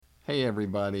Hey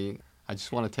everybody, I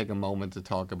just want to take a moment to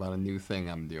talk about a new thing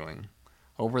I'm doing.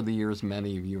 Over the years,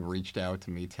 many of you have reached out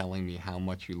to me telling me how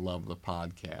much you love the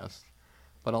podcast,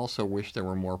 but also wish there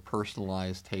were more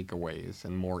personalized takeaways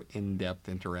and more in-depth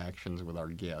interactions with our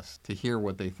guests to hear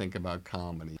what they think about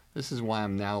comedy. This is why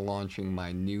I'm now launching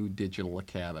my new digital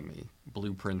academy,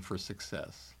 Blueprint for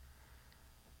Success.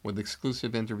 With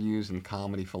exclusive interviews and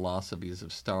comedy philosophies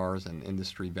of stars and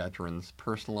industry veterans,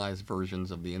 personalized versions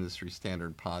of the industry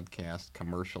standard podcast,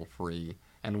 commercial-free,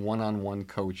 and one-on-one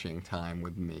coaching time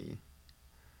with me.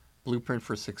 Blueprint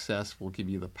for Success will give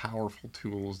you the powerful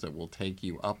tools that will take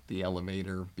you up the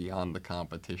elevator beyond the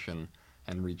competition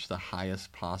and reach the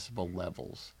highest possible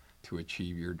levels to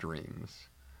achieve your dreams.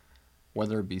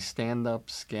 Whether it be stand-up,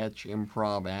 sketch,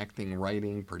 improv, acting,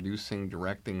 writing, producing,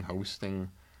 directing,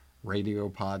 hosting, radio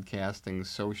podcasting,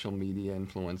 social media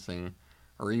influencing,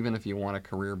 or even if you want a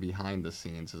career behind the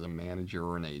scenes as a manager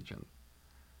or an agent.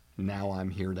 Now I'm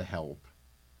here to help,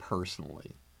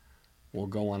 personally. We'll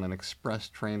go on an express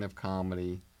train of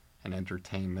comedy and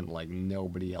entertainment like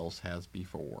nobody else has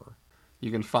before.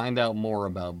 You can find out more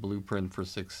about Blueprint for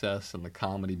Success and the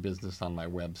comedy business on my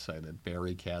website at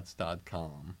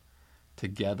barrykatz.com.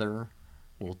 Together,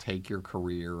 we'll take your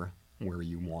career where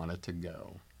you want it to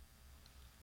go.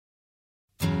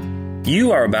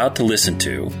 You are about to listen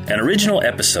to an original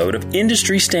episode of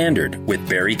Industry Standard with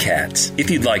Barry Katz. If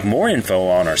you'd like more info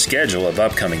on our schedule of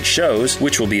upcoming shows,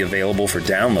 which will be available for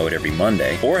download every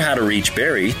Monday, or how to reach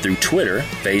Barry through Twitter,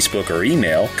 Facebook, or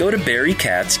email, go to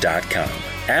barrykatz.com.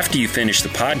 After you finish the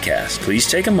podcast, please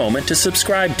take a moment to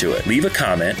subscribe to it, leave a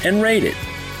comment, and rate it,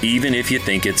 even if you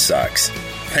think it sucks.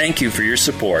 Thank you for your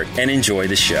support and enjoy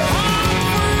the show.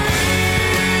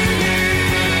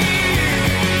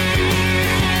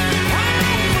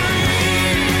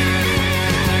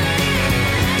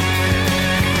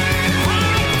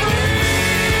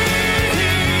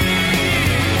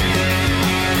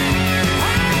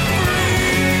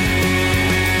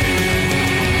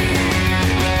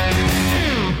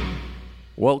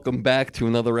 Welcome back to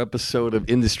another episode of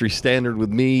Industry Standard with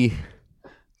me,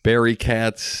 Barry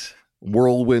Katz.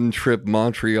 Whirlwind trip,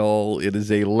 Montreal. It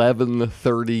is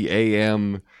 11:30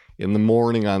 a.m. in the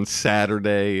morning on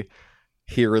Saturday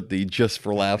here at the Just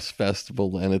for Laughs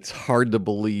Festival, and it's hard to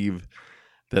believe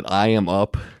that I am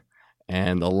up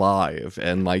and alive.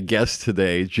 And my guest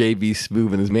today, J.B.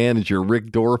 Smoove, and his manager,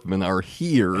 Rick Dorfman, are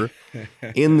here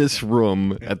in this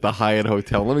room at the Hyatt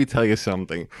Hotel. Let me tell you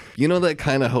something. You know that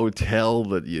kind of hotel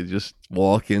that you just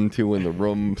walk into and the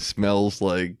room smells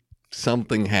like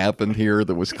something happened here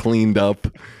that was cleaned up?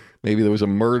 Maybe there was a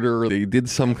murder. They did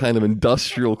some kind of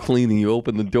industrial cleaning. You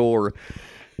open the door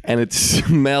and it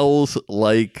smells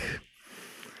like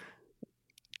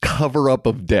cover-up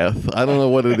of death. I don't know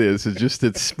what it is.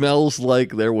 It smells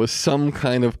like there was some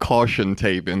kind of caution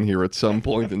tape in here at some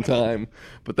point in time,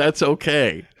 but that's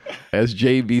okay. As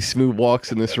J.B. Smoove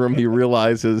walks in this room, he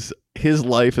realizes his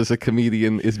life as a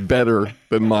comedian is better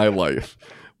than my life,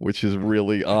 which is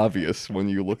really obvious when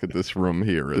you look at this room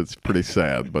here. It's pretty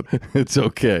sad, but it's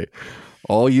okay.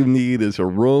 All you need is a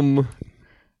room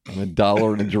and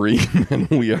 $1 and a dream, and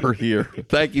we are here.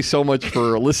 Thank you so much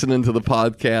for listening to the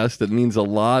podcast. It means a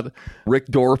lot. Rick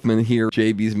Dorfman here,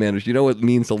 JB's manager. You know what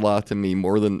means a lot to me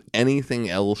more than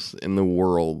anything else in the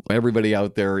world? Everybody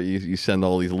out there, you send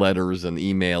all these letters and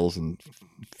emails and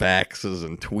faxes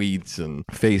and tweets and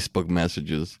Facebook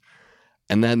messages.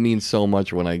 And that means so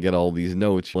much when I get all these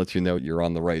notes. Lets you know you're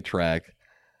on the right track.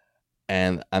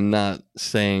 And I'm not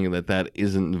saying that that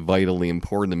isn't vitally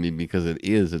important to me, because it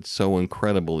is. It's so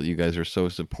incredible that you guys are so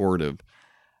supportive.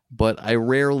 But I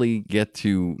rarely get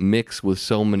to mix with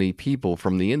so many people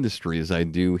from the industry as I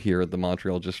do here at the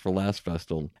Montreal Just for Laughs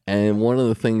Festival. And one of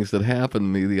the things that happened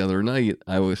to me the other night,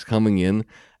 I was coming in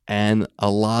and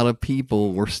a lot of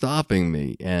people were stopping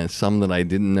me. And some that I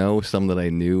didn't know, some that I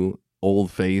knew, old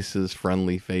faces,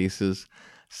 friendly faces,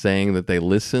 saying that they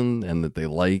listen and that they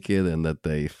like it and that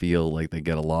they feel like they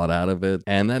get a lot out of it.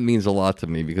 And that means a lot to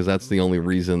me, because that's the only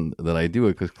reason that I do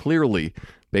it, because clearly,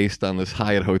 based on this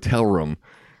Hyatt hotel room,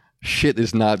 shit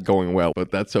is not going well,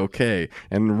 but that's okay.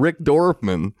 And Rick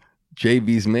Dorfman,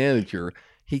 JB's manager,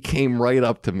 he came right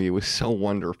up to me. It was so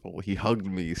wonderful. He hugged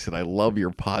me. He said, "I love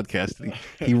your podcast."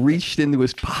 He reached into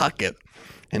his pocket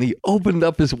and he opened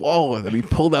up his wallet and he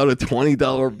pulled out a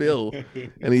 $20 bill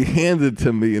and he handed it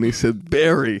to me and he said,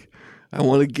 "Barry, I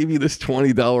want to give you this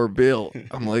 $20 bill.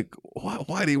 I'm like,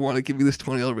 why do you want to give me this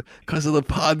 $20 bill? Because of the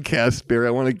podcast, Barry.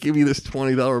 I want to give you this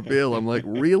 $20 bill. I'm like,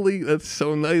 really? That's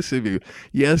so nice of you.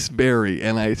 Yes, Barry.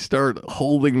 And I start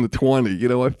holding the 20. You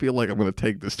know, I feel like I'm going to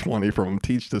take this 20 from him,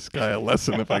 teach this guy a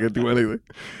lesson if I could do anything.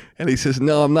 And he says,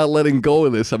 no, I'm not letting go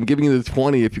of this. I'm giving you the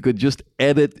 20 if you could just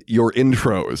edit your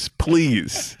intros,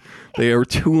 please. They are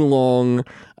too long.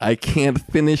 I can't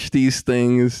finish these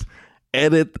things.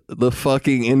 Edit the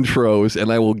fucking intros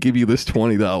and I will give you this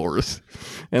 $20.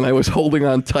 And I was holding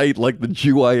on tight like the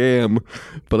Jew I am,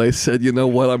 but I said, you know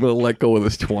what, I'm going to let go of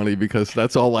this 20 because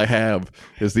that's all I have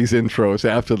is these intros.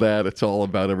 After that, it's all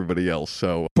about everybody else.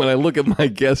 So when I look at my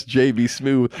guest, JB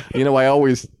Smoove, you know, I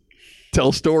always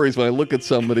tell stories when I look at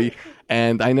somebody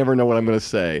and I never know what I'm going to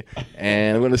say.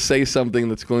 And I'm going to say something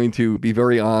that's going to be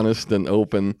very honest and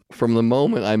open. From the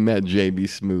moment I met JB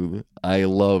Smoove, I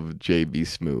love JB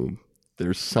Smoove.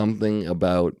 There's something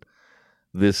about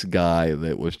this guy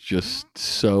that was just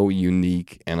so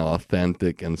unique and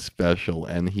authentic and special,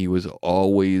 and he was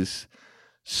always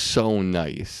so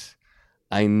nice.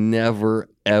 I never,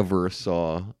 ever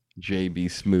saw JB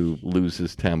Smoove lose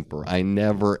his temper. I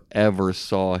never, ever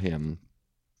saw him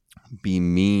be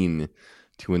mean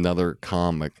to another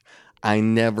comic. I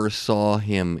never saw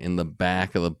him in the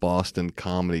back of the Boston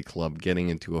Comedy Club getting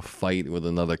into a fight with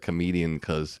another comedian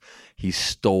because he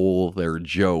stole their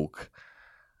joke.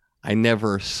 I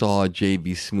never saw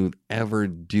JB Smoove ever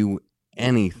do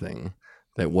anything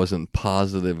that wasn't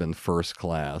positive and first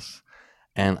class.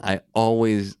 And I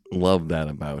always loved that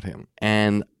about him.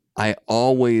 And I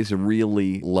always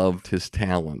really loved his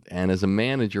talent. And as a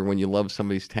manager, when you love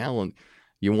somebody's talent,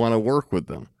 you want to work with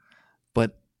them.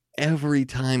 But every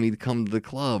time he'd come to the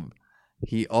club,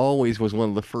 he always was one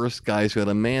of the first guys who had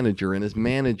a manager, and his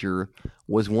manager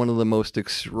was one of the most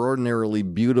extraordinarily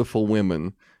beautiful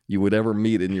women you would ever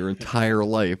meet in your entire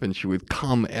life, and she would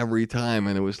come every time,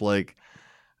 and it was like,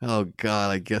 oh,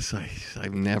 God, I guess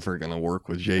I'm never going to work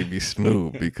with JB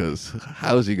Smoove because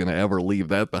how's he going to ever leave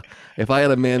that? If I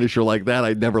had a manager like that,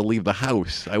 I'd never leave the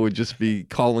house. I would just be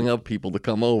calling up people to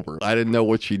come over. I didn't know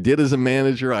what she did as a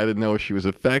manager. I didn't know if she was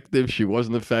effective. She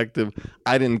wasn't effective.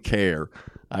 I didn't care.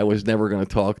 I was never going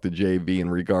to talk to JB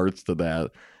in regards to that.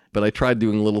 But I tried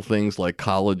doing little things like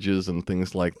colleges and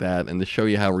things like that. And to show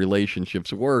you how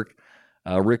relationships work,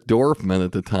 Rick Dorfman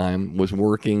at the time was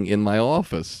working in my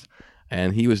office.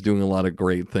 And he was doing a lot of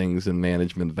great things in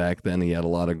management back then. He had a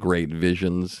lot of great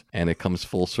visions, and it comes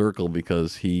full circle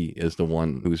because he is the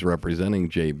one who's representing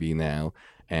JB now,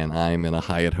 and I'm in a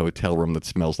Hyatt hotel room that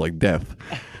smells like death.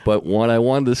 But what I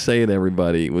wanted to say to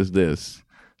everybody was this.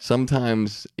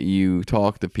 Sometimes you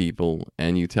talk to people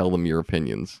and you tell them your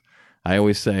opinions. I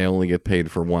always say I only get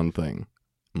paid for one thing,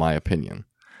 my opinion.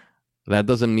 That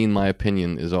doesn't mean my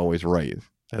opinion is always right.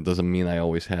 That doesn't mean I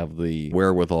always have the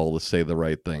wherewithal to say the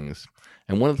right things.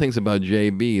 And one of the things about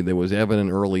JB that was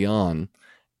evident early on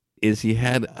is he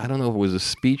had, I don't know if it was a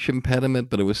speech impediment,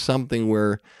 but it was something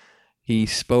where he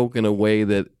spoke in a way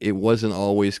that it wasn't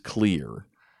always clear.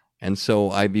 And so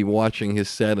I'd be watching his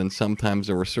set, and sometimes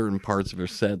there were certain parts of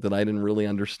his set that I didn't really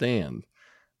understand.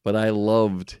 But I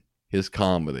loved his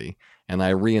comedy. And I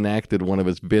reenacted one of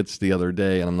his bits the other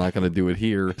day, and I'm not going to do it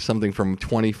here, something from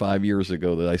 25 years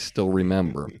ago that I still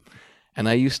remember. And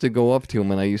I used to go up to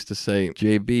him and I used to say,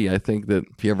 JB, I think that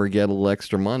if you ever get a little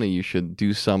extra money, you should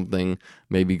do something,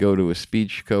 maybe go to a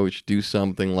speech coach, do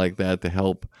something like that to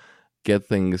help get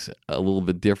things a little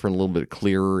bit different, a little bit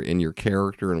clearer in your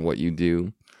character and what you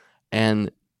do.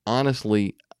 And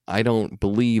honestly, I don't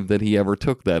believe that he ever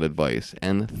took that advice.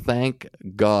 And thank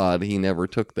God he never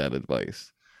took that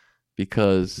advice,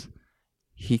 because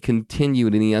he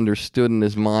continued and he understood in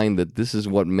his mind that this is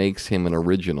what makes him an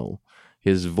original.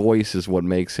 His voice is what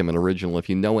makes him an original. If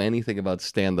you know anything about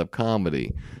stand-up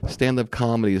comedy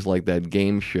is like that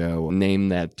game show, Name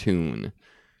That Tune.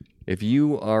 If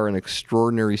you are an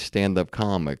extraordinary stand-up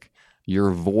comic, your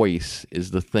voice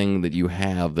is the thing that you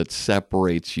have that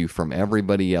separates you from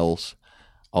everybody else,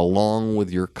 along with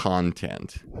your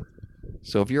content.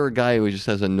 So if you're a guy who just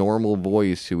has a normal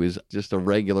voice, who is just a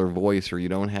regular voice, or you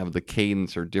don't have the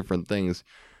cadence or different things,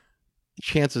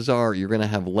 chances are you're going to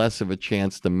have less of a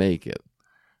chance to make it.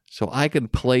 So I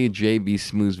could play JB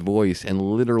Smoove's voice, and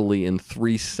literally in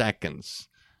 3 seconds,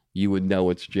 you would know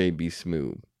it's JB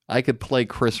Smoove. I could play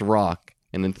Chris Rock,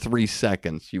 and in 3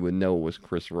 seconds, you would know it was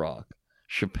Chris Rock.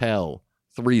 Chappelle,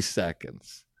 3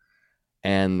 seconds.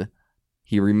 And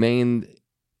he remained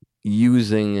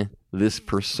using this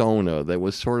persona that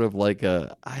was sort of like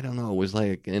it was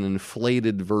like an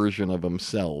inflated version of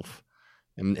himself,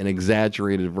 an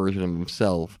exaggerated version of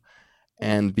himself.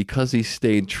 And because he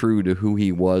stayed true to who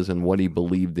he was and what he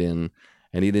believed in,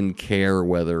 and he didn't care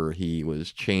whether he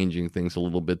was changing things a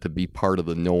little bit to be part of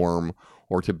the norm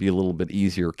or to be a little bit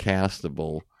easier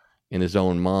castable in his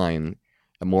own mind,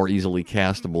 more easily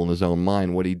castable in his own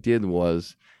mind, what he did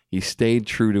was he stayed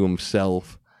true to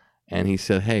himself, and he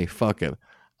said, hey, fuck it.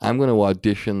 I'm going to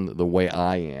audition the way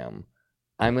I am.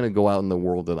 I'm going to go out in the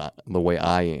world the way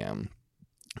I am.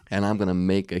 And I'm going to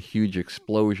make a huge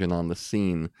explosion on the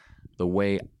scene the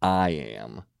way I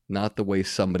am, not the way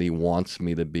somebody wants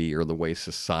me to be or the way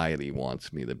society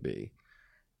wants me to be.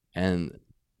 And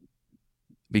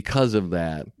because of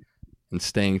that, and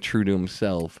staying true to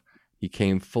himself, he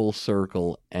came full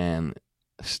circle, and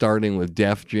starting with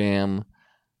Def Jam,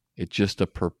 it's just a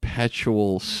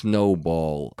perpetual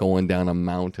snowball going down a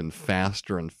mountain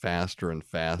faster and faster and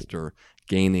faster,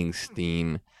 gaining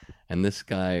steam. And this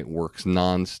guy works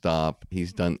nonstop.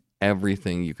 He's done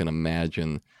everything you can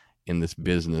imagine in this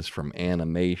business, from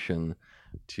animation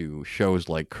to shows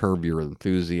like Curb Your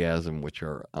Enthusiasm, which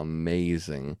are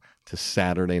amazing, to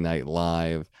Saturday Night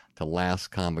Live, to Last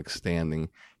Comic Standing.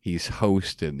 He's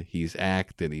hosted, he's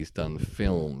acted, he's done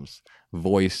films,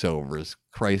 voiceovers.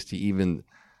 Christ, he even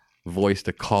voiced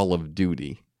a Call of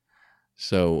Duty.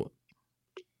 So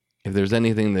if there's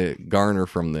anything to garner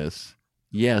from this,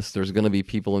 yes, there's going to be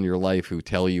people in your life who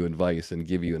tell you advice and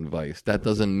give you advice. That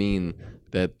doesn't mean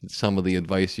that some of the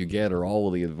advice you get or all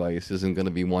of the advice isn't going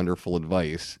to be wonderful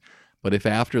advice. But if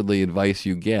after the advice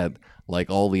you get, like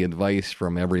all the advice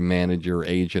from every manager,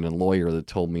 agent, and lawyer that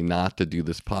told me not to do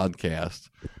this podcast,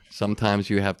 sometimes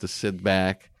you have to sit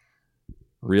back,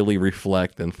 really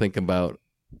reflect, and think about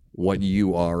what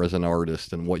you are as an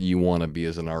artist and what you want to be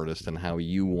as an artist and how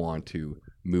you want to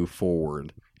move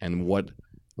forward and what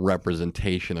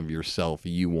representation of yourself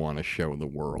you want to show the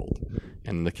world.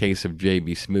 And in the case of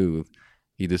J.B. Smoove,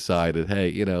 he decided, hey,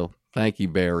 you know, thank you,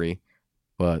 Barry,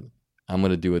 but I'm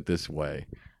going to do it this way.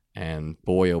 And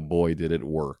boy, oh boy, did it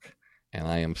work. And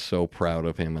I am so proud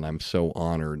of him, and I'm so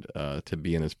honored to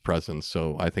be in his presence.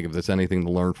 So I think if there's anything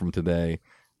to learn from today,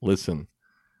 listen,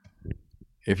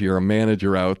 if you're a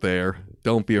manager out there,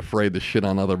 don't be afraid to shit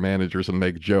on other managers and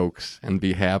make jokes and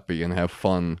be happy and have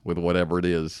fun with whatever it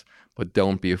is. But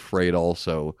don't be afraid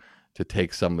also to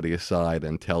take somebody aside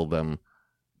and tell them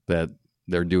that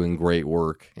they're doing great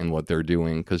work in what they're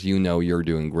doing, because you know you're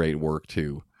doing great work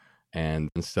too. And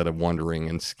instead of wondering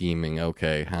and scheming,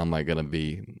 okay, how am I going to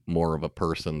be more of a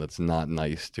person that's not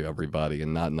nice to everybody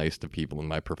and not nice to people in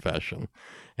my profession?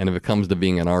 And if it comes to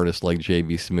being an artist like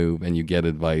J.B. Smoove and you get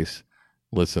advice,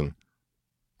 listen,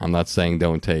 I'm not saying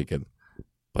don't take it,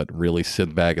 but really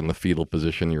sit back in the fetal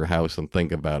position in your house and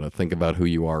think about it. Think about who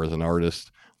you are as an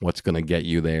artist, what's going to get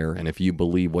you there. And if you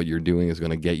believe what you're doing is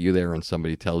going to get you there and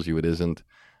somebody tells you it isn't,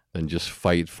 then just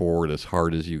fight forward as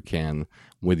hard as you can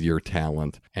with your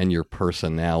talent and your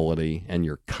personality and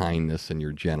your kindness and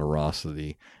your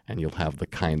generosity, and you'll have the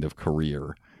kind of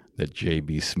career that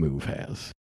J.B. Smoove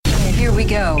has. Here we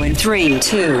go in 3,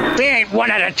 2. We ain't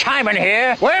one at a time in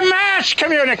here. We're mass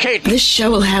communicating. This show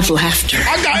will have laughter.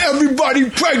 I got everybody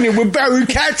pregnant with Barry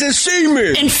Katz and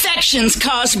semen. Infections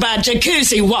caused by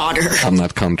jacuzzi water. I'm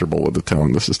not comfortable with the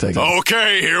tone this is taking.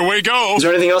 Okay, here we go. Is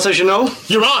there anything else I should know?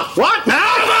 You're on. What?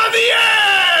 Now I'm on the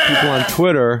air! People on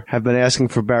Twitter have been asking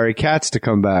for Barry Katz to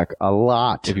come back a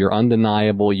lot. If you're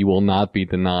undeniable, you will not be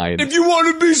denied. If you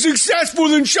want to be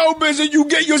successful in show business, you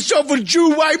get yourself a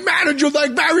Jew white manager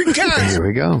like Barry Katz. Here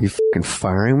we go. You fucking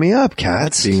firing me up,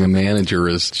 Katz. Being a manager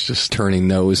is just turning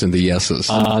no's into yeses.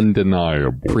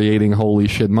 Undeniable. Creating holy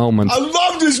shit moments. I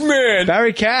love this man.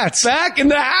 Barry Katz, back in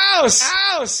the house.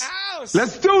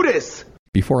 Let's do this.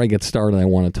 Before I get started, I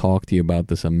want to talk to you about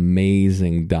this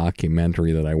amazing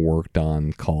documentary that I worked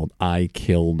on called I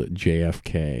Killed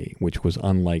JFK, which was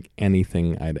unlike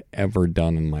anything I'd ever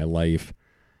done in my life.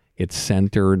 It's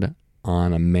centered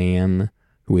on a man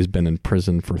who has been in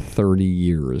prison for 30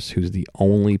 years, who's the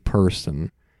only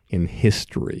person in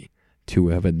history to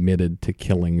have admitted to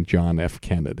killing John F.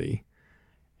 Kennedy.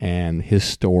 And his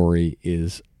story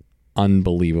is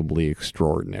unbelievably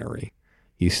extraordinary.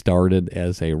 He started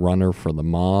as a runner for the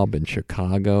mob in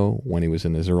Chicago when he was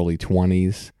in his early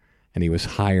 20s, and he was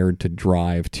hired to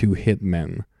drive 2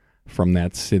 hitmen from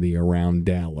that city around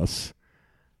Dallas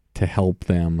to help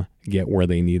them get where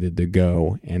they needed to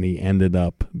go, and he ended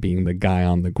up being the guy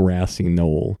on the grassy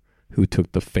knoll who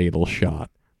took the fatal shot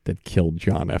that killed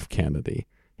John F. Kennedy.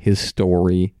 His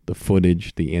story, the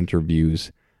footage, the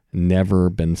interviews, never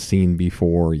been seen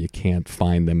before. You can't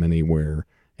find them anywhere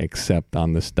except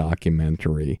on this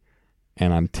documentary.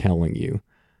 And I'm telling you,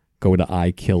 go to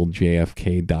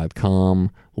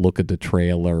ikilljfk.com, look at the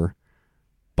trailer.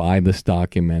 buy this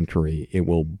documentary. It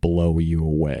will blow you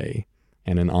away.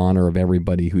 And in honor of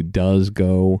everybody who does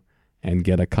go and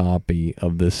get a copy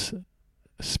of this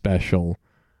special,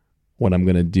 what I'm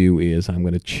going to do is I'm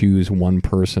going to choose one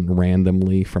person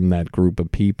randomly from that group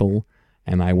of people,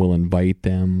 and I will invite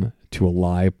them to a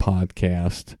live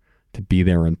podcast to be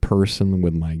there in person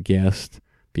with my guest,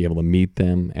 be able to meet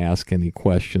them, ask any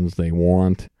questions they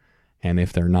want. And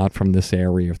if they're not from this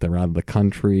area, if they're out of the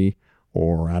country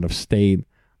or out of state,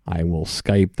 I will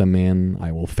Skype them in,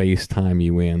 I will FaceTime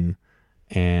you in,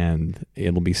 and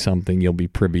it'll be something you'll be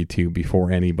privy to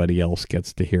before anybody else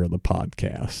gets to hear the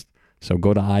podcast. So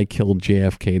go to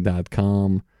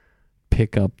ikilledjfk.com,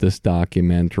 pick up this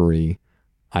documentary.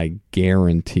 I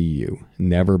guarantee you,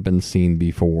 never been seen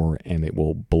before, and it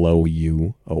will blow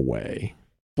you away.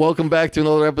 Welcome back to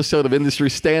another episode of Industry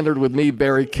Standard with me,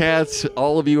 Barry Katz.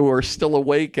 All of you who are still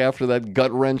awake after that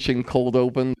gut-wrenching cold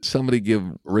open, somebody give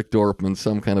Rick Dorfman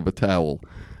some kind of a towel.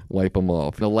 Wipe him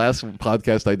off. The last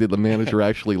podcast I did, the manager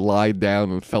actually lied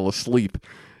down and fell asleep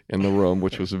in the room,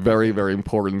 which was very, very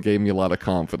important, gave me a lot of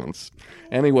confidence.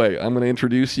 Anyway, I'm going to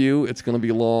introduce you. It's going to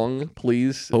be long.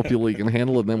 Please, hopefully you can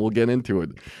handle it, and then we'll get into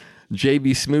it.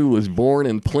 J.B. Smoove was born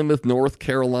in Plymouth, North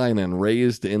Carolina, and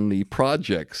raised in the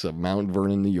projects of Mount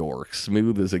Vernon, New York.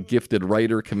 Smoove is a gifted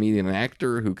writer, comedian, and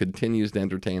actor who continues to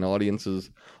entertain audiences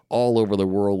all over the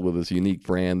world with his unique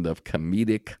brand of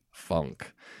comedic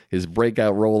funk. His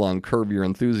breakout role on Curb Your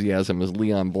Enthusiasm as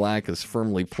Leon Black has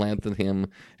firmly planted him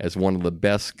as one of the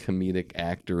best comedic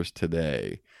actors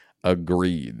today.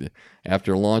 Agreed.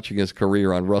 After launching his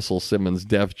career on Russell Simmons'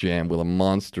 Def Jam with a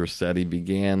monster set, he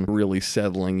began really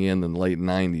settling in the late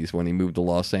 90s when he moved to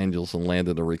Los Angeles and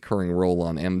landed a recurring role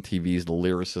on MTV's The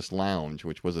Lyricist Lounge,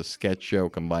 which was a sketch show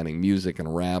combining music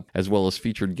and rap, as well as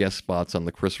featured guest spots on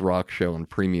The Chris Rock Show and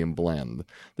Premium Blend.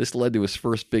 This led to his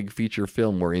first big feature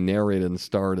film where he narrated and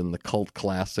starred in the cult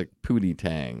classic Pootie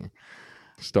Tang,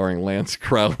 starring Lance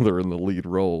Crowther in the lead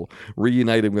role.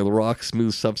 Reunited with Rock,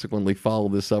 Smoove subsequently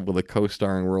followed this up with a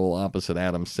co-starring role opposite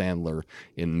Adam Sandler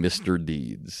in Mr.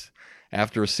 Deeds.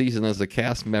 After a season as a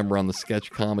cast member on the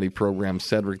sketch comedy program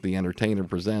Cedric the Entertainer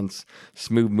Presents,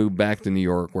 Smoove moved back to New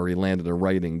York, where he landed a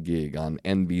writing gig on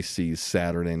NBC's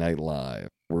Saturday Night Live,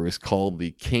 where he was called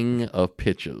the King of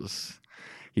Pitches.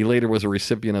 He later was a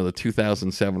recipient of the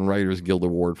 2007 Writers Guild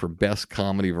Award for Best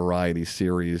Comedy Variety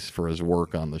Series for his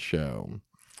work on the show.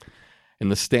 In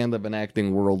the stand-up and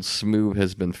acting world, Smoove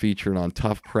has been featured on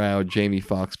Tough Crowd, Jamie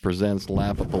Foxx Presents,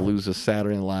 Laugh-A-Palooza,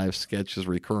 Saturday Night Live sketches,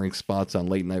 recurring spots on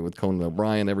Late Night with Conan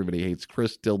O'Brien, Everybody Hates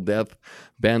Chris, Till Death,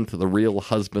 Bent, The Real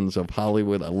Husbands of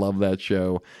Hollywood, I love that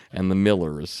show, and The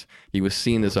Millers. He was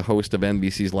seen as a host of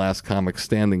NBC's Last Comic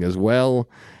Standing as well,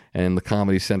 and the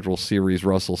Comedy Central series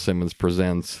Russell Simmons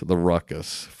Presents, The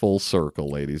Ruckus. Full circle,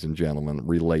 ladies and gentlemen,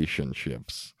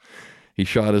 relationships. He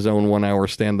shot his own one-hour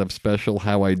stand-up special,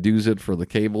 How I Do's It, for the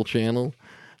cable channel.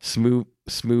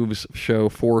 Smoove's show,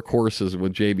 Four Courses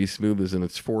with J.B. Smoove, is in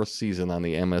its fourth season on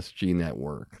the MSG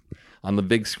network. On the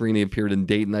big screen, he appeared in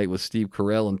Date Night with Steve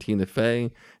Carell and Tina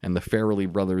Fey, and the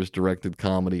Farrelly Brothers directed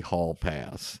comedy Hall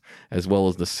Pass, as well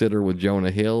as The Sitter with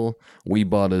Jonah Hill, We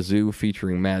Bought a Zoo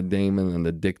featuring Matt Damon, and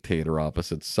The Dictator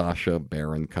opposite Sacha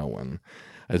Baron Cohen,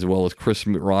 as well as Chris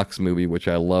Rock's movie, which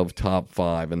I love, Top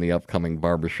 5, and the upcoming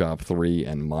Barbershop 3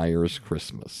 and Myers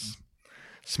Christmas.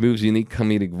 Smoove's unique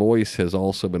comedic voice has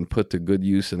also been put to good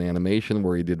use in animation,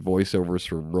 where he did voiceovers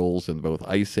for roles in both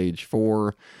Ice Age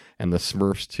 4 and The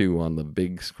Smurfs 2 on the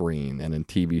big screen, and in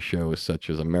TV shows such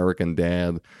as American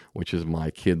Dad, which is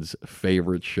my kid's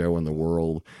favorite show in the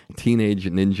world, Teenage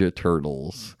Ninja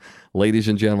Turtles. Ladies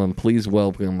and gentlemen, please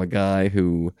welcome a guy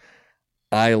who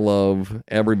I love,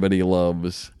 everybody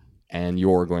loves, and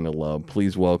you're going to love.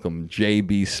 Please welcome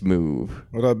J.B. Smoove.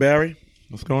 What up, Barry?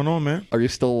 What's going on, man? Are you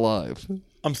still alive?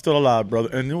 I'm still alive, brother.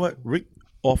 And you know what? Rick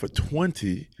offered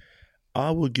 20.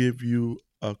 I will give you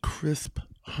a crisp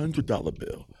 $100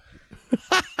 bill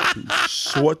to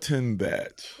shorten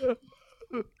that.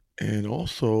 And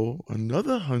also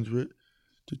another 100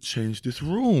 to change this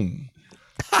room.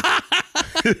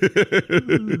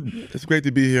 It's great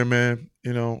to be here, man.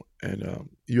 You know, and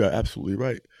you are absolutely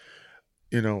right.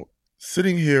 You know,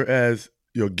 sitting here as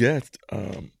your guest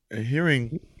and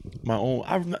hearing my own,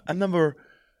 I never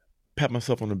pat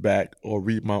myself on the back or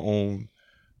read my own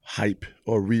hype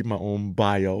or read my own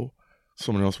bio.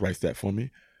 Someone else writes that for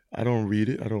me. I don't read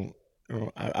it. I don't.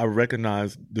 I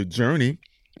recognize the journey,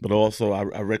 but also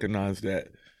I recognize that,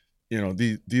 you know,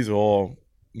 these are all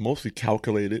mostly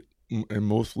calculated and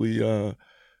mostly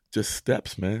just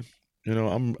steps, man. You know,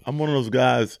 I'm one of those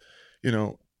guys. You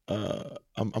know,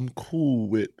 I'm cool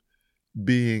with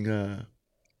being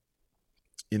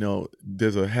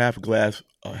there's a half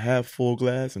full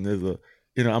glass, and there's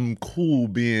I'm cool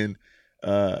being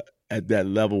at that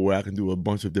level where I can do a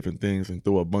bunch of different things and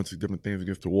throw a bunch of different things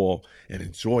against the wall and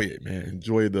enjoy it, man.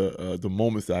 Enjoy the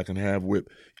moments that I can have with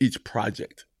each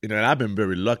project. And I've been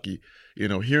very lucky,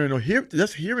 hearing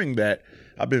that.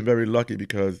 I've been very lucky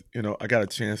because I got a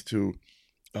chance to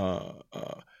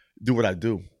do what I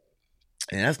do,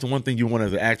 and that's the one thing you want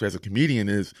as an actor, as a comedian,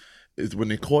 is when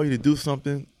they call you to do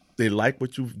something, they like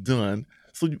what you've done.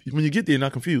 So when you get there, you're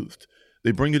not confused.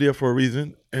 They bring you there for a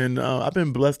reason, and I've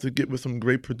been blessed to get with some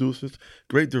great producers,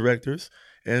 great directors,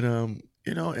 and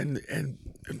and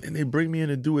they bring me in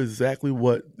to do exactly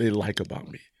what they like about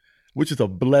me, which is a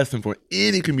blessing for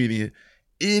any comedian,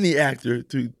 any actor.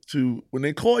 To when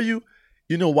they call you,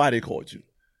 you know why they called you.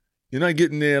 You're not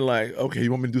getting there like, okay,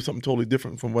 you want me to do something totally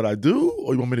different from what I do,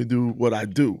 or you want me to do what I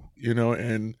do,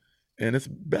 and it's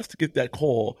best to get that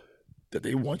call that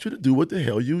they want you to do what the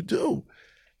hell you do.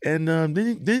 And then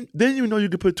you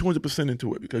can put 200%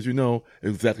 into it because you know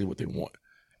exactly what they want.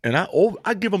 And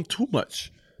I give them too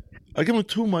much.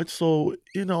 So,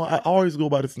 I always go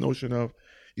by this notion of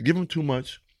you give them too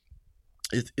much,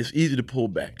 it's easy to pull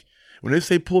back. When they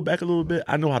say pull back a little bit,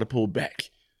 I know how to pull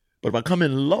back. But if I come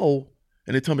in low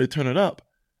and they tell me to turn it up,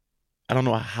 I don't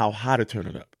know how high to turn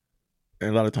it up.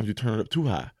 And a lot of times you turn it up too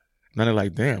high. Now they're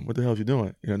like, damn, what the hell is you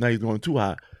doing? Now you're going too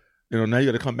high. Now you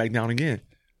got to come back down again.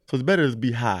 So it's better to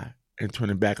be high and turn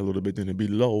it back a little bit than to be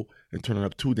low and turn it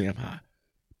up too damn high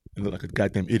and look like a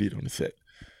goddamn idiot on the set.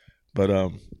 But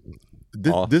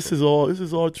awesome. This is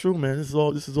all true, man. This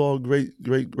is all great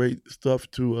stuff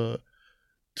to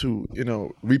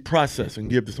reprocess and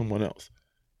give to someone else.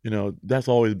 That's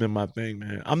always been my thing,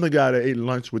 man. I'm the guy that ate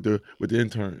lunch with the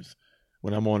interns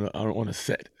when I'm on a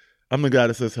set. I'm the guy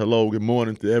that says hello, good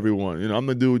morning to everyone. I'm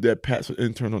the dude that pats an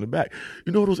intern on the back.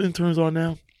 You know what those interns are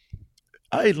now?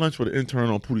 I ate lunch with an intern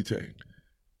on Pootie Tang.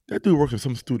 That dude works in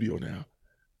some studio now.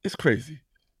 It's crazy.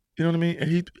 You know what I mean?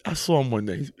 And I saw him one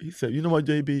day. He said, you know what,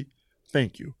 JB?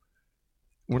 Thank you.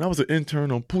 When I was an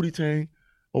intern on Pootie Tang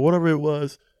or whatever it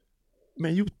was,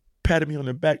 man, you patted me on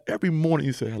the back. Every morning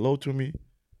you said hello to me.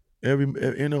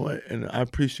 And I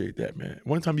appreciate that, man.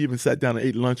 One time you even sat down and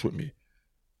ate lunch with me.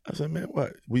 I said, man,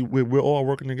 what? We're all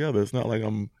working together. It's not like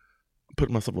I'm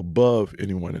putting myself above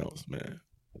anyone else, man.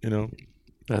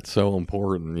 That's so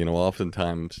important.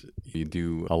 Oftentimes you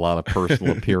do a lot of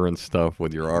personal appearance stuff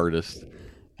with your artist,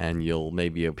 and you'll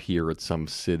maybe appear at some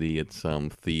city, at some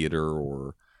theater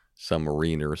or some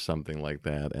arena or something like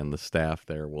that, and the staff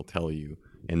there will tell you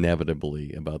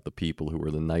inevitably about the people who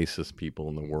were the nicest people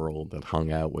in the world that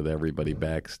hung out with everybody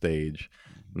backstage,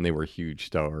 and they were huge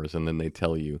stars. And then they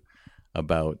tell you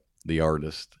about the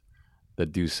artist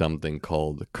that do something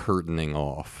called curtaining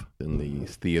off in the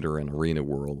theater and arena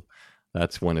world.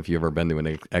 That's when, if you've ever been to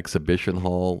an exhibition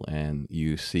hall and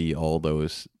you see all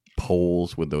those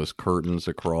poles with those curtains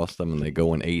across them and they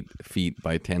go in 8 feet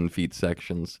by 10 feet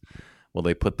sections, well,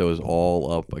 they put those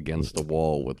all up against the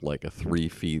wall with like a 3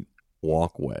 feet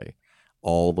walkway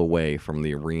all the way from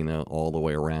the arena all the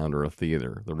way around, or a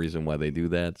theater. The reason why they do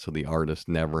that, so the artist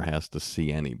never has to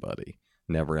see anybody,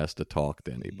 never has to talk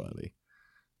to anybody.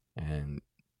 And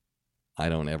I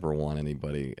don't ever want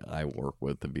anybody I work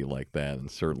with to be like that,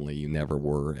 and certainly you never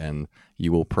were, and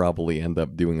you will probably end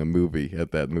up doing a movie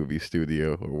at that movie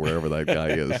studio or wherever that guy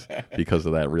is because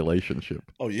of that relationship.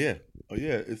 Oh yeah.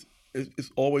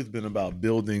 It's always been about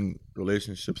building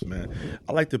relationships, man.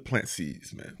 I like to plant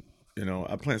seeds, man.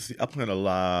 I plant a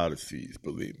lot of seeds,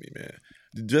 believe me, man.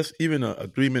 Just even a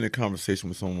 3-minute conversation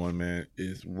with someone, man,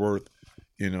 is worth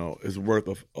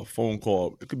a phone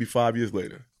call. It could be 5 years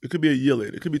later. It could be a year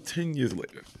later. It could be 10 years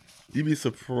later. You'd be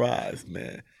surprised,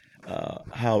 man,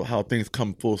 how things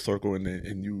come full circle.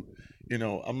 And you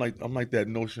I'm like that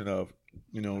notion of,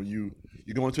 you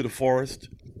go into the forest.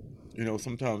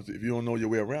 Sometimes if you don't know your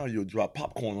way around, you'll drop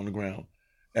popcorn on the ground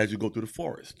as you go through the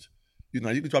forest. You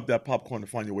can drop that popcorn to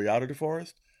find your way out of the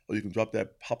forest, or you can drop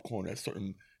that popcorn at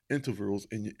certain intervals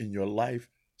in your life,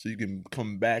 so you can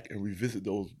come back and revisit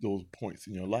those points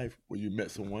in your life where you met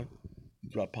someone. You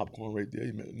drop popcorn right there.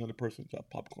 You met another person, drop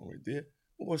popcorn right there,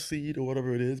 or a seed or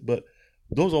whatever it is. But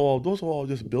those are all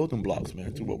just building blocks,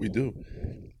 man, to what we do.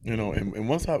 And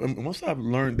once I've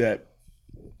learned that,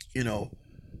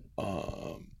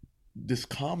 this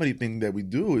comedy thing that we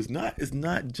do is not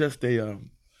just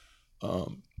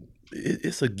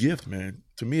it's a gift, man.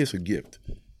 To me, it's a gift,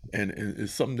 and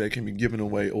it's something that can be given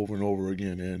away over and over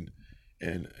again.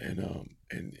 And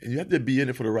you have to be in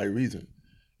it for the right reason.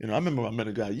 I remember I met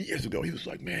a guy years ago. He was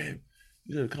like, man,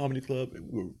 you at a comedy club, and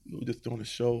we were just doing a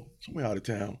show somewhere out of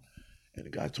town, and the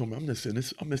guy told me, I'm just in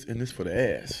this for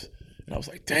the ass. And I was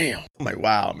like, damn. I'm like,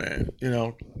 wow, man.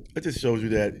 It just shows you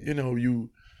that,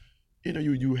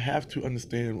 you have to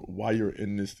understand why you're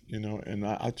in this, and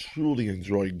I truly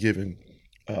enjoy giving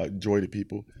joy to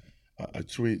people. I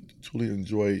truly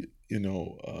enjoy,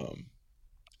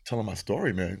 telling my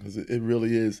story, man, because it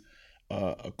really is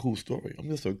a cool story. I'm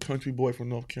just a country boy from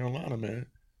North Carolina, man.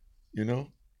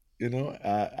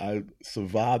 I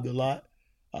survived a lot.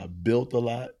 I built a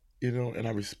lot, and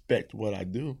I respect what I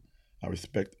do. I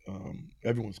respect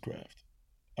everyone's craft.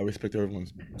 I respect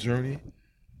everyone's journey.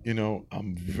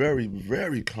 I'm very,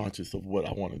 very conscious of what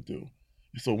I want to do.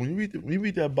 So when you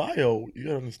read that bio, you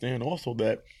gotta understand also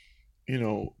that,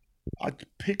 I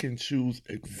pick and choose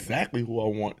exactly who I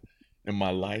want in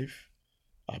my life.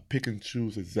 I pick and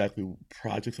choose exactly what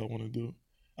projects I want to do.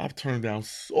 I've turned down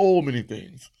so many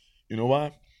things. You know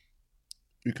why?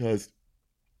 Because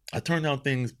I turn down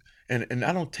things, and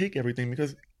I don't take everything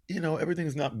because, everything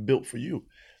is not built for you.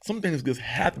 Some things just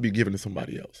have to be given to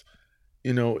somebody else.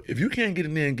 If you can't get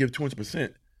in there and give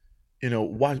 200%,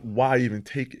 why even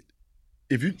take it?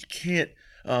 If you can't,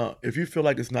 if you feel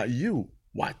like it's not you,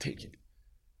 why take it?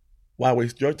 Why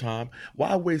waste your time?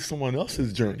 Why waste someone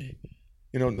else's journey?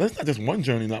 That's not just one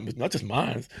journey, not just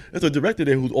mine. There's a director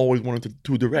there who's always wanted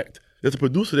to direct. There's a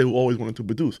producer there who always wanted to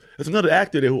produce. There's another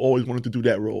actor there who always wanted to do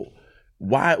that role.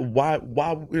 Why,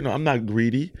 I'm not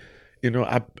greedy.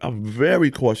 I'm very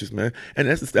cautious, man. And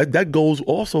that goes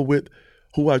also with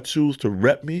who I choose to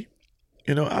rep me.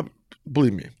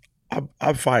 Believe me,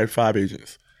 I've fired 5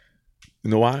 agents.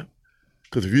 You know why?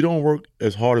 Because if you don't work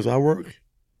as hard as I work,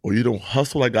 or you don't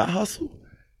hustle like I hustle,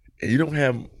 and you don't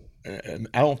have, and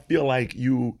I don't feel like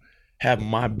you have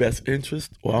my best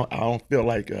interest, or I don't feel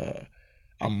like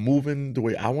I'm moving the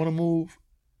way I want to move,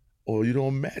 or you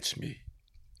don't match me.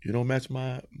 You don't match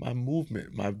my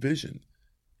movement, my vision.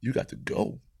 You got to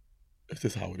go. That's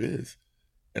just how it is.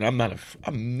 And I'm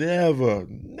never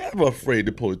afraid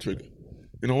to pull the trigger.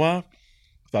 You know why?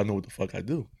 Because I know what the fuck I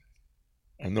do.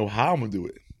 I know how I'm gonna do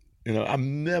it. I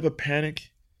never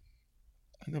panic.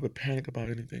 I never panic about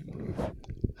anything.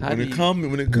 When it comes,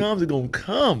 it's gonna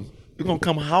come. It's gonna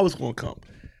come how it's gonna come,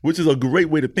 which is a great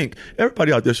way to think.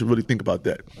 Everybody out there should really think about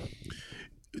that.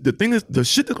 The thing is, the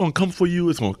shit that's gonna come for you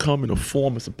is gonna come in a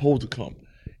form it's supposed to come,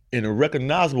 in a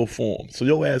recognizable form. So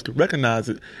your ass can recognize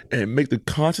it and make the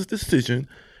conscious decision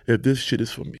if this shit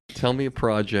is for me. Tell me a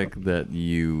project that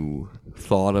you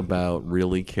thought about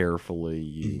really carefully,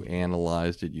 you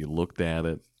analyzed it, you looked at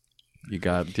it, you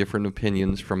got different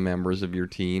opinions from members of your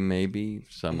team maybe.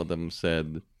 Some of them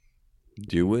said,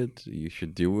 do it, you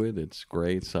should do it, it's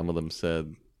great. Some of them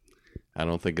said, I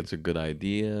don't think it's a good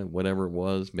idea, whatever it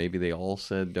was. Maybe they all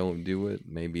said, don't do it.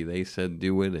 Maybe they said,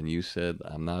 do it, and you said,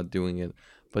 I'm not doing it.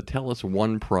 But tell us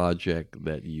one project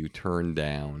that you turned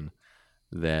down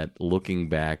that, looking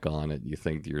back on it, you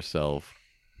think to yourself,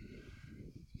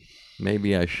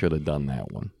 maybe I should have done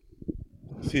that one.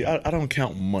 See, I don't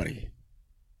count money.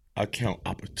 I count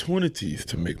opportunities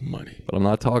to make money. But I'm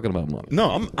not talking about money.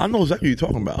 No, I know exactly what you're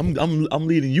talking about. I'm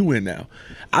leading you in now.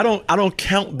 I don't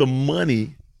count the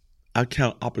money. I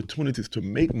count opportunities to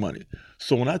make money.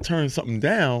 So when I turn something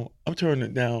down, I'm turning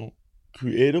it down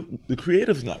creative. The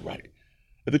creative's not right.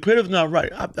 If the creative's not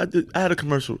right, I had a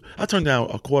commercial. I turned down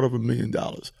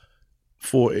 $250,000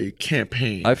 for a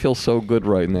campaign. I feel so good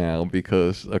right now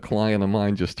because a client of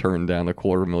mine just turned down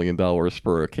 $250,000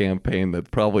 for a campaign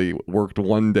that probably worked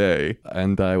one day.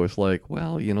 And I was like,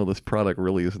 well, this product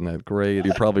really isn't that great.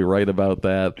 You're probably right about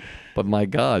that. But my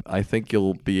God, I think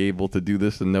you'll be able to do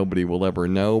this and nobody will ever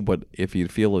know. But if you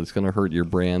feel it's going to hurt your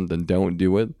brand, then don't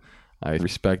do it. I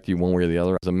respect you one way or the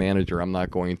other. As a manager, I'm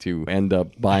not going to end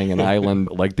up buying an island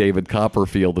like David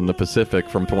Copperfield in the Pacific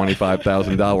from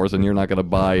 $25,000, and you're not going to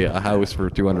buy a house for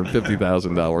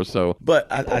 $250,000. So,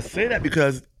 but I say that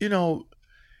because you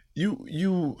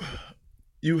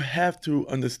have to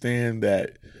understand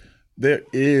that there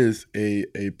is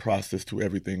a process to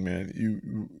everything, man.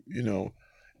 You know.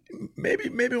 Maybe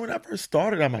when I first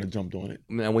started, I might have jumped on it.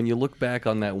 Now, when you look back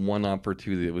on that one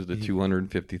opportunity, it was the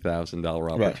 $250,000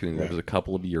 opportunity. That was a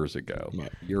couple of years ago. Right.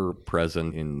 You're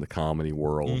present in the comedy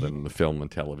world and the film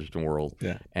and television world.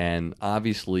 Yeah. And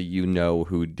obviously, you know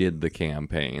who did the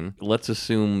campaign. Let's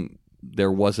assume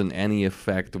there wasn't any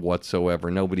effect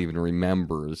whatsoever. Nobody even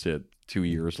remembers it 2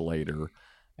 years later,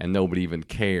 and nobody even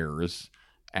cares.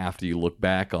 After you look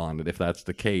back on it, if that's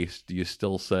the case, do you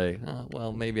still say, oh,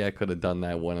 well, maybe I could have done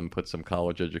that one and put some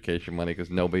college education money because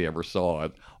nobody ever saw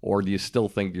it? Or do you still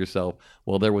think to yourself,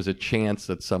 well, there was a chance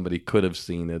that somebody could have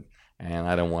seen it, and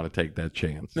I don't want to take that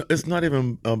chance? No, it's not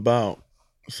even about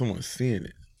someone seeing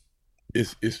it.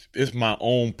 It's my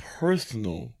own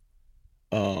personal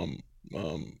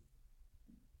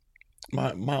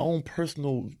my own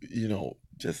personal,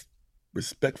 just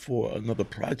respect for another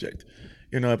project.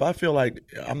 If I feel like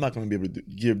I'm not going to be able to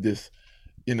give this,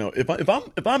 if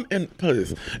I'm in, put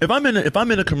this, if I'm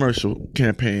in a commercial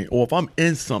campaign, or if I'm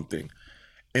in something,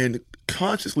 and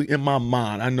consciously in my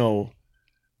mind I know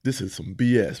this is some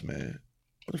BS, man.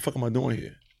 What the fuck am I doing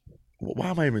here? Why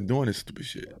am I even doing this stupid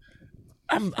shit?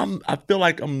 I feel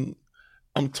like I'm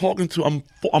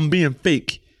being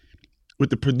fake with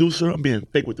the producer. I'm being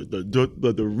fake with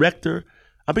the director.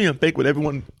 I'm being fake with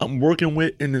everyone I'm working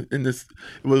with in this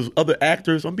with other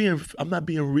actors. I'm not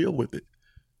being real with it.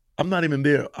 I'm not even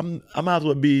there. I might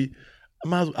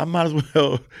as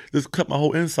well just cut my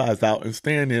whole insides out and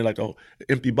stand there like an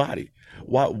empty body.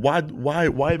 Why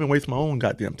even waste my own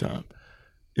goddamn time?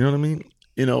 You know what I mean?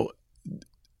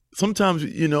 Sometimes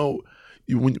when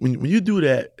you do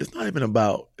that, it's not even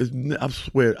about. I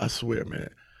swear, man.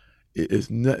 It's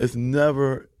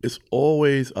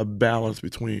always a balance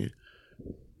between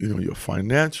your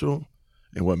financial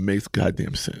and what makes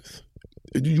goddamn sense.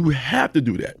 You have to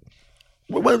do that.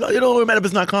 It don't matter if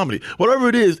it's not comedy. Whatever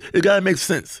it is, it gotta make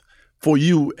sense for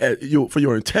you, for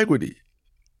your integrity.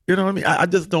 You know what I mean? I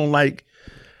just don't like.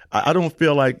 I don't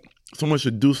feel like someone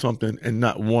should do something and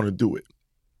not want to do it.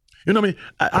 You know what I mean?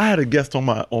 I had a guest on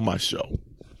my show.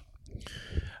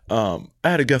 I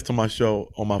had a guest on my show,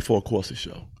 on my Four Courses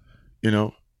show.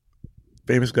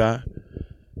 Famous guy.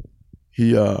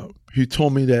 He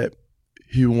told me that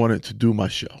he wanted to do my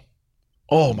show.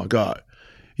 Oh my God.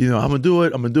 I'm gonna do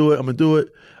it.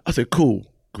 I said,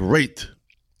 cool, great.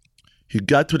 He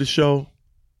got to the show,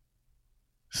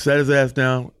 sat his ass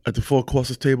down at the Four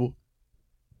Courses table,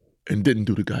 and didn't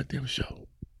do the goddamn show.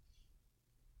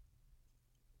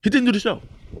 He didn't do the show.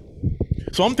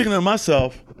 So I'm thinking to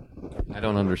myself, I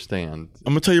don't understand.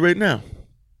 I'm gonna tell you right now.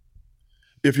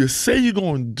 If you say you're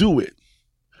gonna do it,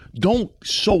 don't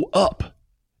show up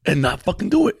and not fucking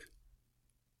do it.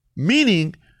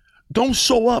 Meaning, don't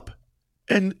show up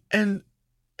and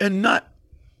not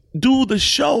do the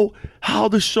show how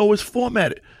the show is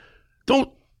formatted.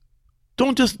 Don't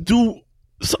just do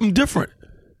something different.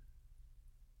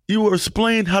 You were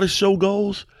explained how the show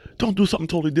goes. Don't do something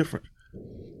totally different.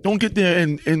 Don't get there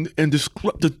and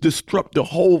disrupt the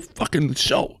whole fucking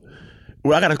show.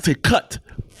 Where I gotta say cut.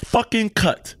 Fucking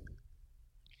cut.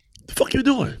 The fuck you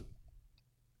doing?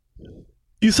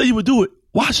 You say you would do it.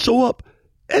 Why show up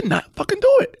and not fucking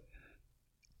do it?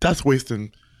 That's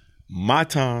wasting my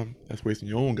time. That's wasting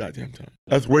your own goddamn time.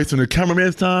 That's wasting the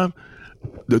cameraman's time.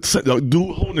 The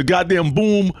dude holding the goddamn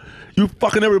boom. You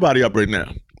fucking everybody up right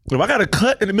now. If I gotta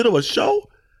cut in the middle of a show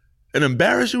and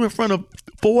embarrass you in front of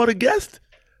 4 other guests,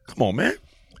 come on, man.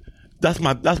 That's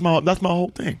my whole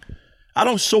thing. I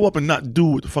don't show up and not do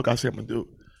what the fuck I say I'm gonna do.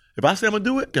 If I say I'm gonna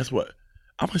do it, guess what?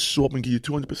 I'm gonna show up and give you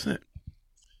 200%.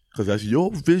 Because that's your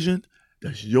vision.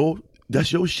 That's your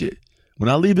shit. When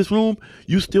I leave this room,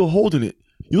 you still holding it.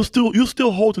 You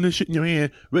still holding this shit in your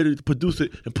hand, ready to produce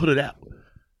it and put it out.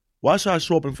 Why should I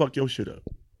show up and fuck your shit up?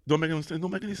 Don't make any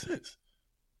sense.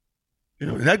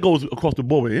 And that goes across the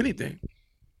board with anything.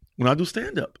 When I do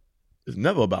stand-up, it's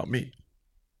never about me.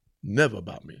 Never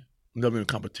about me. I'm never in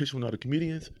competition with other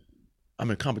comedians. I'm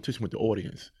in competition with the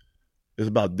audience. It's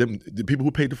about them, the people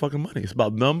who paid the fucking money. It's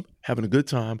about them having a good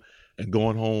time and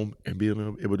going home and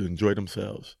being able to enjoy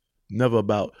themselves. Never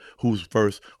about who's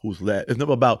first, who's last. It's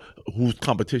never about who's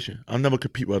competition. I'll never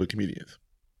compete with other comedians.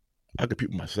 I compete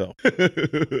with myself.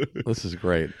 This is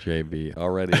great, JB.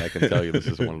 Already I can tell you this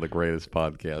is one of the greatest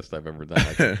podcasts I've ever done.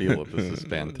 I can feel it. This is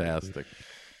fantastic.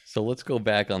 So let's go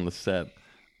back on the set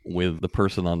with the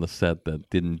person on the set that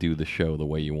didn't do the show the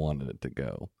way you wanted it to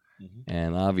go. Mm-hmm.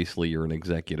 And obviously you're an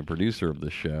executive producer of the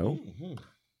show. Mm-hmm.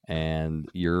 And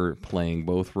you're playing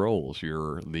both roles.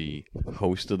 You're the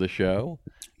host of the show.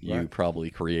 You right. Probably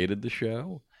created the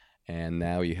show. And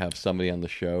now you have somebody on the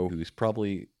show who's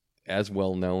probably as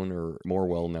well known or more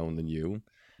well known than you.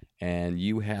 And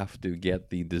you have to get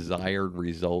the desired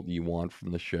result you want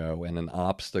from the show. And an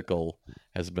obstacle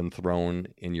has been thrown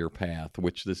in your path,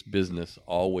 which this business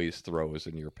always throws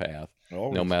in your path,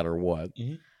 no matter what.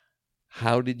 Mm-hmm.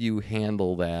 How did you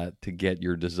handle that to get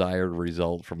your desired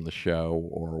result from the show,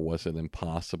 or was it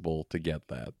impossible to get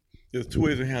that? There's 2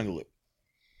 ways to handle it.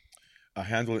 I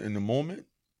handle it in the moment.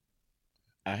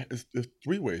 There's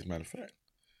 3 ways, matter of fact.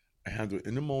 I handle it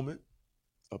in the moment.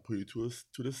 I'll put you to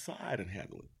the side and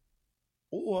handle it.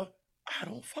 Or I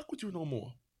don't fuck with you no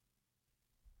more.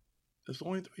 There's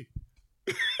only 3.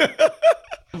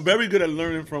 I'm very good at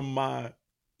learning from my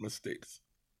mistakes.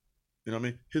 You know what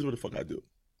I mean? Here's what the fuck I do.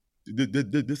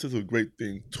 This is a great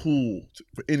tool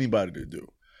for anybody to do.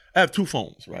 I have 2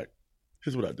 phones, right?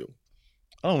 Here's what I do.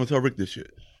 I don't want to tell Rick this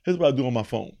shit. Here's what I do on my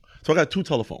phone. So I got 2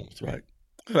 telephones, right?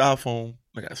 I got an iPhone.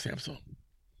 I got a Samsung.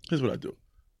 Here's what I do.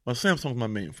 My Samsung's my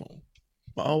main phone.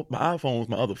 My iPhone is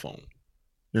my other phone.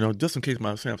 You know, just in case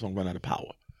my Samsung run out of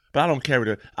power. But I don't carry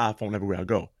the iPhone everywhere I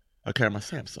go. I carry my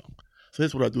Samsung. So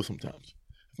here's what I do sometimes.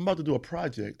 If I'm about to do a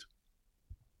project,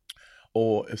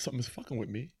 or if something's fucking with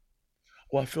me,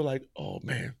 or I feel like, oh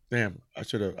man, damn, I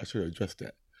should have addressed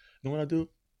that. You know what I do?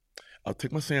 I'll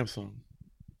take my Samsung.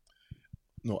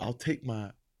 No, I'll take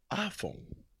my iPhone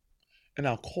and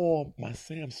I'll call my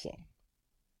Samsung.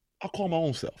 I'll call my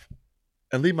own self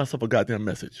and leave myself a goddamn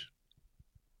message.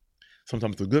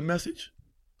 Sometimes it's a good message.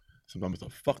 Sometimes it's a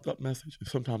fucked up message. And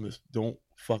sometimes it's don't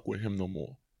fuck with him no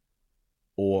more.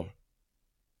 Or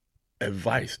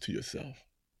advice to yourself.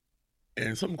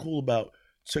 And something cool about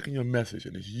checking your message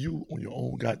and it's you on your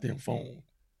own goddamn phone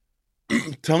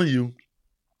telling you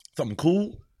something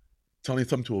cool, telling you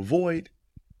something to avoid,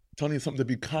 telling you something to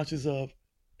be conscious of.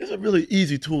 It's a really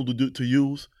easy tool to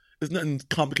use. There's nothing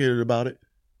complicated about it.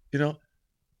 You know,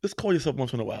 just call yourself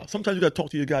once in a while. Sometimes you got to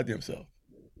talk to your goddamn self.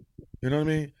 You know what I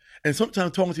mean? And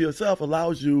sometimes talking to yourself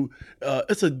allows you,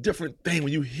 it's a different thing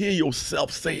when you hear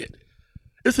yourself say it.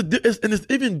 And it's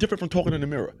even different from talking in the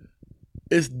mirror.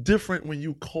 It's different when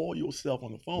you call yourself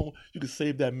on the phone. You can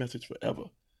save that message forever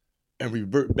and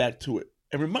revert back to it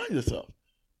and remind yourself,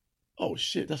 oh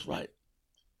shit, that's right.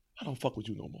 I don't fuck with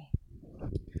you no more.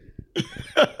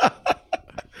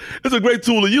 It's a great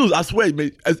tool to use. I swear,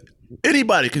 mate,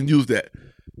 anybody can use that.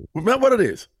 Remember what it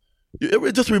is.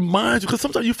 It just reminds you, because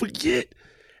sometimes you forget.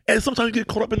 And sometimes you get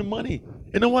caught up in the money.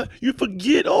 You know what? You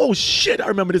forget, oh shit, I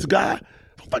remember this guy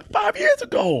from like 5 years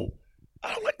ago.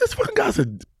 I don't like this fucking guy's a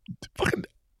fucking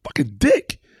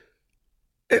dick.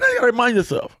 And now you gotta remind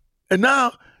yourself. And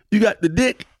now you got the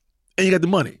dick and you got the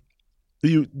money.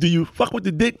 Do you fuck with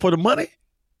the dick for the money?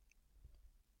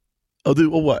 Or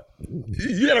what?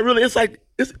 You gotta really,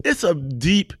 it's a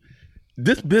deep,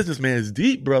 this business, man, is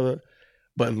deep, brother.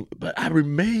 But I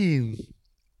remain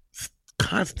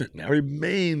constant. I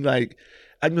remain like,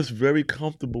 I'm just very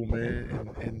comfortable, man,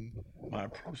 in my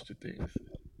approach to things.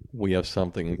 We have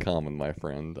something in common, my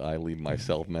friend. I leave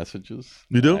myself messages.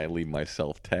 You do? I leave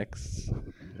myself texts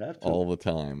all the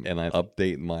time. And I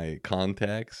update my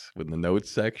contacts with the notes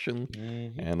section.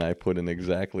 Mm-hmm. And I put in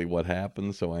exactly what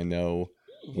happened so I know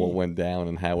what went down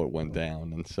and how it went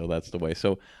down. And so that's the way.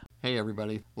 So, hey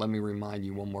everybody, let me remind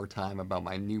you one more time about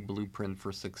my new Blueprint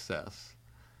for Success.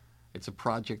 It's a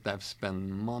project I've spent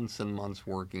months and months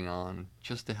working on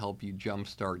just to help you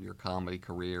jumpstart your comedy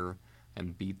career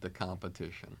and beat the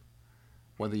competition.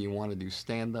 Whether you want to do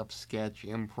stand-up, sketch,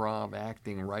 improv,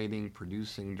 acting, writing,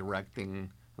 producing,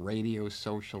 directing, radio,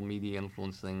 social media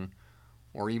influencing,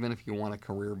 or even if you want a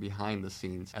career behind the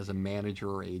scenes as a manager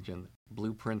or agent,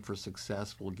 Blueprint for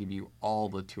Success will give you all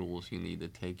the tools you need to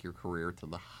take your career to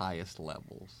the highest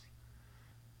levels.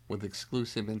 With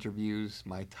exclusive interviews,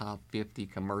 my top 50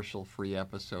 commercial-free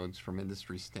episodes from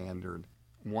Industry Standard,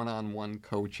 one-on-one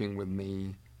coaching with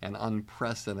me, and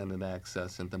unprecedented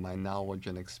access into my knowledge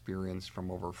and experience from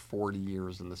over 40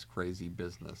 years in this crazy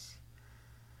business.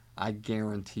 I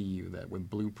guarantee you that with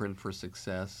Blueprint for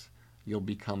Success, you'll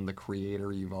become the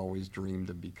creator you've always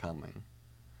dreamed of becoming.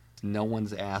 No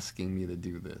one's asking me to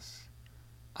do this.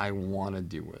 I want to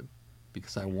do it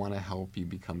because I want to help you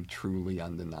become truly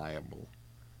undeniable.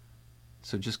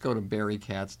 So just go to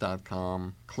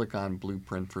barrykatz.com, click on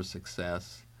Blueprint for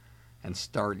Success, and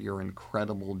start your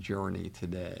incredible journey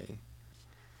today.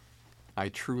 I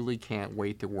truly can't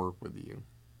wait to work with you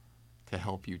to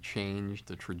help you change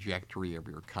the trajectory of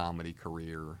your comedy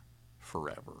career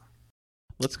forever.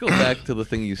 let's go back to the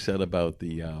thing you said about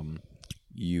the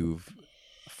you've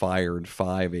fired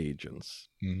 5 agents.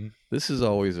 Mm-hmm. This is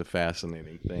always a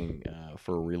fascinating thing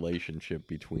for a relationship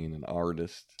between an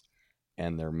artist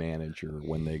and their manager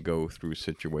when they go through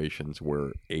situations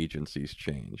where agencies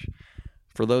change.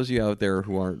 For those of you out there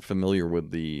who aren't familiar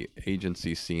with the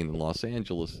agency scene in Los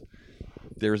Angeles,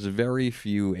 there's very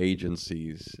few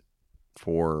agencies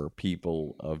for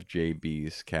people of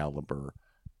JB's caliber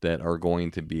that are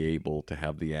going to be able to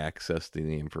have the access to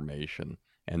the information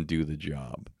and do the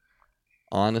job.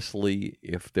 Honestly,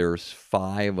 if there's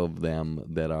 5 of them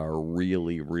that are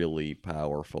really, really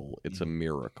powerful, it's a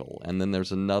miracle. And then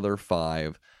there's another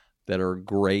 5 that are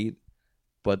great,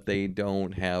 but they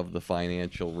don't have the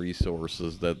financial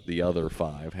resources that the other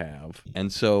 5 have.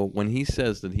 And so when he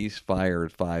says that he's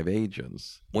fired 5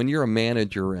 agents, when you're a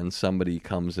manager and somebody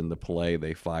comes into play,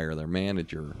 they fire their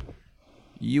manager,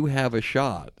 you have a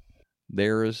shot.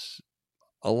 There's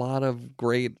a lot of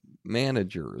great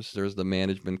managers. There's the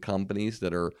management companies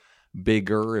that are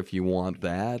bigger if you want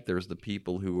that. There's the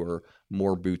people who are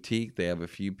more boutique. They have a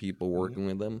few people working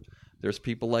with them. There's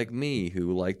people like me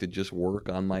who like to just work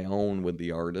on my own with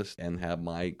the artist and have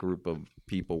my group of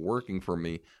people working for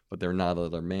me, but they're not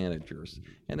other managers.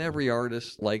 And every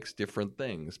artist likes different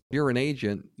things. If you're an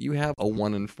agent, you have a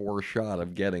 1 in 4 shot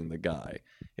of getting the guy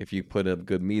if you put a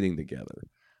good meeting together.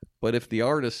 But if the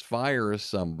artist fires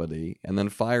somebody and then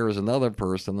fires another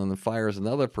person and then fires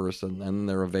another person and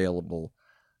they're available,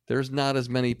 there's not as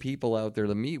many people out there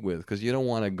to meet with because you don't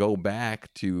want to go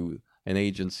back to an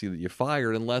agency that you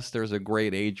fired unless there's a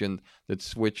great agent that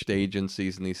switched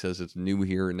agencies and he says it's new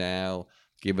here now,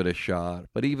 give it a shot.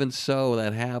 But even so,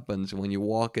 that happens when you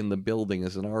walk in the building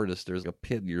as an artist. There's a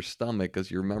pit in your stomach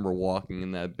because you remember walking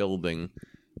in that building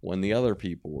when the other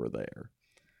people were there.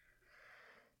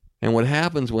 And what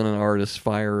happens when an artist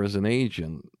fires an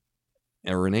agent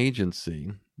or an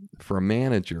agency for a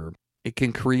manager, it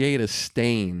can create a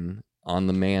stain on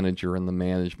the manager and the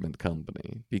management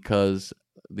company because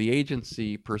the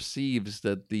agency perceives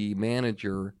that the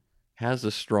manager has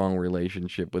a strong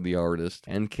relationship with the artist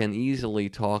and can easily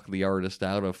talk the artist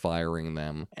out of firing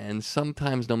them. And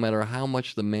sometimes, no matter how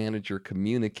much the manager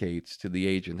communicates to the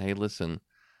agent, hey, listen,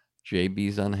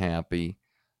 JB's unhappy.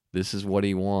 This is what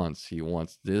he wants. He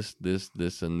wants this,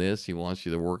 and this. He wants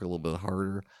you to work a little bit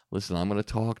harder. Listen, I'm going to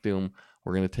talk to him.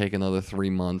 We're going to take another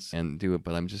 3 months and do it,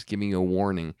 but I'm just giving you a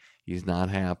warning. He's not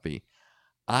happy.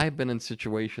 I've been in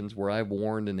situations where I've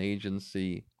warned an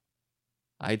agency,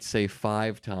 I'd say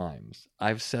 5 times.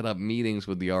 I've set up meetings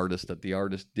with the artist that the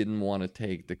artist didn't want to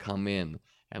take to come in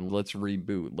and let's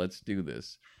reboot, let's do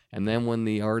this. And then when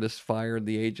the artist fired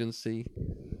the agency,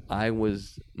 I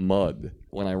was mud.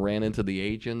 When I ran into the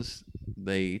agents,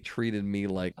 they treated me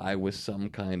like I was some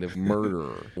kind of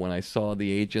murderer. When I saw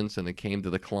the agents and it came to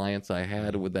the clients I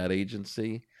had with that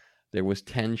agency, there was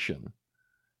tension.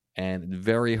 And it's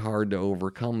very hard to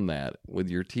overcome that with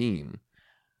your team.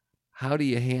 How do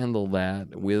you handle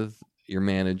that with your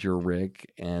manager,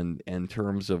 Rick, and in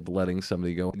terms of letting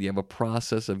somebody go? Do you have a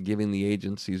process of giving the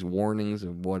agencies warnings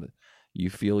of what you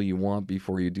feel you want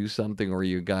before you do something? Or are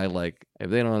you a guy like, if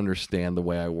they don't understand the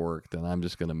way I work, then I'm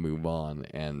just going to move on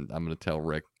and I'm going to tell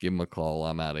Rick, give him a call,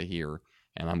 I'm out of here,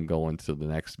 and I'm going to the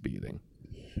next meeting?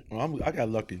 Well, I got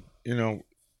lucky. I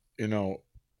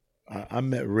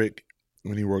met Rick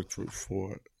when he worked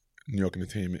for New York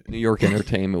Entertainment. New York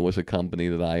Entertainment was a company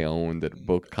that I owned that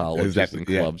booked colleges and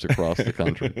clubs across the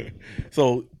country.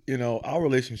 So, our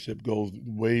relationship goes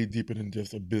way deeper than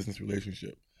just a business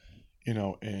relationship.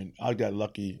 And I got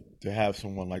lucky to have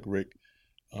someone like Rick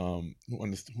who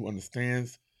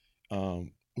understands,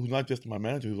 who's not just my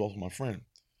manager, who's also my friend.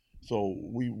 So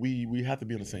we have to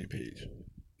be on the same page.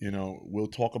 We'll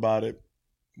talk about it.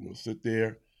 We'll sit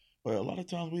there. But a lot of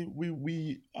times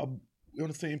we're on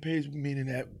the same page, meaning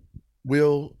that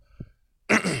we'll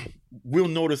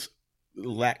notice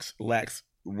lax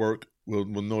work. We'll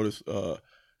notice,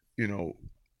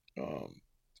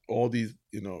 all these,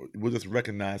 we'll just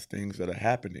recognize things that are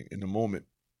happening in the moment.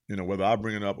 Whether I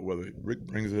bring it up or whether Rick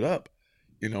brings it up,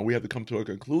 we have to come to a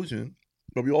conclusion.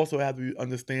 But we also have to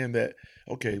understand that,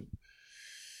 okay,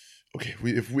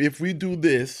 if we do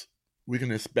this, we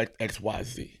can expect X, Y,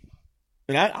 Z.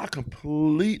 And I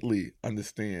completely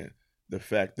understand the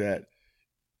fact that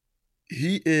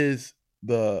he is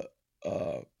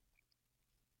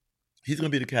he's going to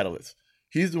be the catalyst.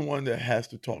 He's the one that has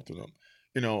to talk to them,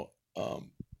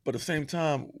 but at the same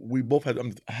time, we both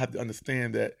have to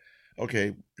understand that,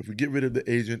 okay, if we get rid of the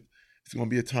agent, it's going to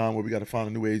be a time where we got to find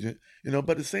a new agent,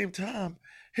 but at the same time,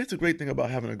 here's the great thing about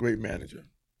having a great manager.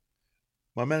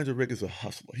 My manager, Rick, is a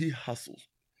hustler. He hustles.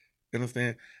 You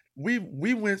understand?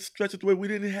 We went stretches where we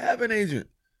didn't have an agent.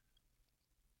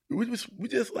 We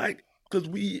just like, because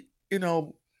it's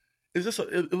just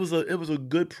it was a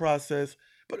good process.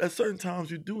 But at certain times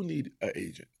you do need an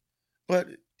agent. But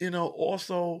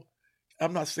also,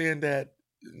 I'm not saying that.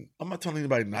 I'm not telling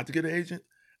anybody not to get an agent.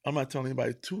 I'm not telling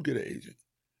anybody to get an agent.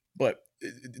 But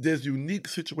there's unique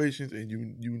situations and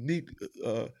unique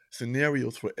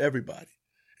scenarios for everybody,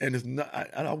 and it's not.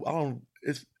 I don't.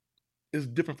 It's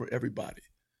different for everybody.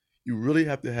 You really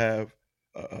have to have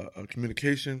a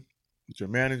communication with your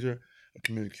manager, a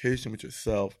communication with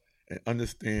yourself, and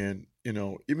understand.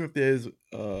 Even if there's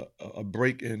a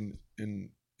break in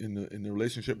the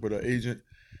relationship with an agent,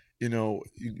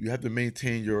 you have to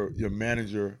maintain your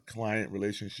manager-client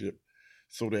relationship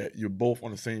so that you're both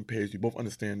on the same page. You both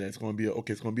understand that it's going to be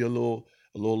it's going to be a little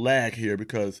lag here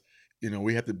because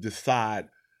we have to decide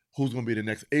who's going to be the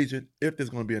next agent, if there's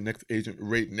going to be a next agent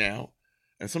right now.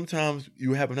 And sometimes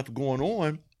you have enough going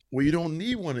on where you don't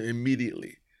need one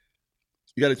immediately.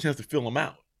 You got a chance to fill them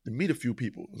out. to meet a few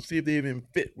people and see if they even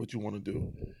fit what you want to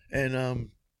do. And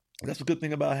that's a good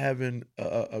thing about having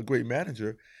a great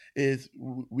manager is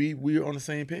we're on the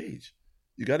same page.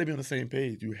 You got to be on the same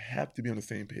page. You have to be on the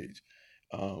same page.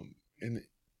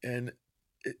 And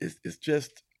it's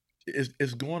just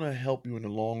it's going to help you in the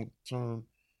long term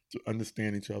to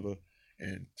understand each other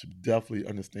and to definitely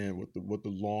understand what the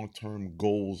long term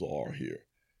goals are here.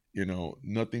 You know,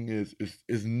 nothing is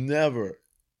never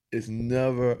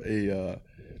a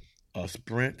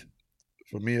sprint.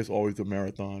 For me, it's always a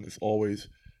marathon. It's always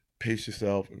pace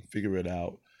yourself and figure it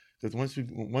out. Because once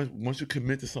you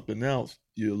commit to something else,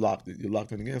 you're locked in. You're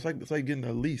locked in again. It's like getting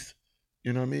a lease.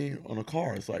 You know what I mean? On a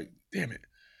car, it's like, damn it,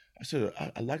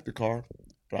 I like the car,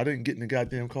 but I didn't get in the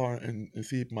goddamn car and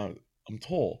see if I'm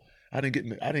tall. I didn't get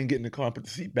in the car and put the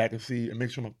seat back and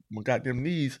make sure my goddamn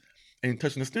knees ain't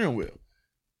touching the steering wheel.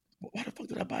 Why the fuck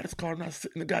did I buy this car and not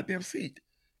sit in the goddamn seat?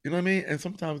 You know what I mean? And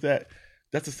sometimes that's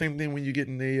the same thing when you get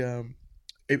in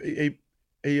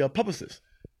a publicist.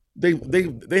 They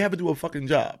have to do a fucking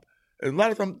job. And a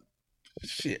lot of times,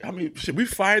 we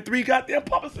fired 3 goddamn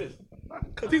publicists.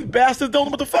 Cause these bastards don't know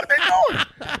what the fuck they doing.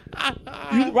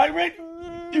 You right, Rick?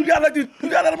 You gotta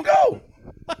let them go.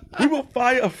 We will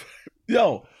fire.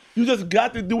 Yo, you just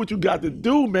got to do what you got to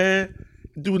do, man.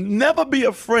 Do never be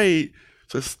afraid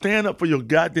to stand up for your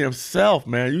goddamn self,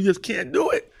 man. You just can't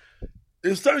do it.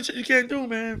 There's certain shit you can't do,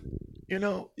 man. You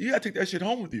know, you gotta take that shit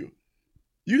home with you.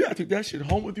 You gotta take that shit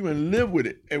home with you and live with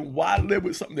it. And why live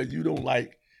with something that you don't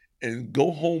like? And go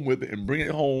home with it and bring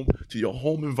it home to your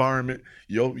home environment,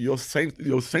 your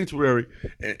sanctuary,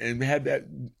 and have that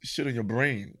shit in your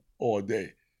brain all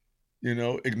day. You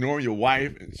know, ignoring your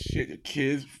wife and shit, your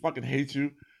kids fucking hate you.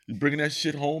 You bringing that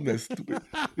shit home, that's stupid.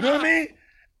 You know what I mean?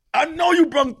 I know you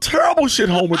brought terrible shit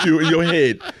home with you in your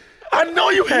head. I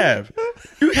know you have.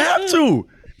 You have to.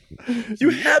 You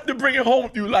have to bring it home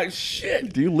with you like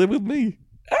shit. Do you live with me?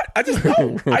 I just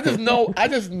know. I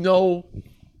just know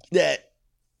that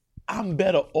I'm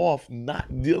better off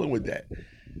not dealing with that.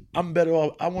 I'm better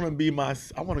off. I want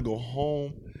to go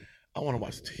home. I want to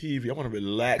watch TV. I want to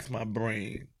relax my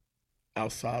brain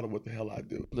outside of what the hell I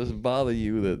do. Does it bother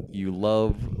you that you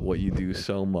love what you do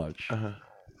so much,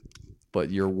 but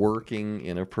you're working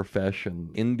in a profession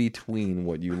in between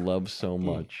what you love so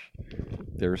much?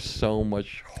 There's so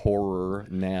much horror,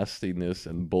 nastiness,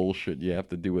 and bullshit you have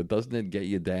to do. Doesn't it get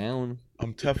you down?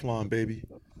 I'm Teflon, baby.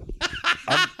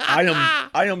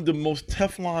 I am the most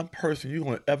Teflon person you're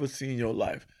going to ever see in your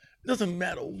life. It doesn't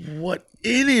matter what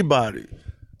anybody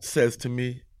says to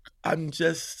me. I'm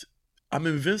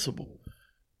invincible.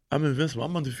 I'm invincible.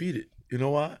 I'm undefeated. You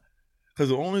know why? Because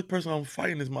the only person I'm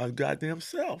fighting is my goddamn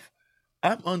self.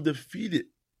 I'm undefeated.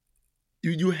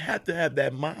 You have to have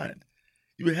that mind.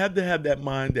 You have to have that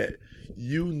mind that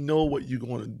you know what you're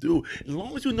going to do. As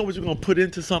long as you know what you're going to put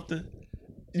into something,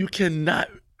 you can't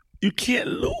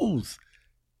lose.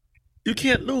 You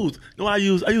can't lose. No, I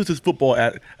use this football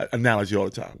analogy all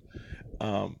the time.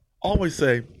 Always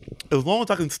say, as long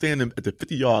as I can stand at the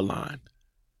 50-yard line,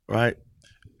 right?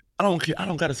 I don't care. I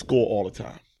don't got to score all the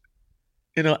time.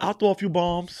 You know, I'll throw a few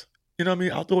bombs. You know what I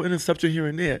mean? I'll throw an interception here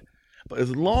and there. But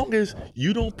as long as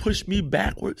you don't push me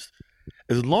backwards,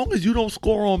 as long as you don't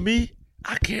score on me,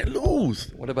 I can't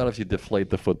lose. What about if you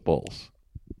deflate the footballs?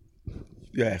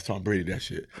 Yeah, it's Tom Brady, that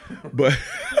shit. But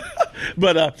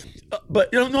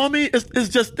you know what I mean? It's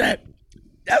just that.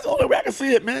 That's the only way I can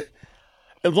see it, man.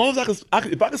 As long as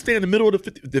if I can stay in the middle of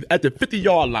at the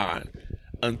 50-yard line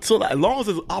as long as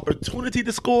there's an opportunity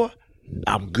to score,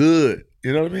 I'm good.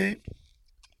 You know what I mean?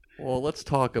 Well, let's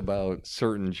talk about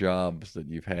certain jobs that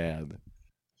you've had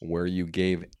where you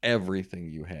gave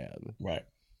everything you had. Right.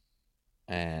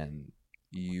 And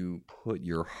you put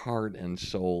your heart and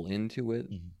soul into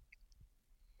it. Mm-hmm.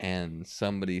 And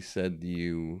somebody said to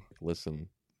you, listen,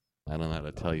 I don't know how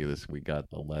to tell you this. We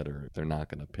got the letter. They're not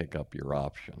going to pick up your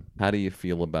option. How do you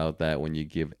feel about that when you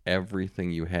give everything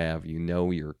you have? You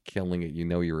know you're killing it. You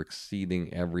know you're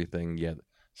exceeding everything, yet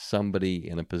somebody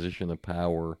in a position of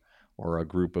power or a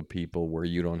group of people where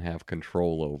you don't have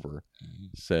control over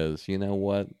says, you know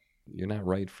what? You're not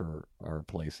right for our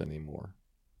place anymore.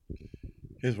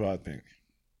 Here's what I think.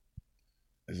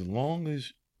 As long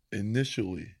as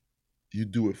initially you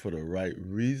do it for the right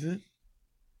reason,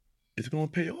 it's going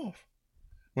to pay off.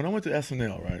 When I went to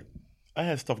SNL, right, I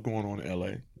had stuff going on in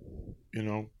LA. You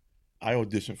know, I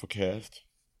auditioned for cast.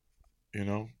 You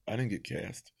know, I didn't get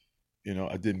cast. You know,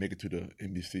 I did make it to the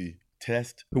NBC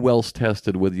test. Who else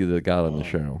tested with you that got on the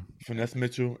show? Finesse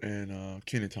Mitchell and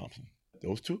Kenan Thompson.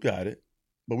 Those two got it,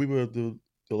 but we were the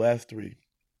last three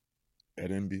at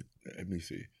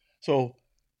NBC. So,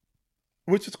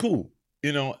 which is cool.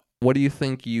 You know, What do you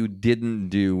think you didn't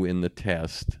do in the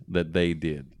test that they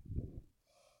did?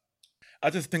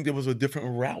 I just think there was a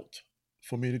different route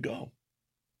for me to go.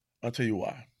 I'll tell you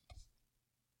why.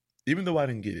 Even though I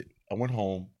didn't get it, I went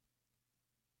home.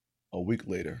 A week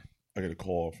later, I get a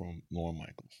call from Lorne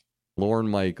Michaels. Lorne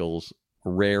Michaels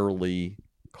rarely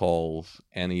calls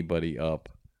anybody up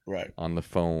on the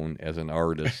phone as an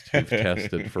artist who's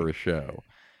tested for a show.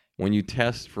 When you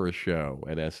test for a show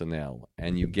at SNL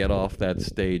and you get off that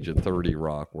stage at 30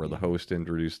 Rock where the host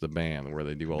introduced the band, where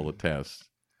they do all the tests,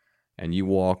 and you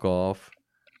walk off,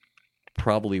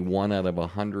 probably 1 out of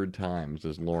 100 times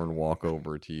does Lorne walk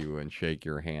over to you and shake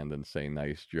your hand and say,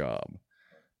 "Nice job,"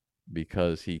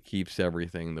 because he keeps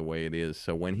everything the way it is.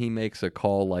 So when he makes a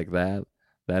call like that,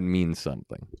 that means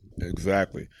something.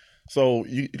 Exactly. So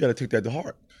you got to take that to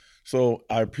heart. So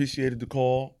I appreciated the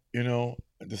call.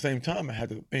 At the same time, I had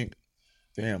to think,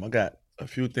 damn, I got a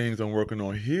few things I'm working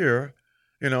on here,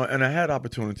 and I had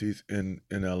opportunities in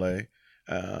LA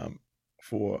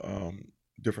for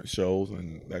different shows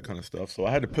and that kind of stuff. So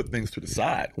I had to put things to the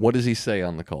side. What does he say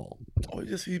on the call? Oh,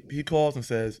 he calls and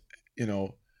says, hey,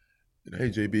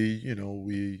 JB,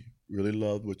 we really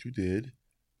loved what you did,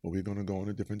 but we're going to go in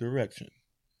a different direction.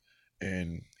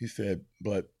 And he said,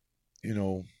 but,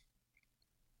 we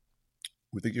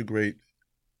think you're great.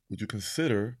 Would you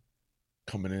consider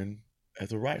coming in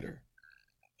as a writer?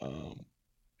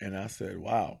 And I said,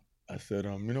 wow. I said,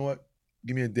 you know what?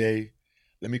 Give me a day.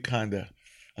 Let me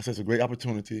I said, it's a great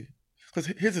opportunity. Because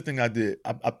here's the thing I did.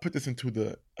 I put this into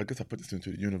the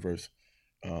universe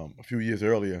a few years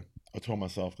earlier. I told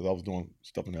myself, because I was doing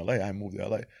stuff in LA, I moved to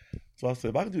LA. So I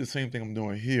said, if I could do the same thing I'm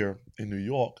doing here in New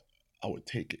York, I would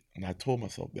take it. And I told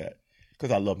myself that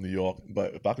because I love New York.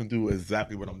 But if I can do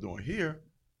exactly what I'm doing here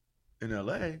in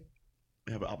LA and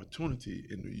have an opportunity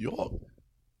in New York,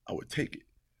 I would take it.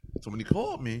 So when he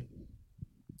called me,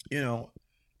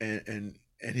 and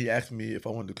he asked me if I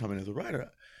wanted to come in as a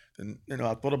writer, and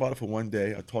I thought about it for one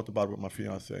day. I talked about it with my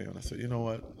fiance, and I said, you know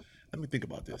what? Let me think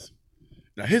about this.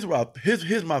 Now here's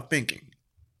my thinking.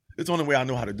 It's the only way I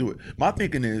know how to do it. My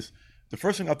thinking is, the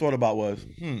first thing I thought about was,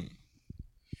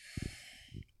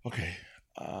 okay,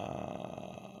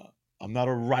 I'm not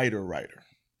a writer.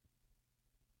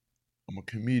 I'm a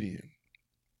comedian.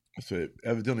 I said,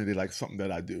 evidently they like something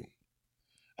that I do.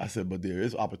 I said, but there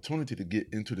is opportunity to get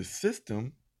into the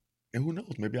system, and who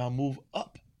knows, maybe I'll move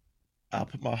up. I'll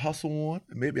put my hustle on,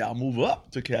 and maybe I'll move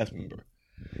up to cast member.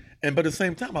 But at the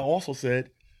same time, I also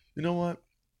said, you know what?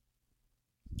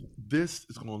 This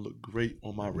is going to look great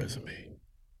on my resume.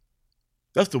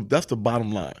 That's the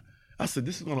bottom line. I said,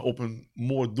 this is going to open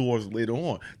more doors later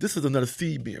on. This is another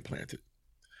seed being planted.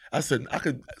 I said, I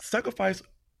could sacrifice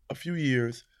a few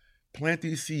years, plant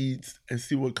these seeds, and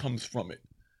see what comes from it.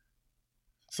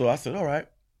 So I said, all right.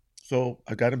 So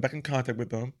I got back in contact with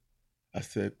them. I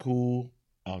said, cool,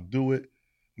 I'll do it.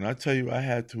 And I tell you, I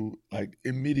had to,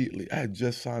 immediately, I had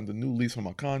just signed a new lease on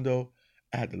my condo.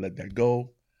 I had to let that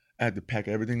go. I had to pack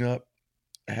everything up.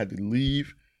 I had to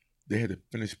leave. They had to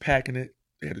finish packing it.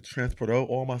 They had to transport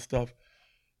all my stuff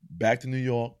back to New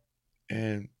York.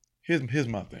 And here's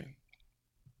my thing.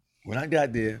 When I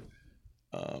got there,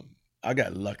 I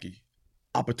got lucky.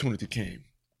 Opportunity came.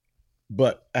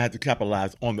 But I had to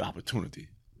capitalize on the opportunity.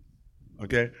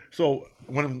 Okay? So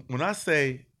when I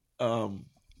say I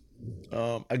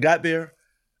got there,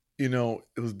 it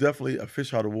was definitely a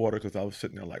fish out of water, because I was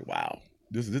sitting there like, wow,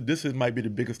 this might be the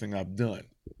biggest thing I've done.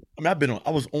 I mean, I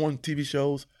was on TV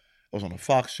shows. I was on a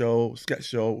Fox show, sketch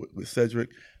show with Cedric.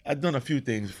 I'd done a few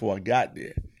things before I got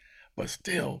there. But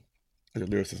still, the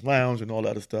Lyricist Lounge and all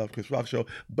that other stuff, Chris Rock show.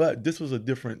 But this was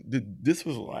this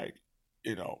was like,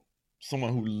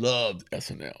 someone who loved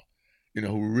SNL,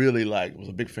 who really was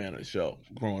a big fan of the show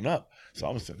growing up. So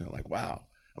I was sitting there like, wow,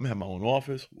 I'm gonna have my own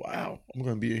office. Wow, I'm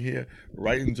gonna be in here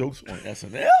writing jokes on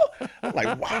SNL. I'm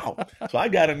like, wow. So I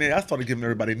got in there. I started giving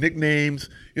everybody nicknames.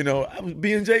 I was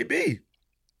being JB,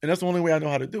 and that's the only way I know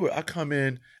how to do it. I come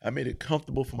in. I made it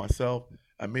comfortable for myself.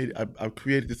 I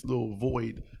created this little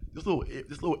void, this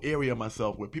little area of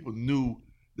myself where people knew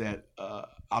that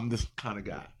I'm this kind of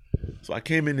guy. So I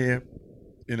came in there,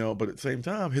 but at the same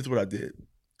time, here's what I did.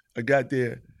 I got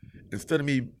there, instead of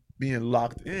me being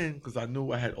locked in, because I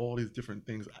knew I had all these different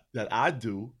things that I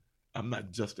do. I'm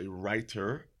not just a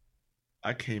writer.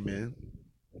 I came in.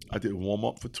 I did warm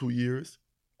up for 2 years.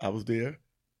 I was there.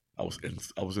 I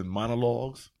was in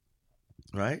monologues,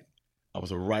 right? I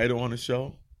was a writer on the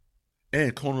show.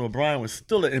 And Conan O'Brien was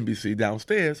still at NBC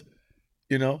downstairs.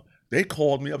 They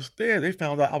called me upstairs. They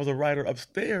found out I was a writer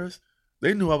upstairs.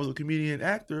 They knew I was a comedian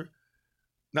actor,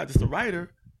 not just a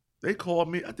writer. They called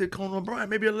me. I did Conan O'Brien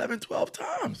maybe 11, 12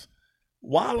 times.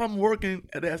 while I'm working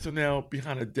at SNL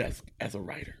behind a desk as a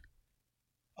writer,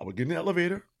 I would get in the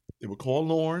elevator. They would call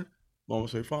Lauren. Lauren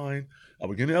would say, fine. I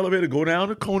would get in the elevator, go down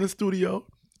to Conan's studio,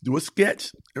 do a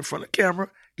sketch in front of the camera,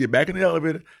 get back in the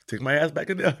elevator, take my ass back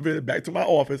in the elevator, back to my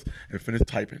office, and finish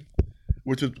typing,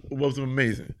 which was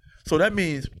amazing. So that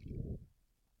means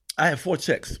I had 4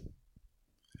 checks.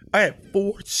 I had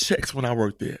 4 checks when I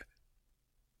worked there.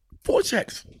 4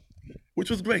 checks,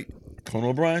 which was great. Conan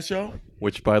O'Brien show.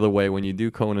 Which, by the way, when you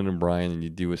do Conan O'Brien and you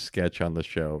do a sketch on the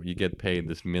show, you get paid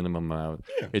this minimum amount.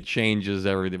 Yeah. It changes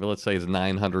every day. But let's say it's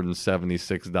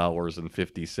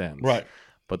 $976.50. Right.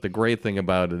 But the great thing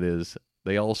about it is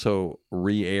they also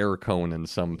re-air Conan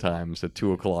sometimes at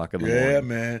 2 o'clock in the morning. Yeah,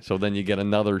 man. So then you get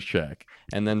another check.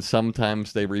 And then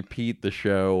sometimes they repeat the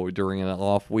show during an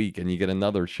off week and you get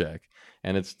another check.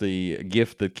 And it's the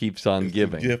gift that keeps on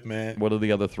giving. The gift, man. What are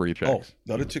the other 3 checks?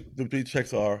 Oh, the 3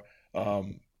 checks are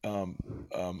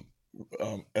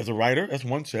as a writer, that's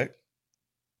 1 check.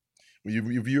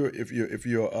 If you're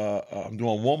I'm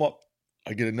doing warm up,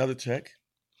 I get another check.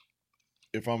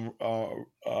 If I'm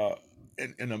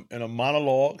in a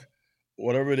monologue,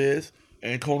 whatever it is,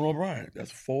 and Conan O'Brien,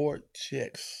 that's 4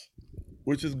 checks,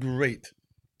 which is great,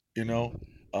 you know.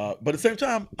 But at the same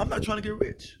time, I'm not trying to get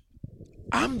rich.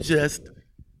 I'm just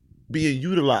being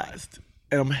utilized,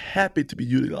 and I'm happy to be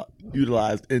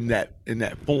utilized in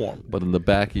that form. But in the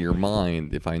back of your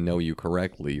mind, if I know you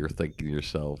correctly, you're thinking to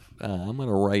yourself, I'm going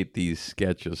to write these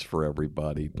sketches for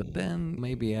everybody, but then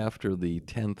maybe after the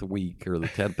 10th week or the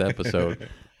 10th episode,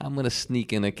 I'm going to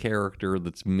sneak in a character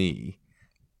that's me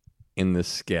in this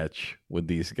sketch with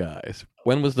these guys.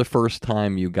 When was the first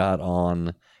time you got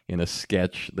on in a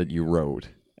sketch that you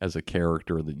wrote as a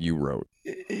character that you wrote?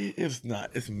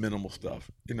 It's minimal stuff.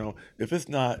 You know, if it's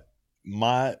not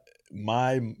my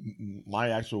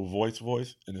actual voice,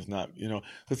 and it's not, you know,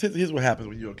 because here's what happens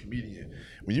when you're a comedian.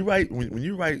 When you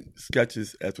write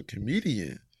sketches as a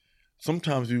comedian,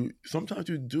 sometimes you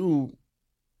do,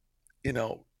 you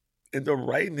know, end up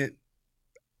writing it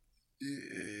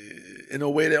in a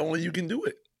way that only you can do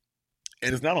it.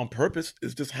 And it's not on purpose.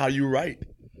 It's just how you write.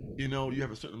 You know, you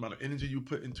have a certain amount of energy you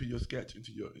put into your sketch,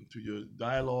 into your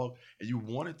dialogue, and you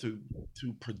want it to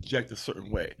project a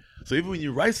certain way. So even when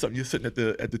you write something, you're sitting at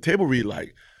the table read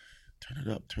like, turn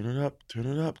it up, turn it up, turn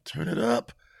it up, turn it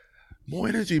up. More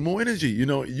energy, more energy. You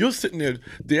know, you're sitting there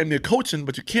damn near coaching,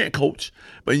 but you can't coach.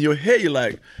 But in your head, you're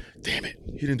like, damn it,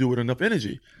 he didn't do it with enough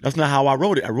energy. That's not how I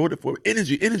wrote it. I wrote it for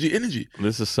energy, energy, energy.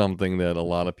 This is something that a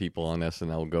lot of people on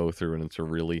SNL go through, and it's a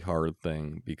really hard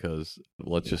thing because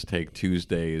let's just take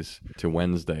Tuesdays to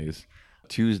Wednesdays.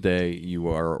 Tuesday, you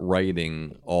are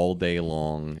writing all day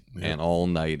long and all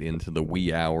night into the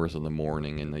wee hours of the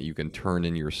morning, and that you can turn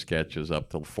in your sketches up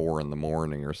till 4 in the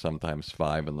morning or sometimes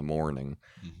 5 in the morning,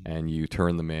 and you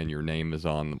turn them in, your name is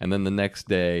on them. And then the next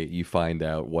day, you find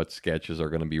out what sketches are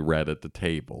going to be read at the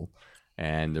table.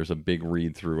 And there's a big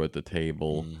read-through at the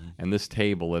table. And this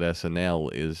table at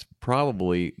SNL is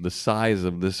probably the size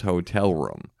of this hotel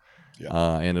room.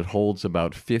 And it holds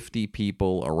about 50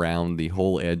 people around the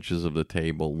whole edges of the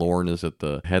table. Lorne is at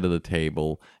the head of the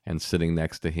table, and sitting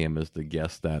next to him is the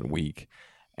guest that week.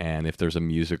 And if there's a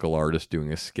musical artist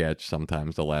doing a sketch,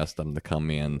 sometimes they'll ask them to come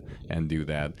in and do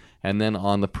that. And then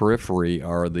on the periphery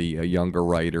are the younger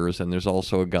writers, and there's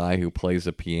also a guy who plays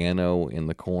a piano in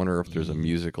the corner if there's a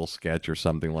musical sketch or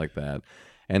something like that.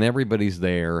 And everybody's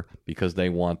there because they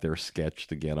want their sketch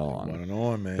to get on.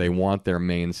 Man. They want their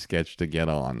main sketch to get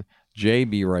on.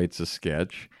 JB writes a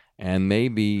sketch, and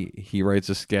maybe he writes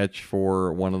a sketch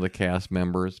for one of the cast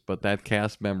members, but that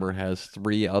cast member has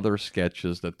 3 other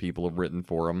sketches that people have written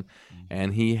for him,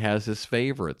 and he has his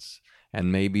favorites.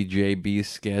 And maybe JB's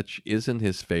sketch isn't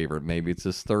his favorite. Maybe it's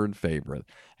his 3rd favorite.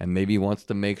 And maybe he wants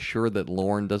to make sure that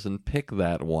Lorne doesn't pick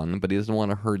that one, but he doesn't want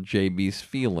to hurt JB's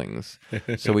feelings.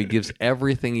 So he gives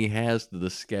everything he has to the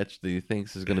sketch that he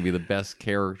thinks is going to be the best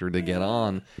character to get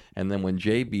on. And then when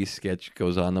JB's sketch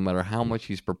goes on, no matter how much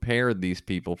he's prepared these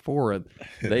people for it,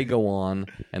 they go on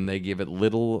and they give it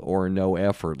little or no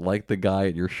effort, like the guy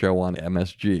at your show on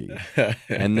MSG.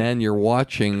 And then you're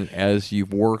watching as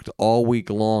you've worked all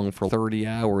week long for 30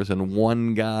 hours, and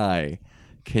one guy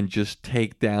can just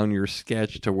take down your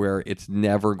sketch to where it's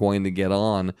never going to get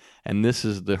on. And this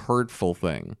is the hurtful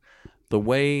thing. The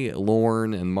way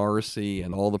Lorne and Marcy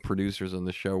and all the producers on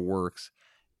the show works,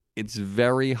 it's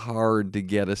very hard to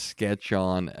get a sketch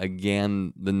on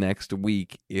again the next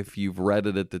week if you've read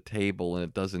it at the table and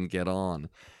it doesn't get on.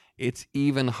 It's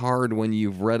even hard when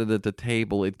you've read it at the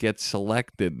table, it gets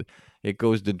selected. It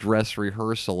goes to dress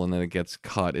rehearsal and then it gets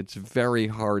cut. It's very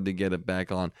hard to get it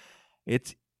back on.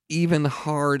 It's even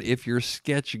hard if your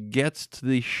sketch gets to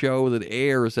the show that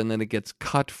airs and then it gets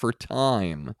cut for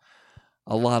time.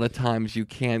 A lot of times you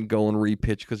can't go and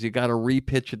repitch because you got to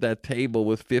repitch at that table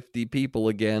with 50 people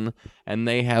again, and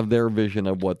they have their vision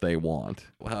of what they want.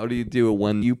 How do you do it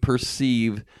when you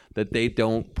perceive that they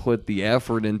don't put the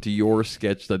effort into your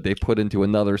sketch that they put into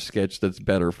another sketch that's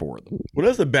better for them? Well,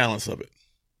 there's the balance of it.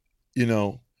 You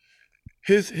know,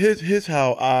 here's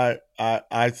how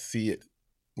I see it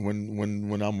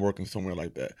when I'm working somewhere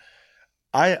like that.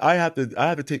 I have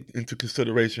to take into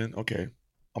consideration, okay,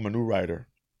 I'm a new writer.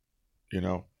 You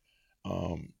know,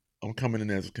 I'm coming in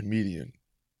as a comedian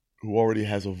who already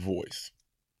has a voice,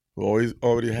 who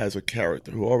already has a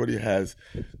character, who already has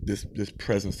this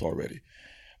presence already.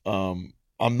 I'm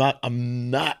not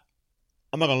gonna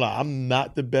lie, I'm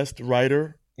not the best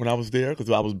writer when I was there because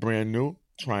I was brand new,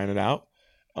 trying it out.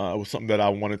 It was something that I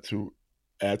wanted to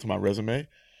add to my resume,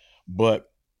 but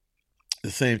at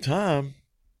the same time,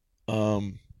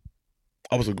 I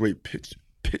was a great pitch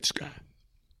guy.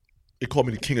 They called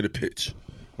me the king of the pitch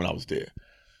when I was there.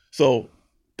 So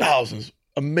thousands,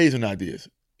 amazing ideas.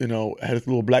 You know, I had this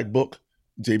little black book,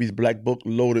 JB's black book,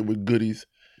 loaded with goodies.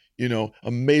 You know,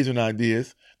 amazing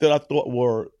ideas that I thought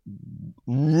were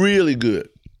really good.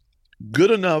 Good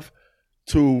enough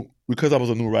to, because I was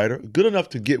a new writer, good enough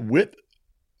to get with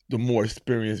the more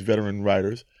experienced veteran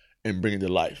writers and bring it to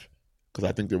life. Because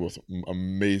I think there was some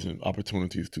amazing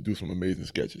opportunities to do some amazing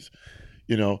sketches.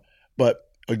 You know, but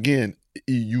again,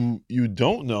 you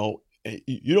don't know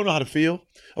how to feel.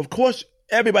 Of course,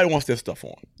 everybody wants their stuff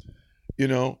on, you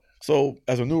know. So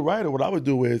as a new writer, what I would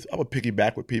do is I would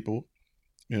piggyback with people.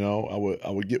 You know, I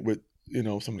would get with, you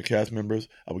know, some of the cast members.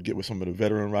 I would get with some of the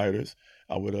veteran writers.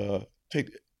 I would take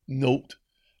note.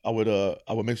 I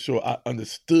would make sure I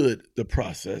understood the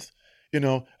process. You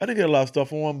know, I didn't get a lot of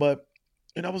stuff on, but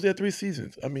I was there 3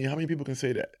 seasons. I mean, how many people can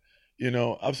say that? You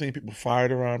know, I've seen people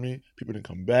fired around me. People didn't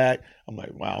come back. I'm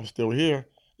like, wow, I'm still here.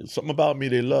 There's something about me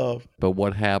they love. But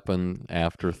what happened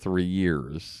after 3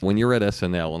 years? When you're at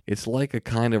SNL, it's like a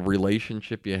kind of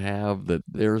relationship you have that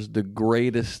there's the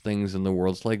greatest things in the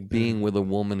world. It's like being with a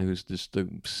woman who's just the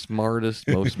smartest,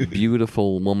 most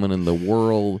beautiful woman in the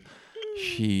world.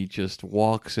 She just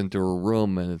walks into a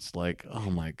room and it's like, oh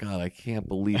my God, I can't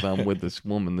believe I'm with this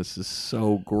woman. This is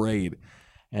so great.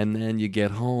 And then you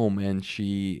get home and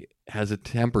she has a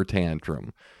temper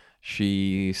tantrum.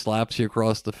 She slaps you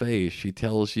across the face. She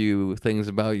tells you things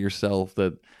about yourself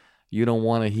that you don't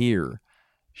want to hear.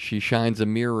 She shines a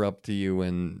mirror up to you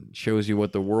and shows you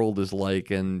what the world is like,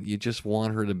 and you just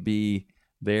want her to be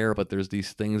there, but there's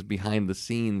these things behind the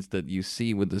scenes that you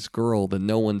see with this girl that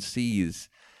no one sees,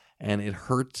 and it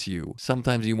hurts you.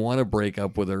 Sometimes you want to break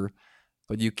up with her,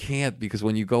 but you can't, because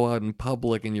when you go out in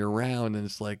public and you're around and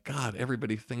it's like, God,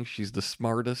 everybody thinks she's the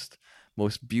smartest,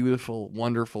 most beautiful,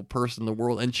 wonderful person in the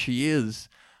world, and she is,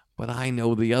 but I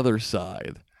know the other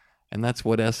side. And that's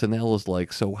what SNL is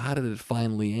like. So how did it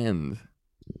finally end?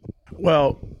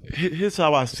 Well, here's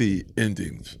how I see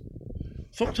endings.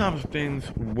 Sometimes things,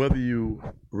 whether you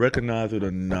recognize it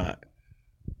or not,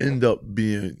 end up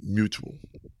being mutual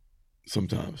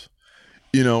sometimes.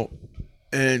 You know,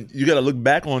 and you got to look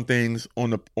back on things on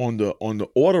the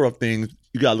order of things.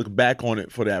 You got to look back on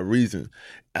it for that reason.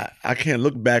 I can't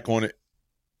look back on it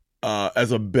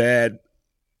as a bad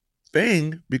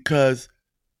thing because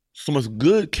so much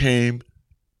good came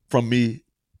from me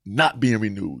not being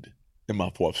renewed in my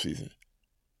 4th season.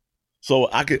 So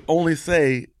I could only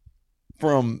say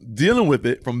from dealing with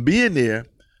it, from being there,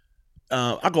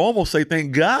 I could almost say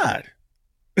thank God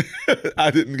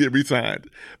I didn't get re-signed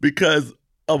because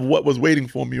of what was waiting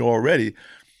for me already.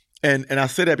 And I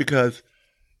say that because,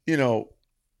 you know,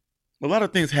 a lot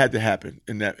of things had to happen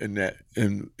in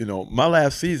you know, my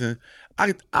last season,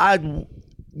 I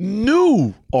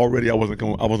knew already I wasn't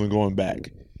going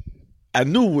back. I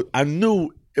knew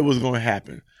it was going to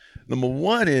happen. Number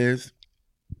one is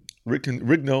Rick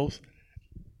knows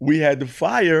we had to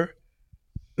fire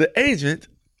the agent,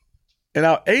 and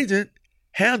our agent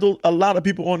handled a lot of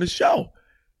people on the show.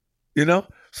 You know,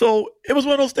 so it was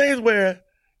one of those things where,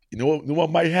 you know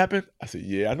what might happen? I said,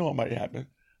 yeah, I know it might happen,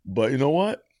 but you know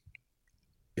what?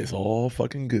 It's all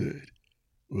fucking good.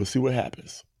 We'll see what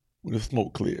happens when the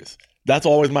smoke clears. That's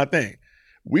always my thing.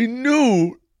 We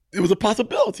knew it was a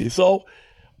possibility. So,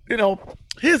 you know,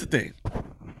 here's the thing.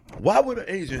 Why would an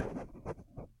agent,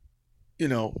 you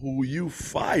know, who you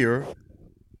fire,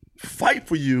 fight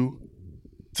for you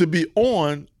to be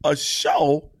on a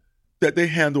show that they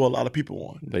handle a lot of people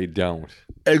on? They don't.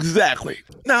 Exactly.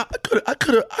 Now, I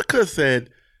could have said,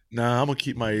 nah, I'm going to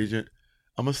keep my agent.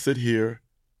 I'm going to sit here.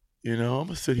 You know, I'm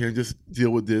going to sit here and just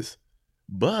deal with this.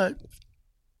 But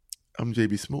I'm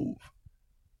JB Smooth.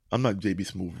 I'm not JB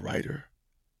Smooth writer.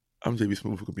 I'm JB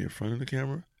Smooth who can be in front of the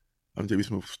camera. I'm JB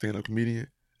Smooth stand-up comedian.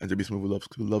 And JB Smooth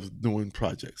who loves doing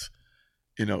projects.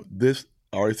 This,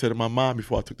 I already said to my mom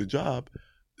before I took the job,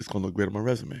 it's going to look great on my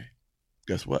resume.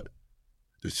 Guess what?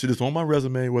 The shit is on my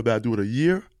resume whether I do it a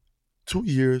year, 2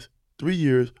 years, 3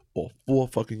 years, or 4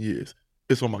 fucking years.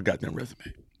 It's on my goddamn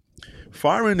resume.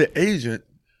 Firing the agent,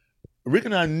 Rick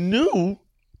and I knew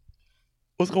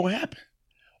what's going to happen.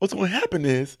 What's going to happen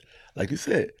is, like you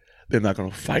said, they're not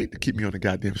going to fight to keep me on the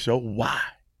goddamn show. Why?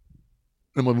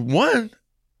 Number one,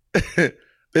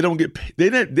 they don't get paid.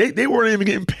 They weren't even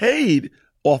getting paid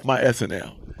off my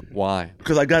SNL. Why?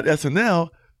 Because I got SNL,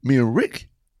 me and Rick,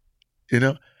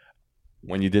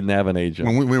 When you didn't have an agent.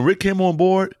 When Rick came on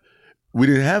board, I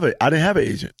didn't have an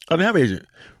agent.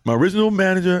 My original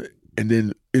manager, and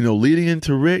then, leading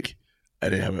into Rick,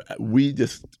 we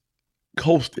just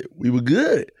coasted. We were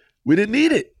good. We didn't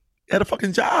need it. Had a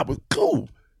fucking job. It was cool.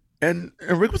 And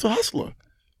Rick was a hustler,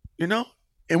 and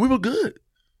we were good.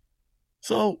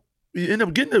 So when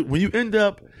you end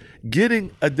up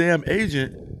getting a damn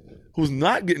agent who's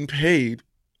not getting paid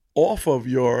off of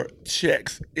your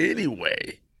checks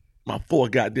anyway, my 4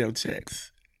 goddamn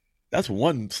checks, that's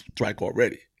 1 strike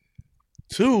already.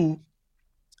 2,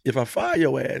 if I fire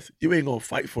your ass, you ain't gonna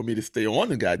fight for me to stay on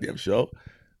the goddamn show.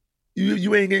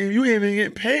 You ain't even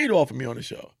getting paid off of me on the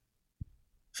show.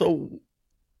 So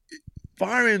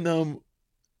firing them,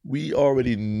 we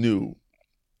already knew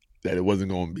that it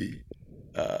wasn't gonna be.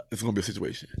 It's gonna be a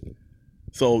situation.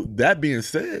 So that being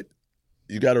said,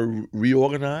 you got to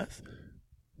reorganize.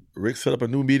 Rick set up a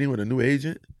new meeting with a new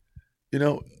agent.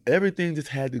 Everything just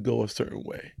had to go a certain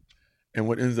way. And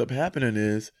what ends up happening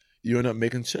is you end up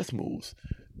making chess moves.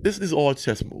 This is all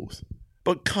chess moves,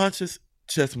 but conscious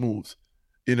chess moves,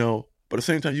 But at the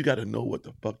same time, you got to know what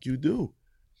the fuck you do.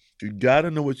 You got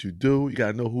to know what you do. You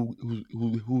got to know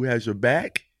who has your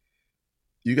back.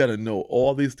 You got to know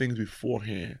all these things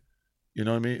beforehand. You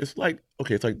know what I mean? It's like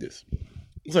this.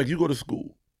 It's like you go to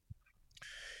school.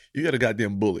 You got a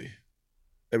goddamn bully.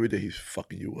 Every day he's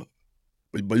fucking you up.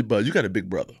 But you got a big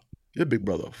brother. Your big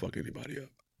brother will fuck anybody up.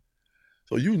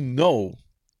 So you know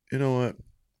what?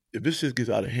 If this shit gets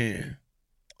out of hand,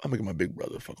 I'm making my big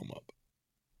brother fuck him up.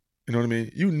 You know what I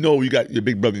mean? You got your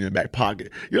big brother in your back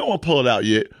pocket. You don't want to pull it out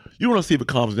yet. You want to see if it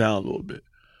calms down a little bit.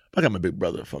 But I got my big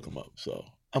brother to fuck him up, so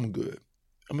I'm good.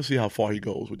 I'm going to see how far he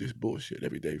goes with this bullshit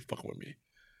every day fucking with me.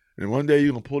 And one day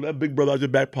you're going to pull that big brother out your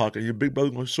back pocket and your big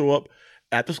brother's going to show up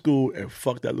at the school and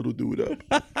fuck that little dude up.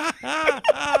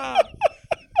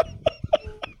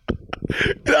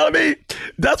 You know what I mean?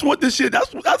 That's what this shit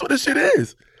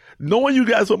is. Knowing you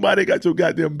got somebody that got your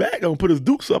goddamn back, I'm going to put his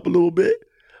dukes up a little bit,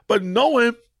 but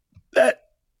knowing that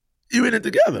you in it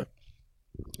together.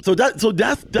 So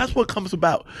that's what comes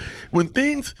about. When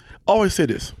things, I always say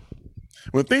this,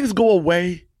 when things go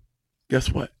away, guess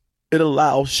what? It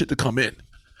allows shit to come in.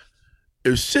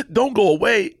 If shit don't go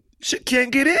away, shit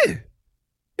can't get in.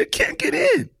 It can't get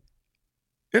in.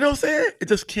 You know what I'm saying? It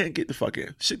just can't get the fuck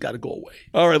in. Shit got to go away.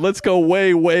 All right, let's go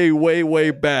way, way, way,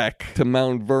 way back to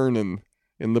Mount Vernon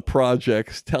in the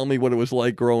projects. Tell me what it was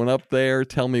like growing up there.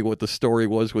 Tell me what the story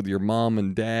was with your mom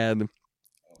and dad,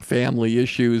 family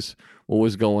issues, what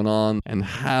was going on, and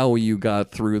how you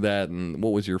got through that, and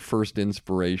what was your first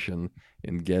inspiration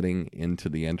in getting into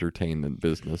the entertainment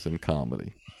business and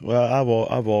comedy? Well,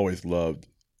 I've always loved,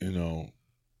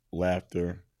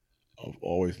 laughter. I've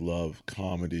always loved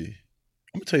comedy.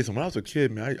 I'm gonna tell you something. When I was a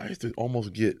kid, man, I used to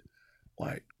almost get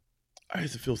I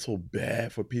used to feel so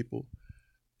bad for people,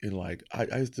 and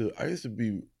I used to be,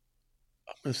 I'm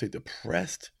gonna say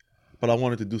depressed, but I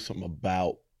wanted to do something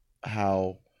about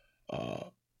how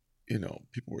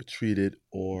people were treated,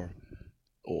 or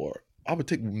I would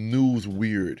take news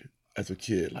weird as a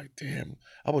kid. Like, damn,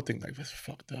 I would think that's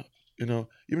fucked up. Even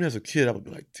as a kid, I would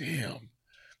be like, damn,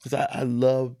 because I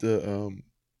loved the.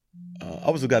 I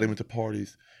was the guy that went to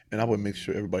parties, and I would make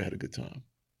sure everybody had a good time.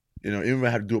 Even if I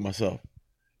had to do it myself.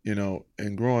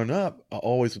 And growing up, I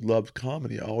always loved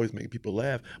comedy. I always made people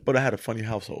laugh, but I had a funny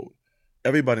household.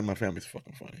 Everybody in my family is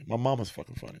fucking funny. My mom was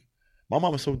fucking funny. My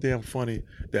mom was so damn funny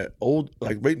that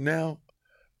right now,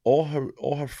 all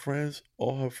her friends,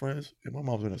 and my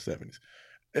mom's in her 70s.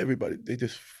 Everybody, they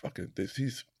just fucking,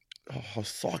 her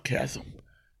sarcasm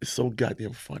is so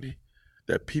goddamn funny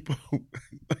that people,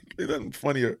 there's nothing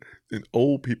funnier than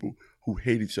old people who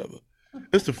hate each other.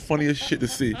 It's the funniest shit to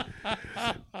see.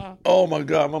 Oh my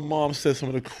God, my mom said some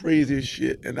of the craziest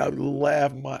shit, and I would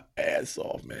laugh my ass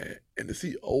off, man. And to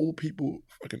see old people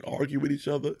fucking argue with each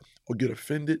other or get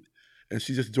offended, and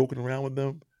she's just joking around with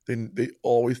them, then they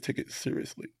always take it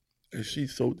seriously. And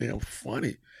she's so damn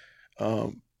funny.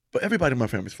 But everybody in my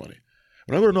family is funny.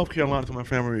 When I go to North Carolina to my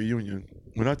family reunion,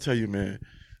 when I tell you, man,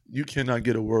 you cannot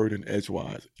get a word in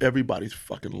edgewise. Everybody's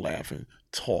fucking laughing,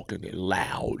 talking, they're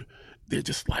loud. They're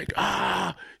just like,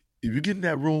 If you get in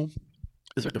that room,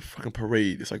 it's like a fucking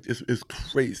parade. It's like, it's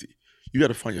crazy. You got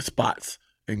to find your spots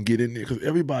and get in there. Because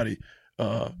everybody,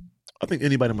 I think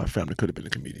anybody in my family could have been a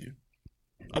comedian.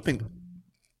 I think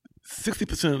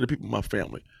 60% of the people in my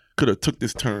family could have took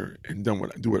this turn and do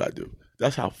what I do.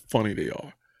 That's how funny they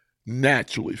are.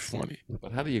 Naturally funny.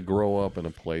 But how do you grow up in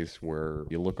a place where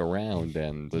you look around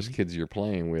and there's kids you're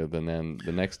playing with, and then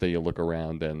the next day you look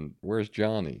around and where's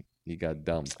Johnny? He got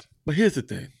dumped. But here's the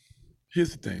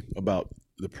thing about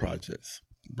the projects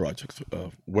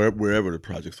of wherever the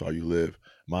projects are you live.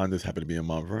 Mine just happened to be in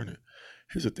Mount Vernon.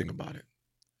 Here's the thing about it.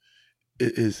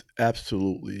 It is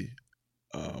absolutely,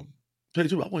 I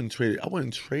wouldn't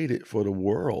trade it for the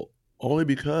world, only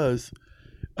because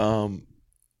I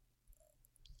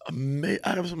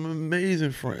have some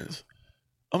amazing friends.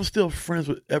 I'm still friends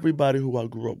with everybody who I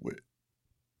grew up with.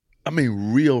 I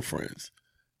mean, real friends.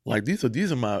 Like these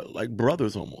are my like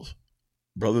brothers almost,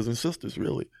 brothers and sisters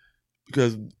really,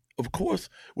 because of course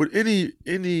with any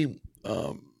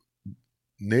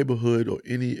neighborhood or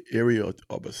any area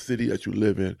of a city that you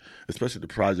live in, especially the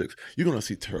projects, you're gonna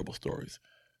see terrible stories.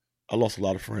 I lost a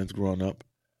lot of friends growing up,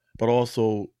 but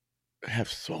also have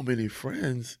so many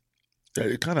friends that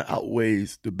it kind of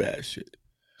outweighs the bad shit.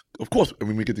 Of course,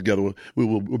 when we get together,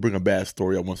 we'll bring a bad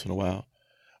story up once in a while,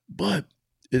 but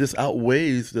it just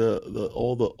outweighs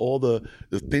all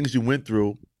the things you went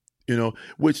through,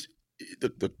 which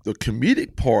the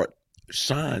comedic part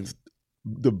shines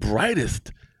the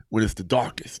brightest when it's the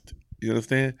darkest. You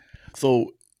understand?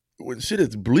 So when shit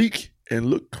is bleak and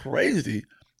look crazy,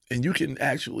 and you can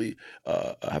actually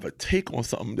have a take on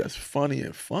something that's funny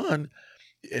and fun,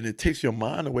 and it takes your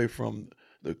mind away from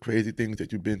the crazy things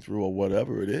that you've been through or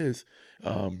whatever it is,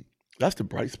 that's the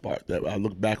bright spot that I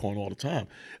look back on all the time.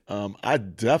 I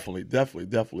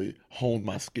definitely honed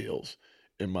my skills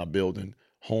in my building,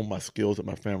 honed my skills at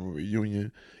my family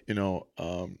reunion,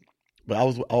 but I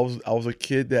was a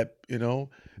kid that,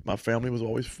 my family was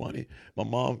always funny. My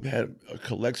mom had a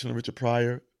collection of Richard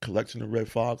Pryor, collection of Red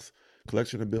Fox,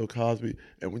 collection of Bill Cosby,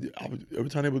 and every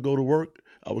time they would go to work,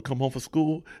 I would come home from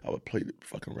school, I would play the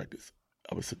fucking records.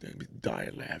 I would sit there and be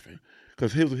dying laughing.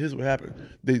 Because here's what happened.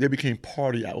 They became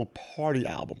party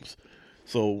albums.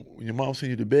 So when your mom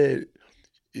sent you to bed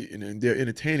and they're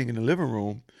entertaining in the living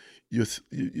room, you're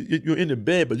in the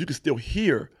bed, but you can still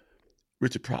hear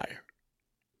Richard Pryor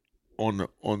on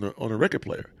the record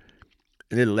player.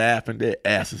 And they're laughing their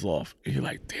asses off. And you're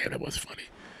like, damn, that was funny.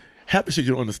 Half the shit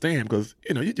you don't understand because,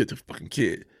 you're just a fucking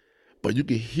kid. But you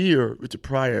can hear Richard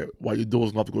Pryor while you're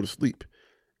dozing off to go to sleep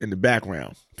in the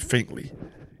background, faintly.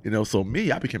 So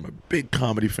me, I became a big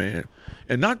comedy fan.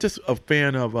 And not just a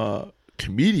fan of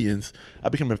comedians, I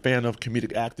became a fan of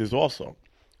comedic actors also.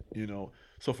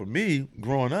 So for me,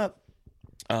 growing up,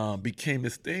 became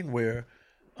this thing where,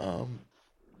 I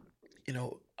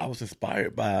was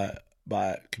inspired by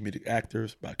comedic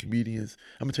actors, by comedians.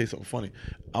 I'm gonna tell you something funny.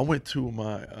 I went to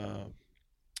my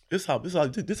this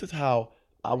is how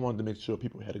I wanted to make sure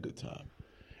people had a good time,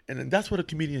 and that's what a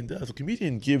comedian does. A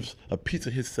comedian gives a piece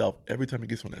of himself every time he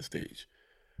gets on that stage,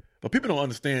 but people don't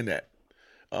understand that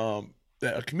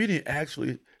that a comedian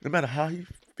actually, no matter how he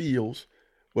feels,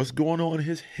 what's going on in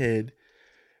his head,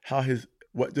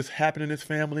 what just happened in his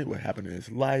family, what happened in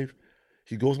his life.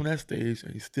 He goes on that stage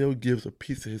and he still gives a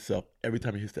piece of himself every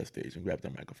time he hits that stage and grabs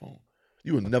that microphone.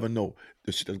 You will never know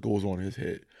the shit that goes on in his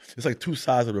head. It's like two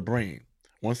sides of the brain.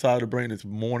 One side of the brain is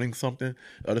mourning something.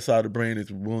 The other side of the brain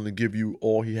is willing to give you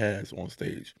all he has on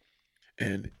stage.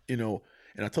 And, and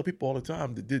I tell people all the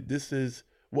time that this is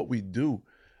what we do.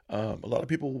 A lot of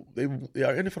people, they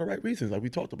are in it for the right reasons, like we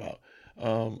talked about.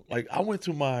 Like I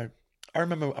remember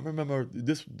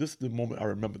this is the moment I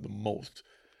remember the most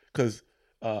because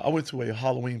I went to a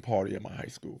Halloween party at my high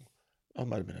school. I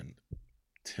might have been in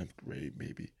 10th grade,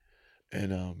 maybe.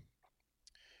 And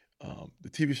the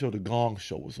TV show The Gong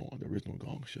Show was on, the original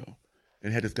Gong Show.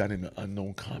 And it had this guy named The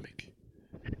Unknown Comic,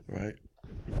 right?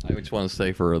 I just want to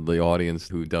say for the audience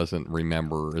who doesn't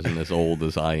remember, isn't as old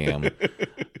as I am,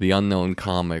 The Unknown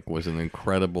Comic was an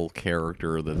incredible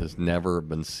character that has never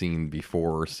been seen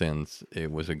before or since.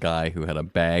 It was a guy who had a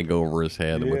bag over his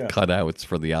head with cutouts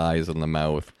for the eyes and the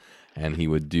mouth. And he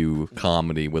would do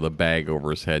comedy with a bag over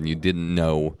his head, and you didn't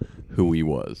know who he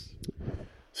was.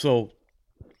 So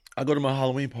I go to my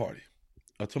Halloween party.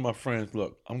 I tell my friends,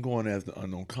 look, I'm going as the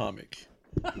Unknown Comic.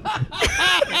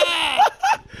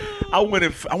 I went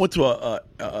to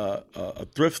a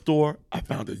thrift store. I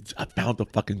found a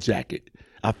fucking jacket.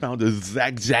 I found the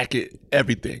exact jacket,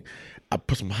 everything. I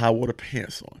put some high water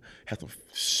pants on, had some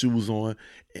shoes on,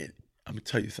 and I'm gonna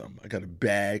tell you something. I got a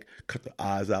bag, cut the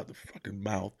eyes out, the fucking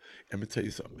mouth. And I'm gonna tell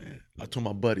you something, man. I told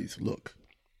my buddies, look,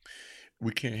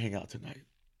 we can't hang out tonight.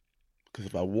 Because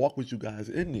if I walk with you guys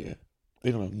in there,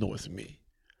 they're gonna know it's me.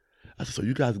 I said, so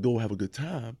you guys go have a good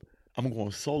time. I'm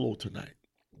going solo tonight.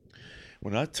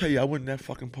 When I tell you I went in that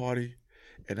fucking party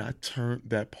and I turned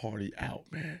that party out,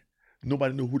 man.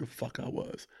 Nobody knew who the fuck I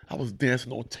was. I was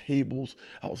dancing on tables.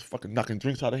 I was fucking knocking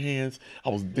drinks out of hands. I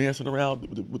was dancing around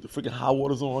with the freaking high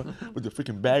waters on, with the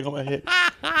freaking bag on my head.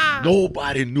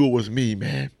 Nobody knew it was me,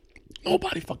 man.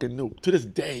 Nobody fucking knew. To this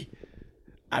day,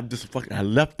 I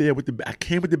left there I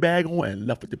came with the bag on and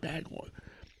left with the bag on.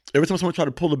 Every time someone tried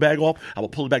to pull the bag off, I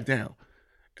would pull it back down.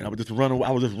 And I would just run away.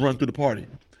 I would just run through the party.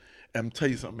 And I'm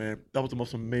telling you something, man. That was the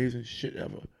most amazing shit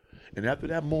ever. And after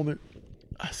that moment,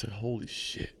 I said, holy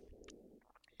shit.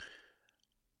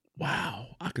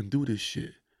 Wow, I can do this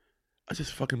shit. I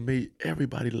just fucking made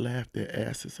everybody laugh their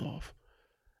asses off.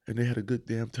 And they had a good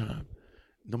damn time.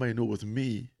 Nobody knew it was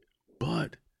me.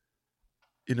 But,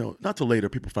 not till later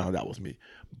people found out it was me.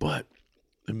 But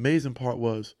the amazing part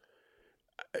was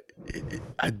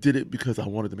I did it because I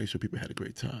wanted to make sure people had a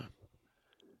great time.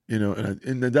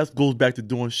 And that goes back to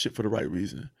doing shit for the right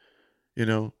reason.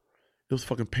 Those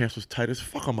fucking pants was tight as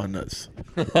fuck on my nuts.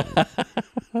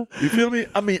 You feel me?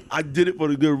 I mean, I did it for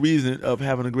the good reason of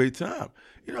having a great time.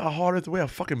 You know how hard it is to wear a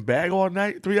fucking bag all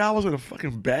night? 3 hours with a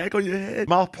fucking bag on your head?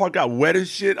 My part got wet and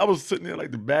shit. I was sitting there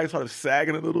like the bag started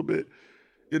sagging a little bit.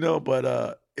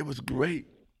 But it was great.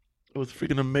 It was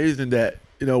freaking amazing that,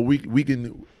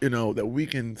 we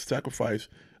can sacrifice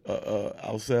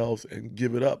ourselves and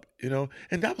give it up,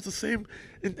 And that was the same,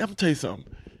 and I'm gonna tell you something.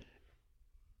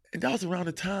 And that was around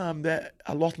the time that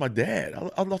I lost my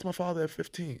dad. I lost my father at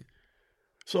 15.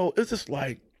 So it's just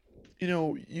like,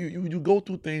 you go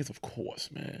through things, of course,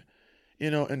 man.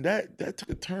 And that took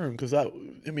a turn because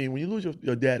when you lose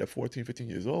your dad at 14, 15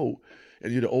 years old,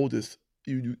 and you're the oldest,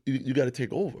 you got to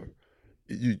take over.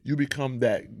 You become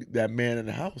that man in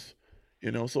the house,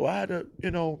 So I had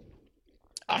to,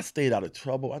 I stayed out of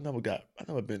trouble. I never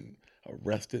been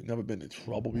arrested, never been in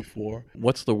trouble before.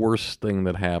 What's the worst thing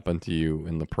that happened to you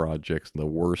in the projects? The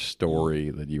worst story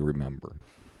that you remember?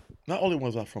 Not only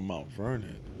was I from Mount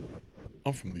Vernon,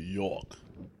 I'm from New York.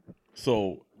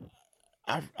 So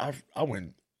I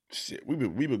went, shit, we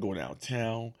would go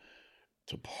downtown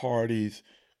to parties,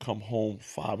 come home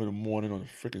 5 a.m. on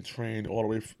the freaking train, all the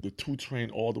way, the 2 train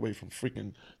all the way from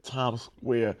freaking Times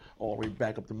Square all the way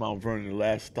back up to Mount Vernon, the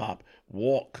last stop,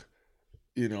 walk,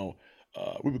 we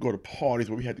would go to parties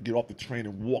where we had to get off the train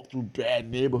and walk through bad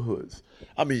neighborhoods.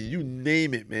 I mean, you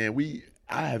name it, man.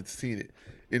 I have seen it.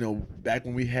 Back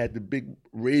when we had the big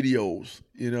radios,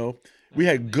 we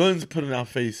had guns put in our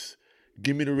face.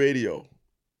 Give me the radio.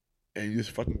 And you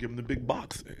just fucking give them the big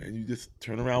box. And you just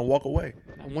turn around and walk away.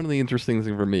 One of the interesting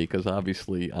things for me, because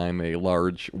obviously I'm a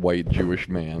large white Jewish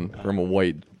man from a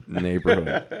white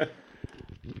neighborhood.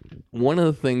 One of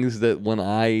the things that when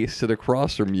I sit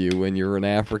across from you and you're an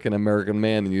African-American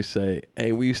man and you say,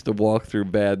 hey, we used to walk through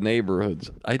bad neighborhoods,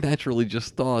 I naturally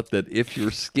just thought that if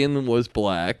your skin was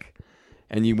black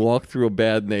and you walk through a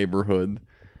bad neighborhood,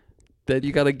 that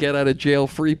you got a get out of jail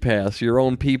free pass. Your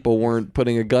own people weren't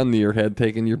putting a gun to your head,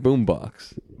 taking your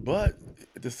boombox. But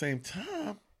at the same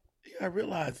time, I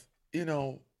realized,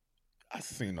 I've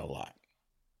seen a lot.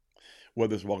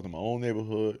 Whether it's walking to my own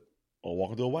neighborhood or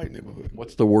walking to a white neighborhood.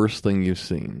 What's the worst thing you've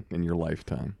seen in your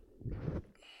lifetime?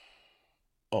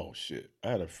 Oh, shit. I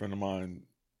had a friend of mine,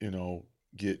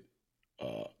 get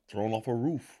thrown off a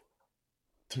roof,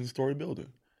 10-story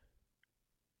building.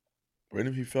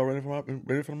 He fell right in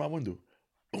front of my window.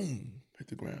 Boom, hit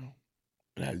the ground.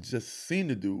 And I had just seen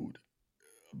the dude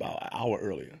about an hour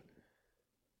earlier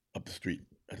up the street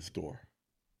at his store.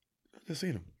 I just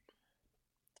seen him.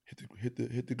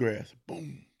 Hit the grass.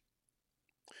 Boom.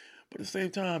 But at the same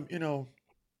time,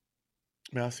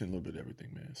 I've seen a little bit of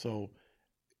everything, man. So,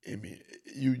 I mean,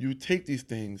 you take these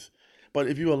things, but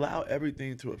if you allow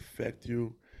everything to affect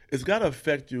you, it's got to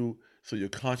affect you so you're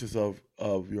conscious of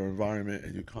your environment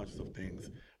and you're conscious of things.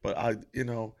 But I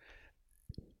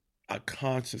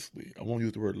consciously, I won't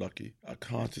use the word lucky, I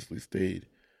consciously stayed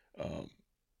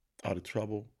out of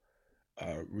trouble.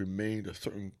 I remained a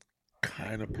certain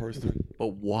kind of person.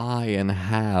 But why and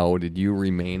how did you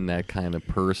remain that kind of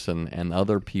person and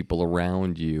other people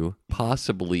around you,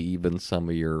 possibly even some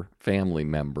of your family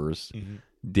members,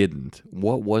 didn't?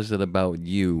 What was it about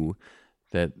you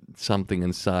that something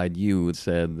inside you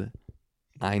said,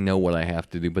 I know what I have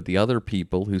to do, but the other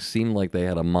people who seemed like they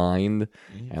had a mind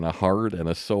and a heart and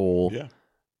a soul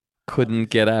couldn't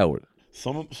get out.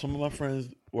 Some of my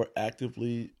friends were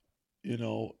actively,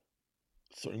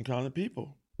 certain kind of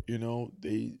people.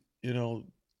 They,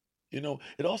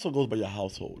 it also goes by your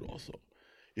household also.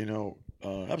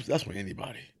 That's for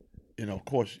anybody. Of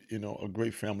course, a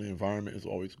great family environment is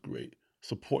always great.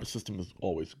 Support system is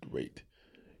always great.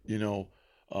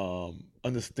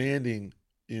 Understanding,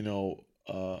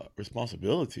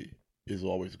 responsibility is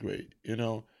always great,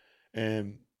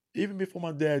 and even before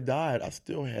my dad died, I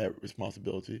still had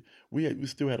responsibility. We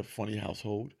still had a funny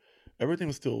household. Everything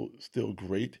was still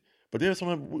great. But we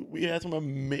had some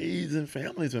amazing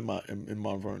families in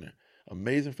Mount Vernon.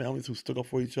 Amazing families who stood up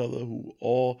for each other.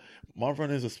 Mount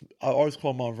Vernon I always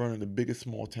call Mount Vernon the biggest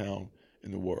small town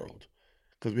in the world,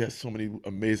 because we had so many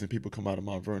amazing people come out of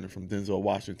Mount Vernon, from Denzel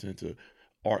Washington to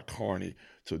Art Carney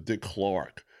to Dick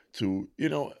Clark to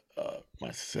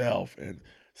myself, and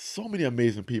so many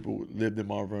amazing people lived in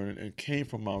Mount Vernon and came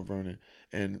from Mount Vernon,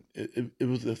 and it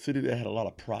was a city that had a lot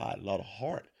of pride, a lot of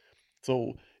heart.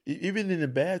 So even in the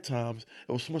bad times,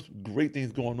 there was so much great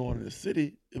things going on in the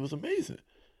city. It was amazing.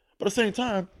 But at the same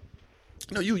time,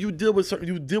 you deal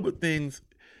with things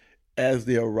as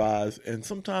they arise, and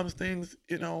sometimes things,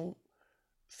 so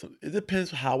it depends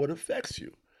how it affects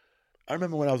you. I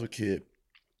remember when I was a kid,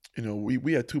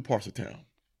 we had two parts of town.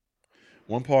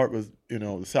 One part was,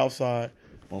 the south side.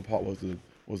 One part was the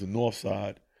north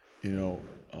side, the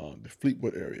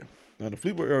Fleetwood area. Now the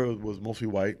Fleetwood area was mostly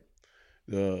white.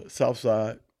 The south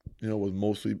side, was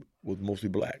mostly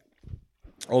black.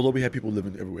 Although we had people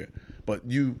living everywhere, but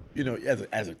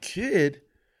as a kid,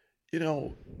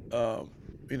 I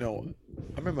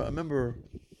remember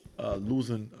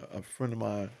losing a friend of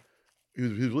mine. He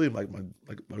was really like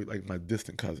my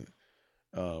distant cousin,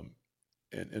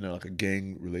 in like a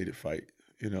gang related fight.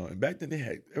 And back then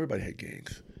everybody had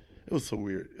gangs. It was so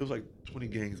weird. It was like 20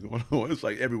 gangs going on. It was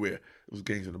like everywhere. It was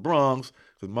gangs in the Bronx,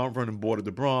 because Mount Vernon bordered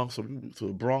the Bronx. So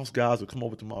the Bronx guys would come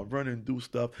over to Mount Vernon and do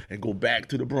stuff and go back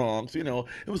to the Bronx. It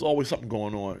was always something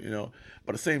going on,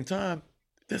 But at the same time,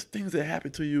 there's things that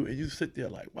happen to you, and you sit there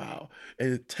like, wow.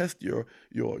 And it tests your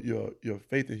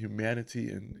faith in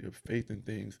humanity and your faith in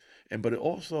things. But it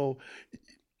also,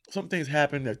 some things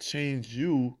happen that change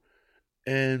you.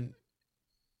 And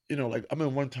like I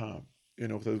remember one time,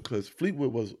 because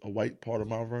Fleetwood was a white part of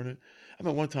Mount Vernon. I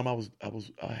remember one time I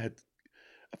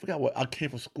forgot what, I came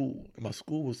from school, and my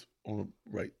school was on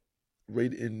right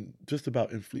in, just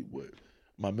about in Fleetwood,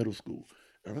 my middle school.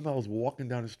 I remember I was walking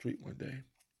down the street one day,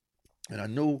 and I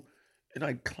knew, and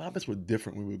like climates were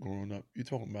different when we were growing up. You're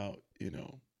talking about,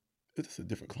 it's just a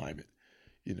different climate.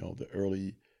 The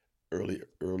early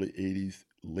 80s,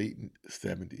 late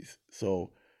 70s.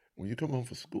 So when you come home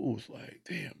from school, it's like,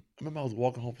 damn. I remember I was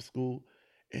walking home from school,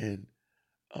 and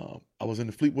I was in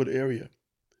the Fleetwood area,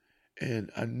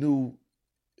 and I knew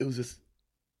it was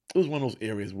one of those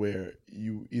areas where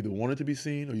you either wanted to be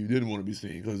seen or you didn't want to be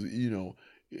seen, because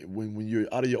when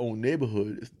you're out of your own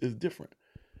neighborhood, it's different.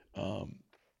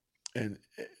 And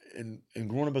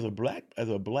growing up as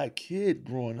a black kid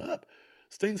growing up,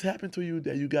 things happen to you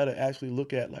that you got to actually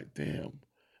look at like, damn.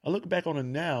 I look back on it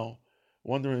now,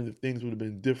 wondering if things would have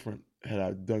been different had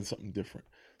I done something different.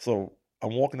 So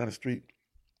I'm walking down the street,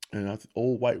 and that's an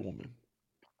old white woman.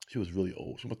 She was really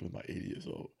old. She must have been about 80 years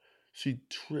old. She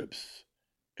trips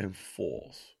and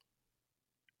falls,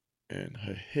 and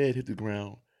her head hit the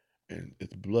ground, and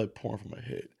it's blood pouring from her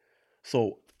head.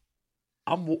 So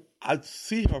I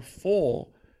see her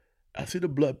fall. I see the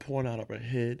blood pouring out of her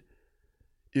head,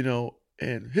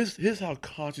 and here's how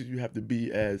conscious you have to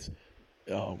be as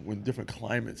when different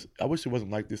climates. I wish it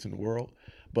wasn't like this in the world,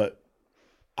 but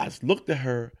I just looked at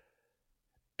her,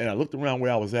 and I looked around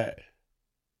where I was at,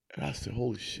 and I said,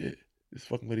 holy shit, this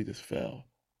fucking lady just fell.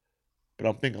 But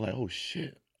I'm thinking like, oh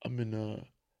shit, I'm in the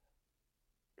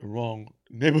wrong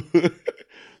neighborhood.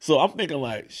 So I'm thinking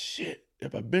like, shit,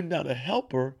 if I bend down to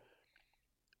help her,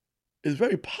 it's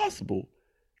very possible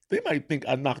they might think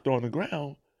I knocked her on the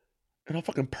ground, and her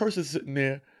fucking purse is sitting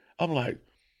there. I'm like,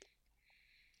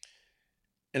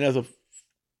 and as a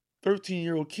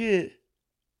 13-year-old kid,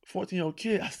 14-year-old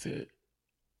kid, I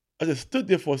just stood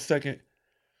there for a second,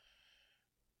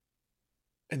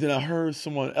 and then I heard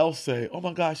someone else say, oh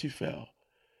my God, she fell.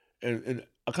 And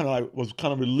I kind of was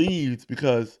relieved,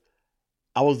 because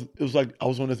it was like I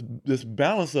was on this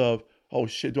balance of, oh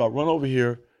shit, do I run over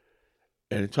here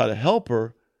and try to help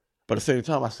her? But at the same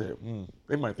time, I said,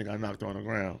 they might think I knocked her on the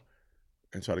ground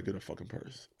and try to get her fucking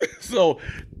purse. So,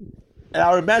 and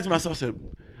I imagine myself,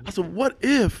 I said, what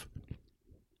if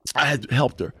I had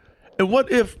helped her? And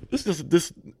what if,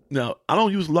 now, I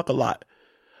don't use luck a lot,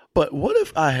 but what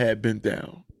if I had bent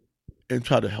down and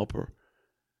tried to help her,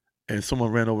 and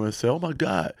someone ran over and said, "Oh my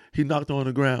God, he knocked her on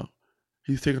the ground.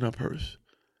 He's taking her purse."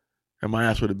 And my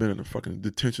ass would have been in a fucking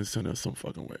detention center some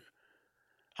fucking way.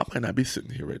 I might not be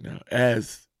sitting here right now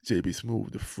as JB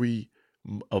Smoove, the free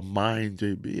of mind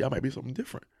JB. I might be something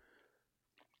different.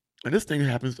 And this thing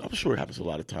happens, I'm sure it happens a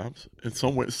lot of times in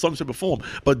some way, some shape or form.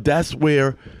 But that's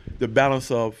where the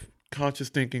balance of conscious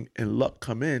thinking and luck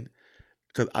come in,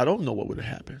 because I don't know what would have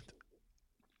happened.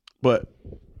 But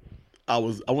I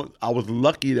was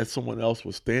lucky that someone else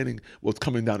was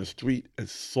coming down the street and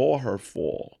saw her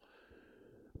fall.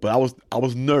 But I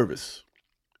was nervous.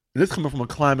 And this coming from a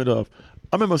climate of,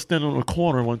 I remember standing on a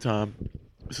corner one time.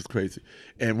 This is crazy.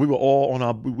 And we were all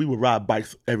we would ride our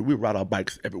bikes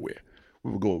everywhere.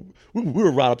 We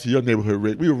would ride up to your neighborhood,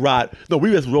 Rick. We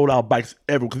just rode our bikes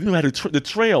everywhere because we had the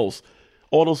trails,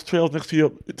 all those trails next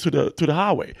to the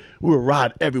highway. We would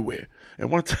ride everywhere.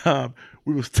 And one time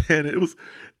we were standing.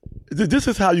 This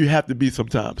is how you have to be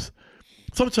sometimes.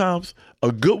 Sometimes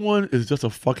a good one is just a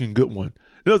fucking good one.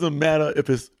 It doesn't matter if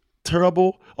it's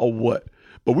terrible or what.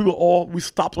 But we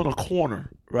stopped on a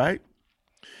corner, right?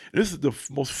 And this is the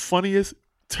most funniest,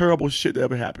 terrible shit that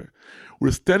ever happened. We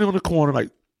were standing on the corner,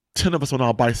 like 10 of us on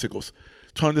our bicycles,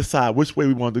 trying to decide which way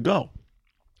we wanted to go.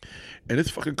 And this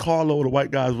fucking carload of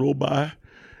white guys rolled by,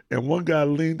 and one guy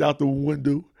leaned out the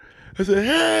window and said,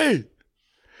 "Hey,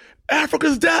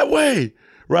 Africa's that way,"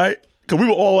 right? Because we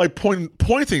were all like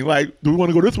pointing, like, do we want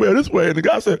to go this way or this way? And the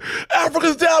guy said,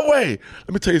 "Africa's that way."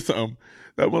 Let me tell you something.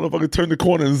 That motherfucker turned the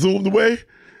corner and zoomed away.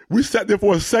 We sat there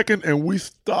for a second and we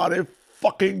started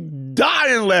fucking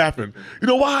dying laughing. You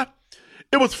know why?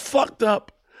 It was fucked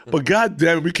up, but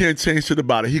goddamn it, we can't change shit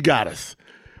about it. He got us.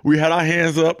 We had our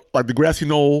hands up like the grassy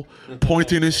knoll,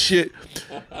 pointing and shit.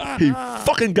 He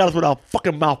fucking got us with our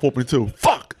fucking mouth open too.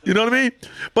 Fuck. You know what I mean?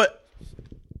 But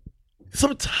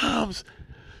sometimes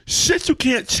shit you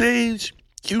can't change,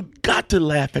 you got to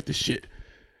laugh at the shit.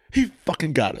 He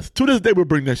fucking got us. To this day, we'll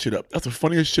bring that shit up. That's the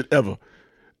funniest shit ever.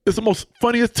 It's the most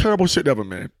funniest, terrible shit ever,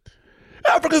 man.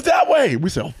 Africa's that way. We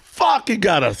said, "Oh, fuck, he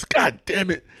got us." God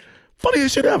damn it.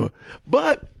 Funniest shit ever.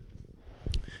 But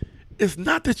it's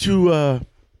not that you, I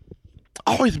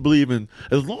always believe in,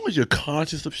 as long as you're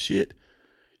conscious of shit,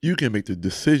 you can make the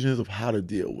decisions of how to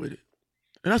deal with it.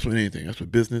 And that's with anything. That's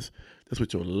with business. That's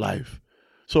with your life.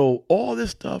 So all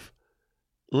this stuff,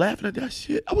 laughing at that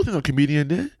shit, I wasn't a comedian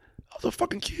then. I was a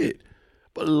fucking kid.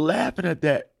 But laughing at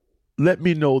that let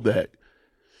me know that,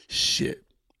 shit,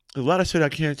 there's a lot of shit I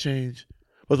can't change,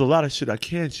 but there's a lot of shit I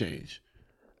can change.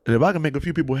 And if I can make a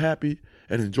few people happy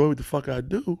and enjoy what the fuck I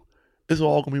do, it's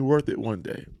all going to be worth it one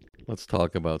day. Let's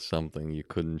talk about something you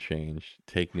couldn't change.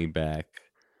 Take me back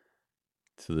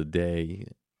to the day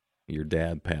your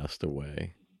dad passed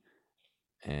away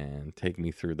and take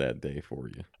me through that day for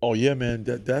you. Oh, yeah, man.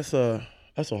 That's a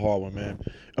hard one, man.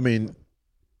 I mean,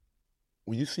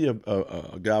 when you see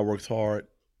a guy works hard,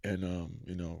 and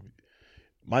you know,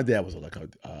 my dad was like a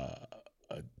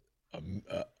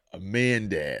man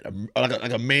dad,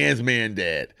 like a man's man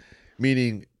dad,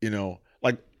 meaning, you know,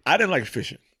 like I didn't like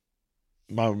fishing.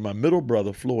 My middle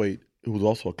brother Floyd, who was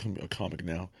also a comic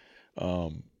now,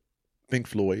 Think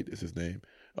Floyd is his name.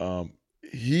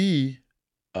 He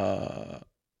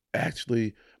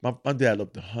actually, my dad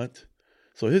loved to hunt.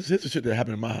 So here's the shit that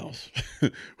happened in my house.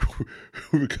 He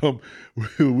would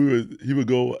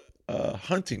go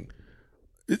hunting.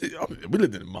 We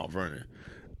lived in Mount Vernon,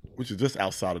 which is just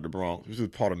outside of the Bronx, which is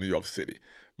part of New York City.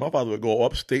 My father would go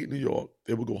upstate New York.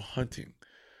 They would go hunting.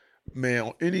 Man,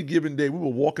 on any given day, we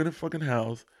would walk in the fucking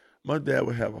house. My dad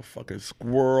would have a fucking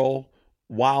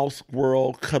wild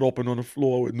squirrel cut open on the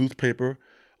floor with newspaper,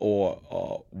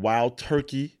 or wild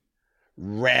turkey,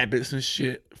 rabbits and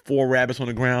shit. 4 rabbits on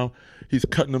the ground. He's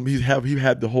cutting them. He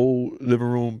had the whole living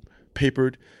room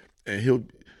papered, and he'll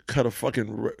cut a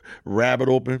fucking rabbit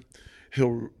open.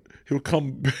 He'll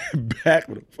come back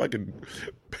with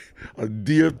a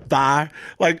deer thigh,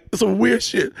 like some weird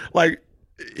shit. Like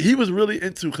he was really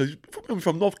into, because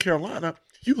from North Carolina,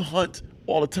 you hunt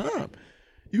all the time.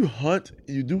 You hunt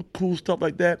and you do cool stuff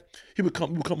like that. He would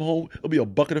come home. It'll be a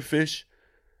bucket of fish.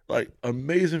 Like,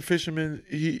 amazing fisherman.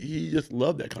 He just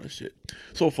loved that kind of shit.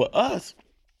 So for us,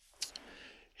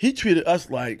 he treated us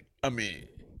like, I mean,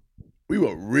 we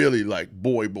were really like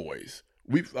boys.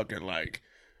 We fucking like,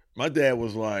 my dad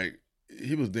was like,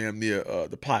 he was damn near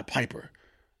the Pied Piper.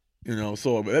 You know,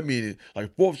 so that means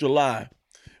like 4th of July,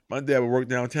 my dad would work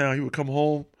downtown. He would come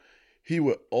home. He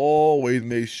would always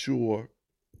make sure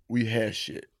we had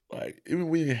shit. Like, even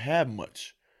we didn't have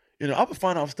much. You know, I would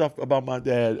find out stuff about my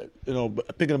dad, you know,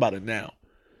 thinking about it now.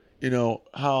 You know,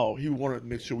 how he wanted to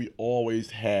make sure we always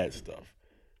had stuff.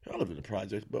 I lived in the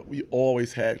projects, but we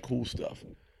always had cool stuff.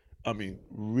 I mean,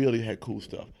 really had cool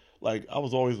stuff. Like, I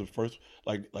was always the first.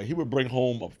 Like he would bring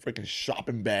home a freaking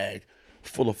shopping bag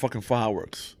full of fucking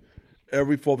fireworks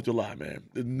every 4th of July, man.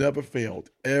 It never failed.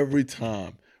 Every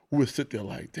time we would sit there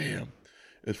like, damn,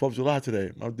 it's 4th of July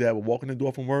today. My dad would walk in the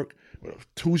door from work with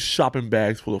 2 shopping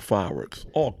bags full of fireworks,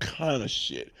 all kind of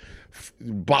shit,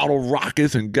 bottle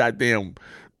rockets and goddamn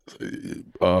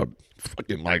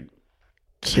fucking like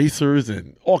chasers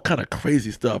and all kind of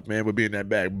crazy stuff, man, would be in that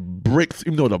bag. Bricks,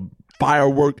 even though the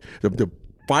firework, the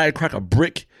firecracker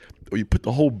brick, or you put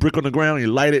the whole brick on the ground, you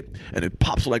light it, and it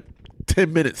pops for like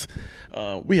 10 minutes.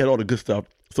 We had all the good stuff.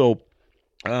 So,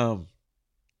 when,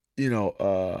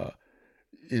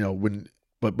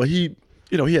 but he,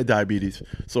 he had diabetes.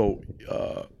 So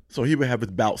he would have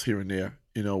his bouts here and there.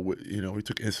 He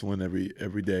took insulin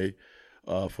every day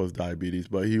for his diabetes,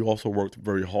 but he also worked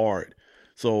very hard.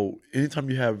 So anytime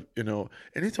you have,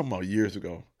 anytime about years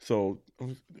ago. So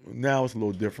now it's a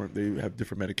little different. They have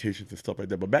different medications and stuff like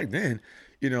that. But back then,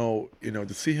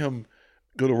 to see him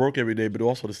go to work every day, but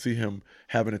also to see him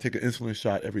having to take an insulin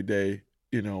shot every day,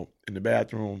 in the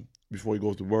bathroom before he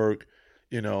goes to work,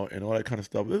 and all that kind of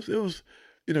stuff. It was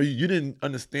you didn't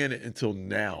understand it until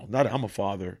now. Now that I'm a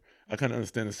father, I kind of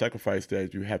understand the sacrifice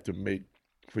that you have to make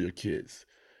for your kids.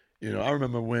 I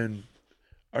remember when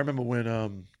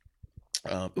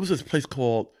it was this place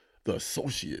called The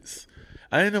Associates.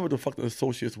 I didn't know what the fuck The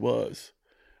Associates was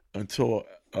until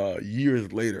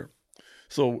years later.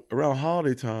 So around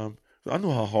holiday time, I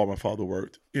know how hard my father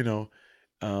worked,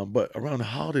 but around the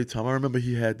holiday time, I remember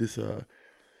he had this, I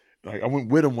went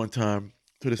with him one time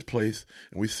to this place,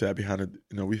 and we sat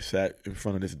we sat in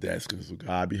front of this desk, and there's a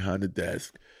guy behind the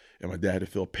desk, and my dad had to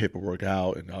fill paperwork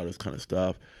out and all this kind of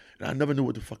stuff. And I never knew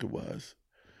what the fuck it was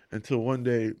until one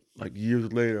day, like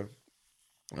years later,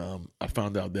 I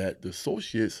found out that The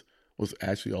Associates was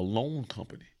actually a loan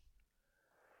company.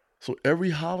 So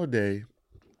every holiday,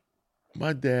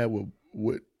 my dad would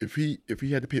if he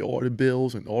had to pay all the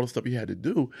bills and all the stuff he had to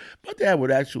do, my dad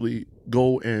would actually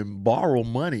go and borrow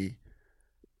money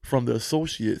from The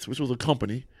Associates, which was a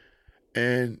company,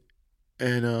 and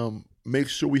make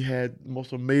sure we had the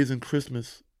most amazing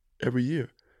Christmas every year.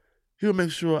 He would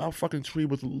make sure our fucking tree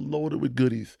was loaded with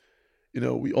goodies.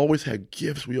 We always had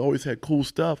gifts. We always had cool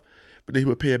stuff. But then he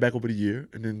would pay it back over the year.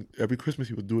 And then every Christmas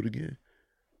he would do it again.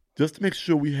 Just to make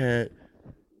sure we had,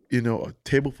 a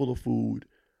table full of food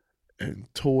and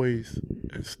toys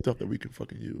and stuff that we could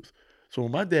fucking use. So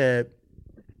when my dad,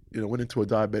 went into a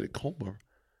diabetic coma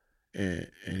and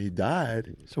he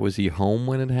died. So was he home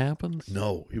when it happened?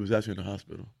 No, he was actually in the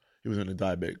hospital. He was in a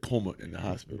diabetic coma in the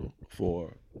hospital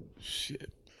for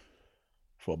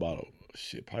probably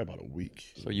about a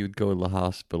week. So you'd go to the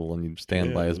hospital and you'd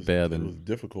stand by his bed. It was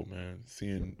difficult, man,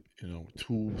 seeing,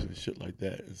 tubes and shit like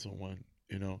that and so on,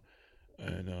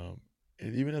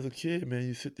 and even as a kid, man,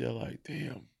 you sit there like,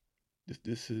 damn,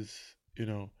 this is,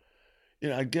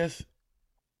 I guess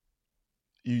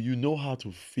you know how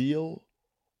to feel,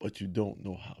 but you don't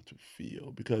know how to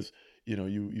feel because,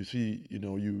 you see,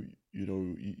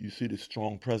 you see this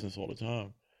strong presence all the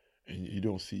time, and you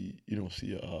don't see you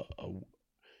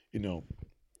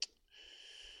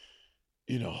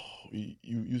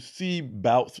see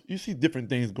bouts, you see different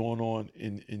things going on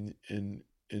in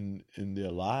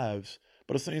their lives,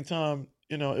 but at the same time,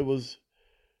 it was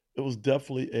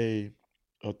definitely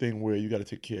a thing where you got to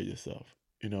take care of yourself,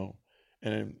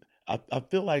 and I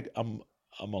feel like I'm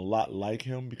a lot like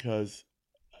him because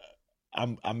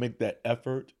I make that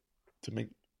effort to make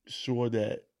sure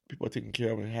that people are taken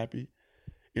care of and happy,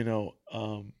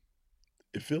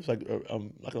 It feels like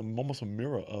I'm almost a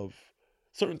mirror of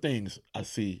certain things I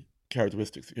see,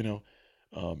 characteristics,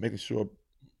 making sure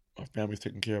my family's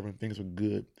taken care of and things are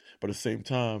good. But at the same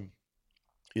time,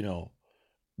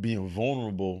 being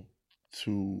vulnerable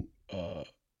to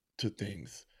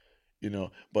things,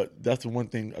 But that's the one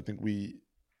thing I think we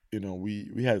had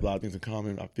a lot of things in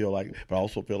common, I feel like, but I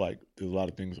also feel like there's a lot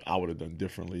of things I would have done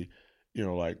differently,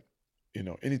 you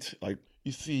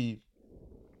see,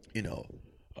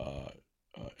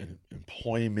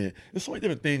 employment. There's so many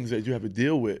different things that you have to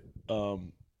deal with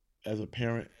as a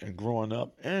parent and growing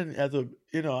up, and as a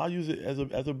I'll use it as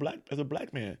a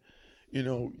black man.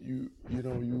 You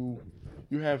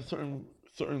have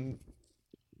certain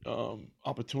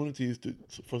opportunities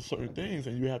for certain things,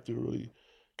 and you have to really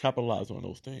capitalize on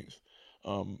those things.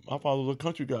 My father was a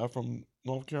country guy from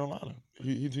North Carolina.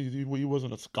 He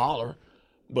wasn't a scholar,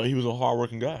 but he was a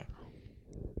hardworking guy.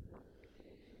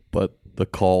 But the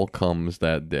call comes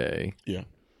that day. Yeah.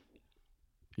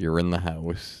 You're in the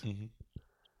house. Mm-hmm.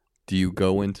 Do you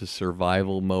go into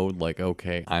survival mode like,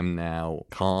 okay, I'm now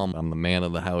calm, I'm the man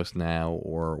of the house now,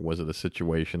 or was it a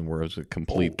situation where it was a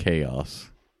complete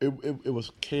chaos? It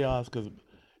was chaos because,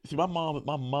 see, my mom is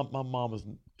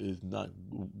not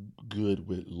good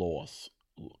with loss.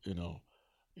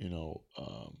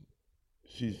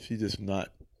 She just not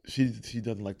she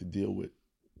doesn't like to deal with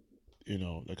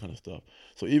that kind of stuff.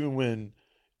 So even when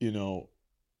the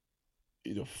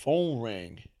phone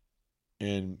rang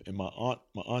and my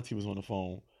auntie was on the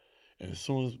phone, and as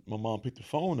soon as my mom picked the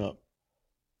phone up,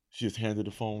 she just handed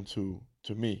the phone to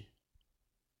me,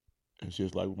 and she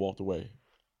just like walked away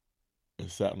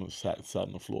and sat on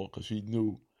the floor because she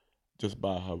knew just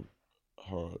by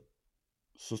her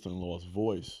sister-in-law's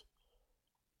voice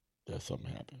that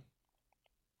something happened.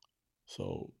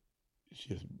 So she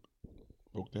just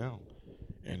broke down,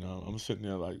 and I'm sitting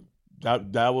there like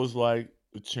that was like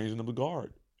the changing of the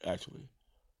guard, actually.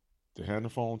 To hand the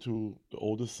phone to the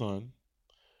oldest son,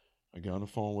 I got on the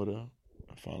phone with her,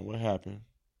 I found out what happened,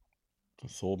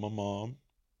 consoled my mom.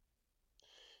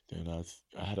 Then I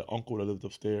had an uncle that lived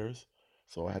upstairs,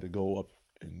 so I had to go up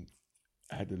and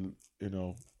I had to,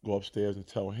 go upstairs and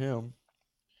tell him.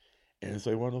 And it's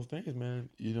like one of those things, man.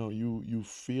 You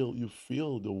feel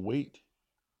the weight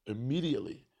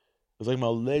immediately. It's like my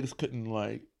legs couldn't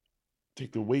like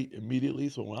take the weight immediately.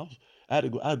 So when I had to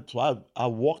go. I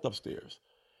walked upstairs,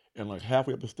 and like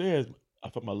halfway up the stairs, I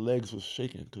felt my legs was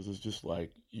shaking because it's just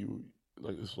like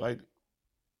it's like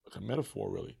a metaphor,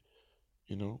 really.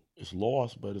 It's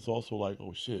lost, but it's also like,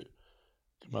 oh shit,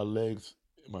 my legs,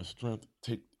 my strength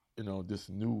take this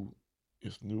new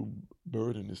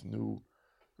burden, this new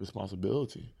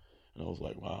responsibility. And I was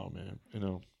like, wow, man,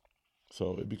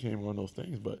 so it became one of those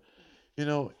things. But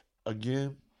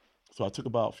again, so I took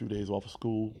about a few days off of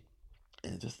school,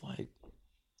 and just like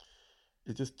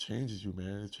it just changes you,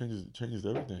 man. It changes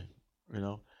everything,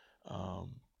 but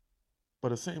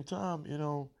at the same time,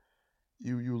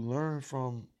 you learn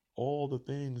from all the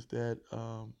things that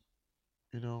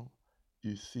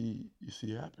you see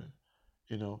happen.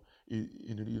 You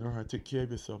learn how to take care of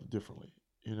yourself differently.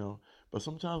 But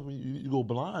sometimes when you go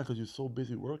blind because you're so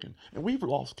busy working, and we've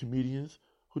lost comedians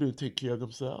who didn't take care of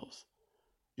themselves.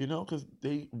 Because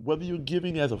whether you're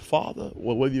giving as a father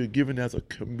or whether you're giving as a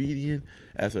comedian,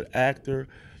 as an actor,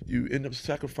 you end up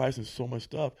sacrificing so much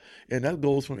stuff. And that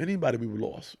goes from anybody we've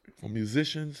lost, from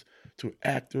musicians to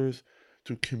actors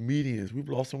to comedians. We've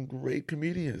lost some great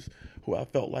comedians who I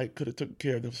felt like could have taken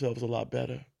care of themselves a lot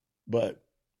better. But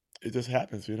it just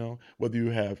happens, whether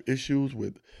you have issues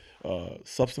with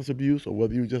substance abuse or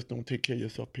whether you just don't take care of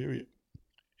yourself, period.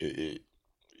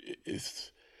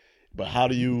 But how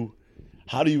do you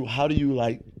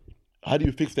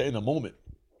fix that in a moment?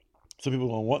 Some people are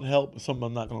gonna want help, some are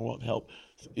not gonna want help.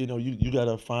 You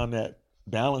gotta find that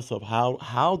balance of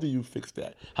how do you fix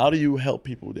that? How do you help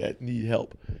people that need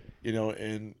help?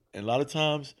 And a lot of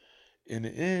times in the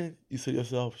end you say to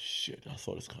yourself, shit, I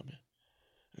saw this coming.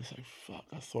 And it's like, fuck,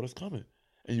 I saw this coming.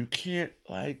 And you can't,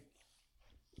 like,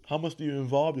 how much do you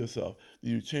involve yourself? Do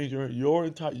you change your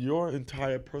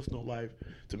entire personal life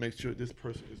to make sure this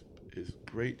person is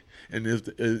great? And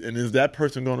is that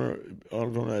person gonna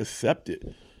accept it?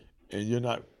 And you're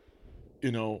not,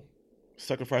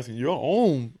 sacrificing your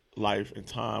own life and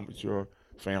time with your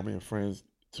family and friends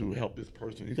to help this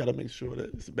person. You got to make sure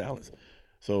that it's a balance.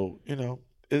 So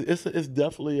it's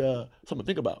definitely something to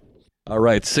think about. All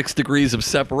right, 6 degrees of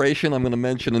separation. I'm going to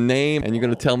mention a name, and you're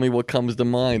going to tell me what comes to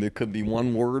mind. It could be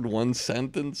one word, one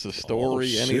sentence, a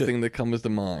story, anything that comes to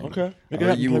mind. Okay.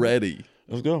 Are you ready?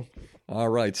 Let's go. All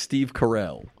right, Steve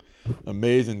Carell.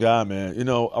 Amazing guy, man.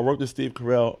 I worked with Steve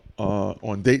Carell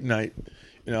on date night.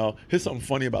 Here's something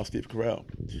funny about Steve Carell.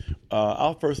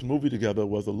 Our first movie together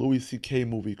was a Louis C.K.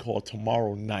 movie called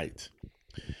Tomorrow Night.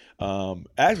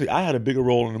 Actually, I had a bigger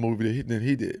role in the movie than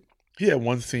he did. He had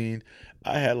one scene.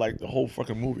 I had like the whole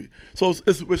fucking movie. So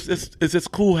it's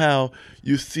just cool how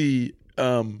you see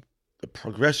the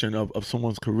progression of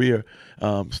someone's career.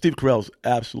 Steve Carell's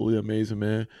absolutely amazing,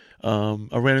 man.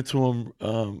 I ran into him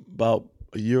about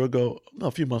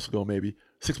a few months ago, maybe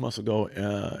 6 months ago,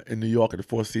 in New York at the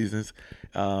Four Seasons.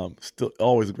 Still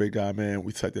always a great guy, man.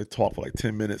 We sat there and talked for like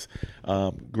 10 minutes.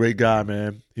 Great guy,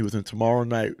 man. He was in Tomorrow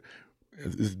Night,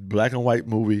 this black and white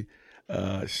movie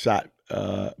shot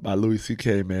by Louis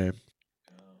C.K., man.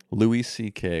 Louis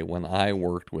C.K., when I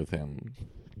worked with him,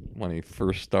 when he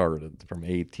first started from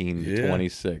 18 to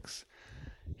 26,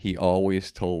 he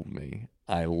always told me,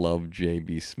 I love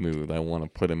J.B. Smoove. I want to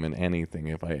put him in anything.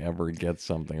 If I ever get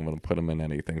something, I'm going to put him in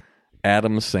anything.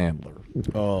 Adam Sandler.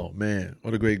 Oh man,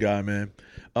 what a great guy, man.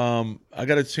 I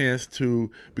got a chance to,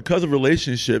 because of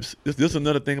relationships, this is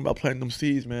another thing about planting them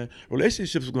seeds, man.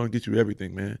 Relationships are going to get you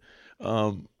everything, man.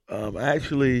 I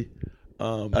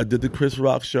did the Chris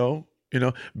Rock show,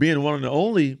 being one of the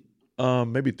only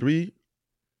maybe three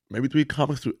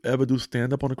comics to ever do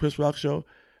stand-up on the Chris Rock show.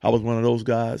 I was one of those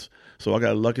guys, so I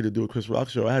got lucky to do a Chris Rock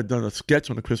show. I had done a sketch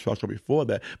on the Chris Rock show before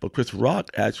that, but Chris Rock,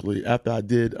 actually, after I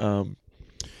did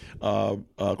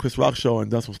Chris Rock show and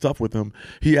done some stuff with him,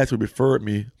 he actually referred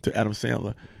me to Adam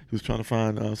Sandler. He was trying to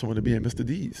find someone to be in Mr.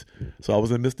 D's. So I was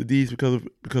in Mr. D's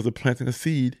because of planting a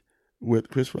seed with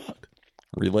Chris Rock.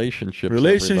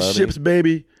 Relationships,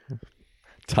 baby.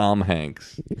 Tom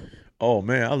Hanks. Oh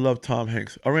man, I love Tom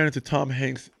Hanks. I ran into Tom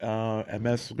Hanks at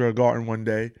Madison Square Garden one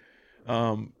day.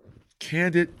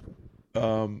 Candid,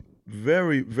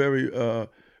 very, very,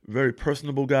 very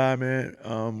personable guy, man.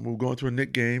 We were going to a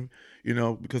Knick game,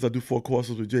 because I do 4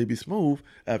 courses with JB Smoove.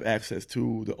 I have access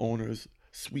to the owner's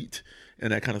suite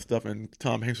and that kind of stuff. And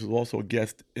Tom Hanks was also a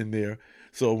guest in there.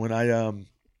 So when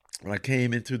I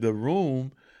came into the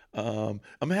room,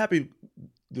 I'm happy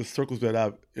the circles that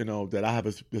I have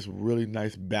this really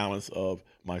nice balance of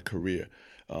my career.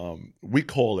 We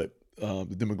call it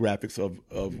the demographics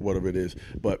of whatever it is,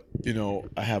 but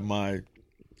I have my,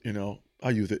 I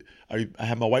use it. I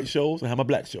have my white shows and I have my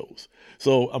black shows.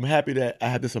 So I'm happy that I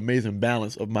have this amazing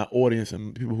balance of my audience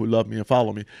and people who love me and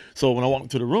follow me. So when I walked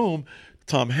into the room,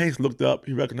 Tom Hanks looked up.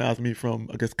 He recognized me from,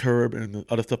 I guess, Curb and the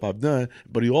other stuff I've done.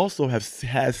 But he also has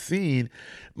seen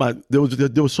they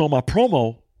were showing my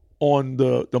promo on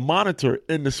the monitor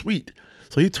in the suite.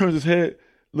 So he turns his head,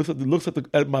 looks at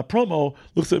my promo,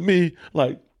 looks at me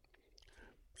like.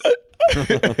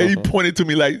 He pointed to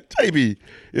me like, JB,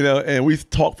 and we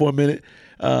talked for a minute.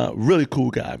 Really cool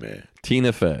guy, man.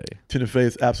 Tina Fey. Tina Fey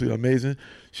is absolutely amazing.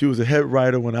 She was a head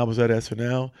writer when I was at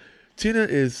SNL. Tina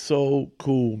is so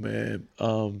cool, man.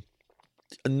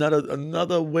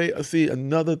 Another way,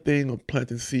 another thing of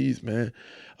planting seeds, man.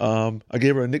 I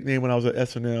gave her a nickname when I was at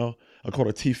SNL. I called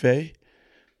her T-Fay.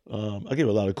 I gave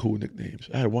her a lot of cool nicknames.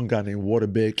 I had one guy named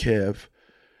Waterbed Kev.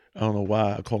 I don't know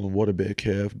why I called him Waterbed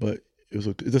Kev, but it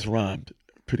just rhymed.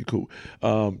 Pretty cool.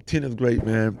 Tina's great,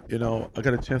 man. I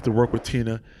got a chance to work with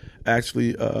Tina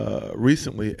actually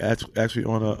recently, actually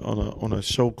on a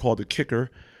show called The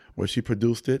Kicker, where she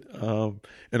produced it.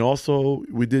 And also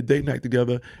we did date night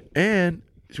together, and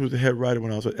she was the head writer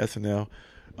when I was at SNL.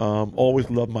 Always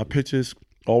loved my pitches,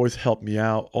 always helped me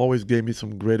out, always gave me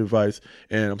some great advice.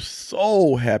 And I'm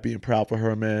so happy and proud for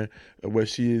her, man, where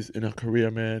she is in her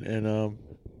career, man. And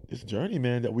this journey,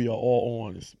 man, that we are all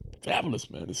on is fabulous,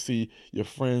 man, to see your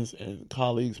friends and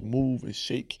colleagues move and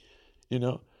shake, And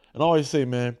I always say,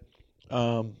 man,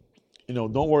 don't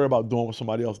worry about doing what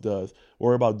somebody else does.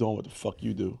 Worry about doing what the fuck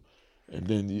you do. And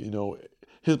then,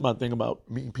 here's my thing about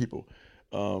meeting people.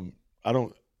 I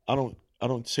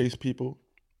don't chase people.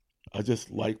 I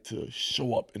just like to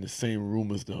show up in the same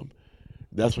room as them.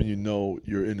 That's when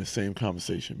you're in the same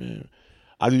conversation, man.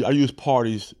 I use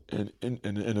parties and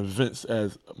events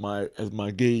as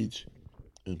my gauge.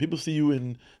 And people see you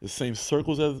in the same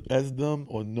circles as them,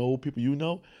 or know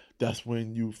people that's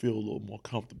when you feel a little more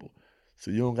comfortable. So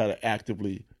you don't got to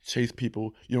actively chase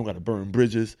people. You don't got to burn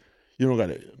bridges. You don't got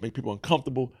to make people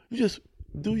uncomfortable. You just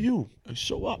do you and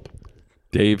show up.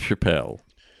 Dave Chappelle.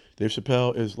 Dave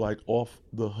Chappelle is like off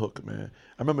the hook, man.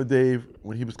 I remember Dave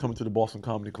when he was coming to the Boston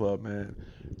Comedy Club, man.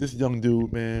 This young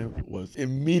dude, man, was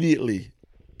immediately.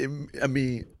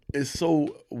 It's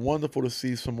so wonderful to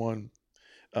see someone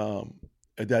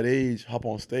at that age hop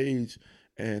on stage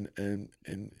and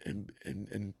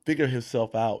figure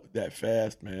himself out that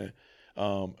fast, man.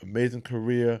 Amazing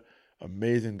career,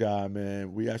 amazing guy,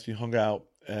 man. We actually hung out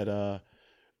at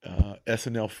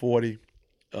SNL 40.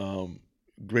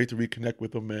 Great to reconnect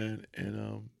with him, man,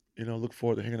 and look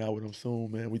forward to hanging out with him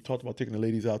soon, man. We talked about taking the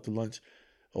ladies out to lunch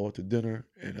or to dinner,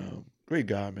 and great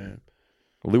guy, man.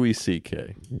 Louis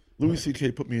C.K. Louis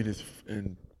C.K. put me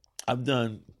in I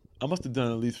must have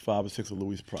done at least 5 or 6 of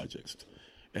Louis' projects,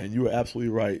 and you were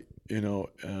absolutely right.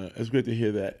 It's great to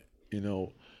hear that.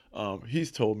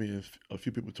 He's told me, and a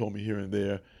few people told me here and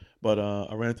there, but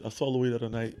I saw Louis the other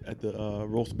night at the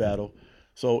roast battle.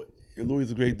 So Louis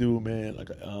is a great dude, man.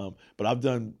 But I've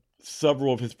done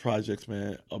several of his projects,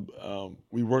 man.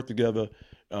 We work together.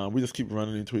 We just keep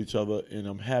running into each other, and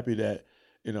I'm happy that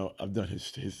I've done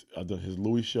his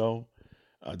Louis show.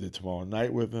 I did Tomorrow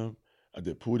Night with him. I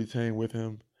did Pootie Tang with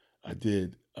him. I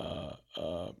did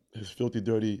his Filthy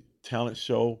Dirty talent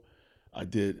show. I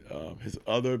did his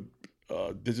other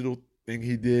digital thing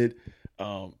he did.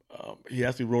 He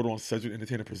actually wrote on Cedric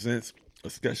Entertainer Presents. a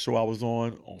sketch show I was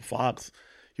on Fox.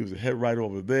 He was a head writer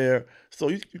over there. So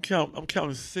you count, I'm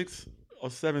counting 6 or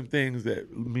 7 things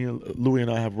that me and Louis and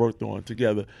I have worked on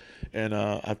together. And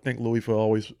I thank Louis for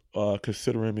always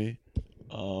considering me.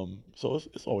 So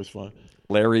it's always fun.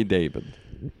 Larry David.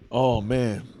 Oh,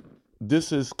 man.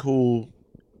 This is cool.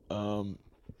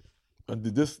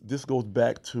 This goes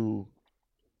back to,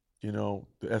 you know,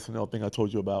 the SNL thing I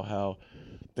told you about, how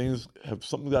things have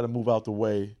something got to move out the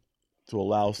way to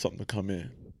allow something to come in.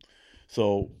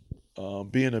 So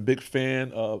being a big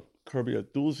fan of Curb Your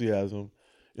Enthusiasm,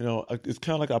 you know, it's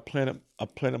kind of like I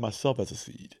planted myself as a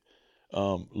seed.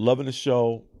 Loving the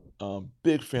show,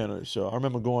 big fan of the show. I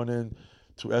remember going in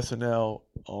to SNL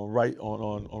on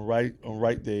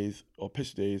right days or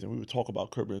pitch days, and we would talk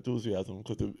about Curb Your Enthusiasm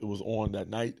because it was on that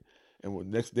night, and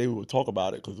the next day we would talk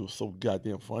about it because it was so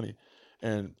goddamn funny.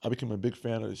 And I became a big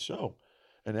fan of the show.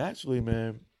 And actually,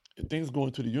 man, things go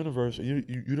into the universe, and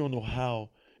you don't know how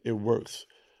it works.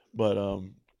 But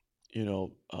you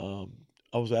know,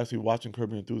 I was actually watching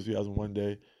Curb Your Enthusiasm one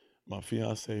day. My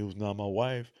fiance, who's now my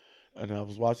wife, and I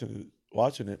was watching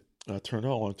it, and I turned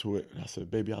her on to it, and I said,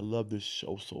 "Baby, I love this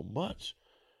show so much.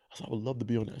 I said, I would love to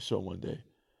be on that show one day."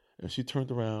 And she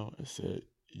turned around and said,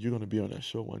 "You're gonna be on that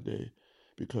show one day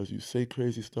because you say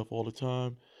crazy stuff all the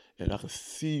time, and I can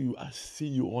see you. I see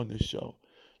you on this show."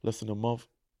 Less than a month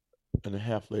and a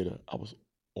half later, I was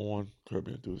on Curb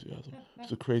Your Enthusiasm.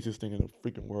 It's the craziest thing in the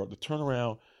freaking world. The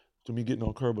turnaround to me getting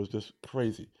on Curb was just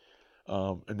crazy.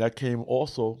 And that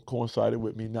coincided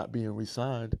with me not being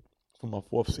re-signed for my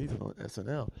 4th season on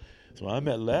SNL. So when I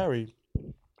met Larry,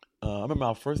 I remember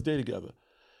our first day together.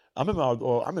 I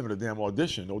remember the damn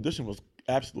audition. The audition was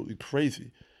absolutely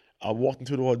crazy. I walked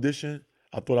into the audition.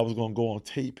 I thought I was going to go on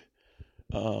tape.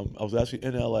 I was actually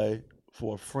in LA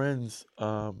for a friend's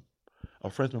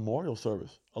memorial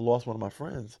service. I lost one of my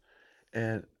friends,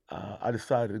 and I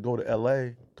decided to go to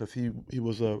LA because he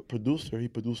was a producer. He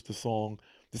produced the song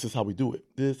 "This Is How We Do It."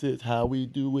 This is how we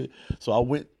do it. So I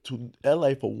went to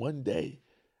LA for one day.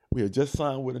 We had just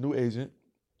signed with a new agent,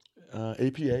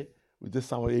 APA. We just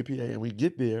signed with APA, and we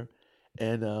get there,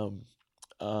 and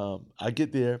I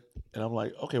get there, and I'm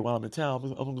like, okay, while I'm in town,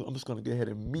 I'm just going to go ahead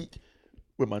and meet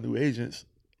with my new agents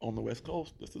on the West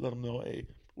Coast just to let them know, hey,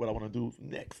 what I want to do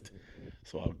next.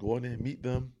 So I'll go in there and meet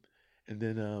them, and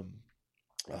then an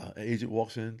agent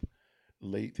walks in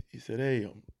late. He said, hey,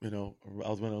 you know, I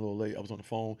was running a little late. I was on the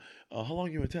phone. How long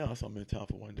are you in town? I said, I'm in town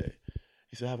for one day.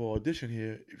 He said, I have an audition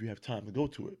here if you have time to go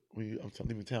to it. I'm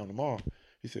leaving town tomorrow.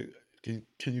 He said, can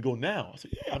you go now? I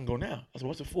said, yeah, I can go now. I said,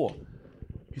 what's it for?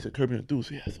 He said, Curb Your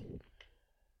Enthusiasm.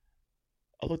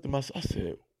 I looked at myself. I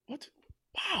said, what?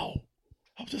 Wow.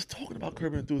 I was just talking about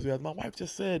Curb Your Enthusiasm. My wife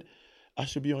just said I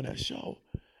should be on that show.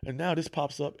 And now this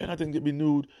pops up, and I didn't get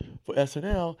renewed for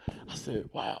SNL. I said,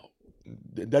 wow.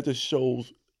 That just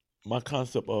shows my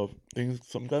concept of things,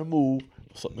 something got to move,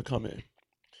 something to come in.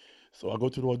 So I go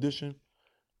to the audition.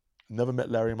 Never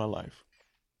met Larry in my life.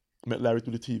 Met Larry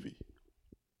through the TV,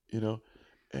 you know,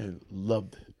 and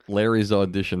loved it. Larry's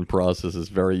audition process is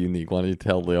very unique. Why don't you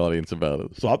tell the audience about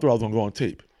it? So I thought I was going to go on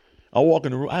tape. I walk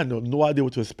in the room. I had no idea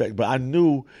what to expect, but I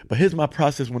knew. But here's my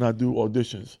process when I do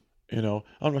auditions. You know,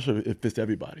 I'm not sure if it fits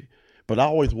everybody, but I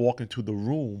always walk into the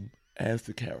room as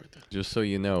the character. Just so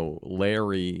you know,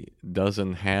 Larry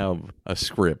doesn't have a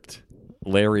script.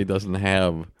 Larry doesn't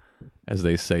have, as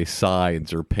they say,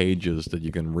 sides or pages that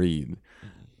you can read.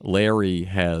 Larry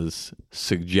has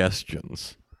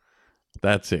suggestions.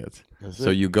 That's it.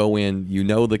 So you go in, you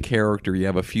know the character, you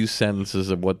have a few sentences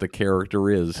of what the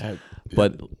character is,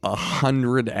 but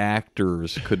 100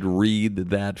 actors could read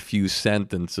that few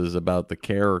sentences about the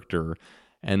character,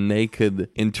 and they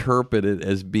could interpret it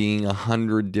as being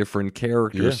 100 different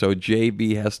characters. Yeah. So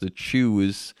JB has to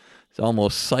choose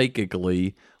almost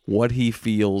psychically what he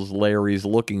feels Larry's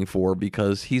looking for,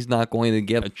 because he's not going to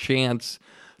get a chance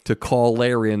to call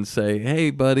Larry and say, "Hey,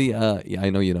 buddy, yeah,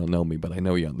 I know you don't know me, but I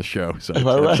know you on the show. So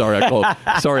I'm sorry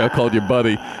I called you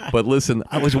buddy. But listen,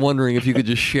 I was wondering if you could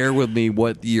just share with me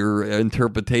what your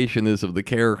interpretation is of the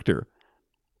character."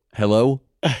 Hello?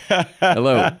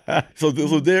 Hello. So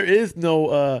there is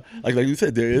no, like you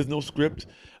said, there is no script.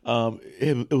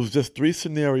 It was just 3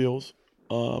 scenarios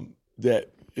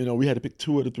that, you know, we had to pick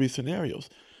 2 of the 3 scenarios.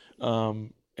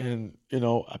 And, you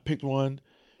know, I picked one.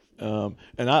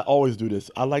 And I always do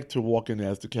this. I like to walk in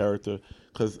as the character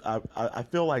because I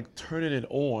feel like turning it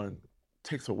on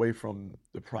takes away from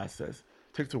the process,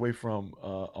 takes away from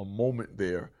a moment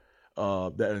there,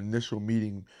 that initial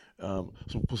meeting. So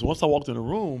once I walked in the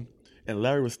room and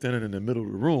Larry was standing in the middle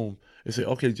of the room, they said,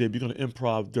 okay, JB, you're going to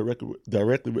improv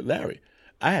directly with Larry.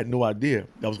 I had no idea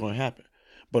that was going to happen,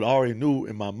 but I already knew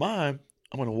in my mind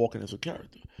I'm going to walk in as a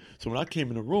character. So when I came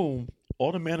in the room,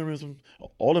 all the mannerisms,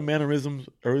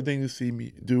 everything you see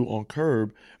me do on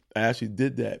Curb, I actually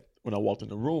did that when I walked in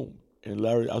the room. And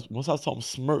Larry, once I saw him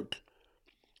smirk,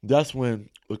 that's when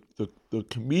the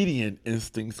comedian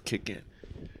instincts kick in.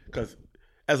 Because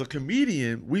as a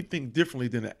comedian, we think differently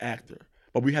than an actor,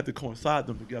 but we have to coincide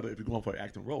them together if you're going for an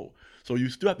acting role. So you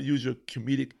still have to use your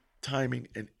comedic timing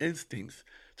and instincts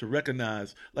to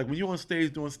recognize, like when you're on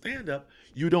stage doing stand-up,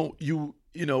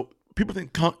 people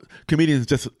think comedians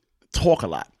just talk a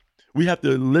lot. We have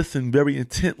to listen very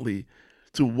intently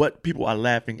to what people are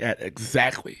laughing at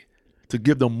exactly, to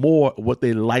give them more what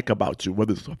they like about you,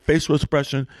 whether it's a facial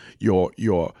expression, your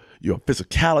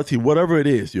physicality, whatever it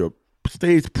is, your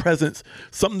stage presence,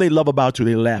 something they love about you,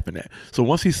 they're laughing at. So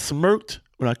once he smirked,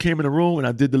 when I came in the room and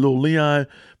I did the little Leon,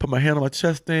 put my hand on my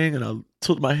chest thing, and I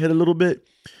tilted my head a little bit,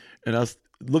 and I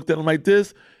looked at him like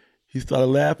this, he started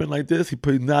laughing like this. He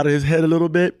nodded his head a little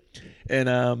bit. And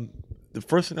the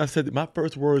first thing I said, my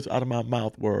first words out of my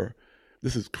mouth were,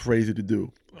 this is crazy to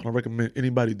do. I don't recommend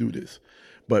anybody do this.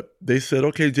 But they said,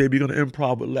 okay, JB, you're going to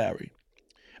improv with Larry.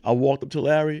 I walked up to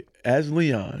Larry as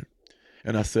Leon,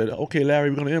 and I said, okay, Larry,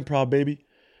 we're going to improv, baby.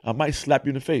 I might slap you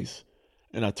in the face.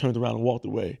 And I turned around and walked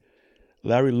away.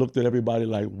 Larry looked at everybody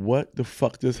like, what the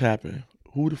fuck just happened?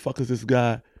 Who the fuck is this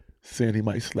guy saying he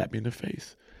might slap me in the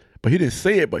face? But he didn't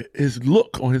say it, but his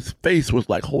look on his face was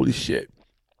like, holy shit.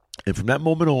 And from that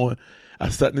moment on, I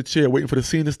sat in the chair waiting for the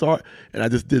scene to start, and I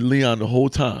just did Leon the whole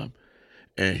time.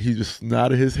 And he just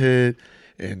nodded his head,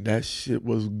 and that shit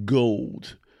was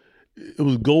gold. It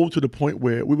was gold to the point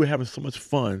where we were having so much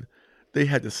fun, they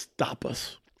had to stop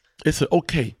us. They said,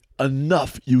 okay,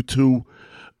 enough, you two.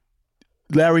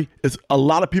 Larry, there's a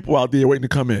lot of people out there waiting to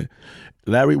come in.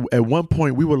 Larry, at one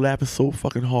point, we were laughing so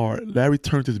fucking hard. Larry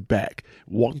turned his back,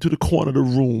 walked into the corner of the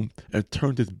room, and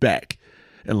turned his back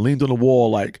and leaned on the wall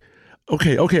like,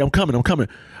 okay, I'm coming.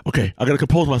 Okay, I got to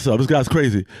compose myself. This guy's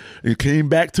crazy. And he came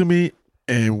back to me,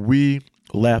 and we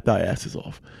laughed our asses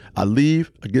off. I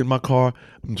leave, I get in my car,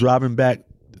 I'm driving back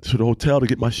to the hotel to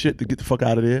get my shit, to get the fuck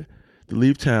out of there, to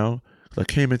leave town, because I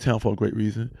came in town for a great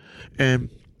reason.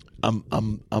 And I'm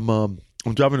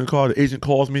driving in the car, the agent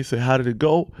calls me, say, how did it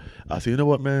go? I said, you know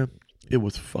what, man? It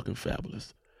was fucking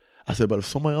fabulous. I said, but if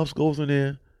someone else goes in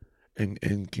there and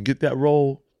can get that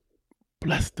role,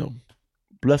 bless them.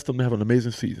 Bless them to have an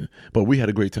amazing season. But we had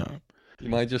a great time. You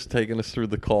mind just taking us through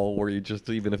the call where you just,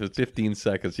 even if it's 15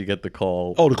 seconds, you get the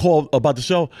call? Oh, the call about the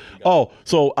show? Oh,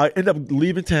 so I ended up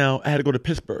leaving town. I had to go to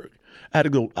Pittsburgh. I had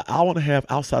to go an hour and a half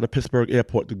outside of Pittsburgh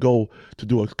Airport to go to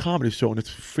do a comedy show in this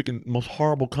freaking most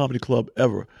horrible comedy club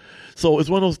ever. So it's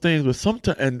one of those things where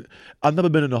sometimes, and I've never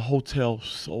been in a hotel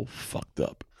so fucked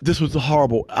up. This was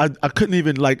horrible. I couldn't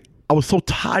even, like, I was so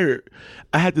tired.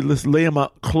 I had to just lay in my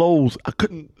clothes. I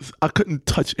couldn't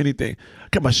touch anything. I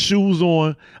kept my shoes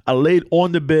on. I laid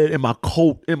on the bed in my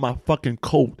fucking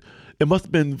coat. It must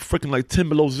have been freaking like 10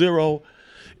 below zero.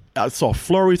 I saw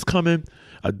flurries coming.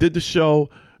 I did the show.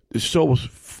 The show was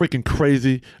freaking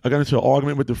crazy. I got into an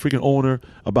argument with the freaking owner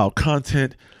about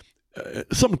content.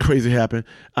 Something crazy happened.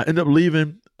 I ended up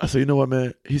leaving. I said, you know what,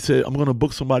 man? He said, I'm going to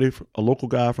book somebody, a local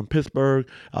guy from Pittsburgh.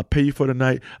 I'll pay you for the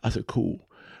night. I said, cool.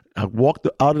 I walked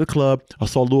out of the club. I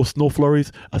saw little snow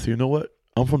flurries. I said, you know what?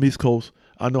 I'm from the East Coast.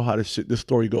 I know how this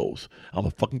story goes. I'm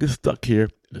going to fucking get stuck here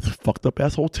in this fucked up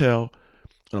ass hotel.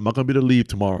 And I'm not going to be able to leave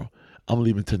tomorrow. I'm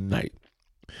leaving tonight.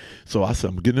 So I said,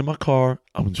 I'm getting in my car.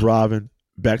 I'm driving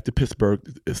back to Pittsburgh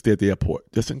and stay at the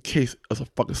airport, just in case there's a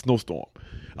fucking snowstorm.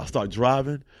 I start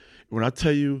driving. When I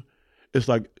tell you, it's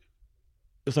like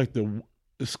the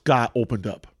sky opened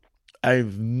up.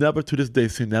 I've never to this day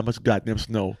seen that much goddamn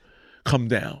snow come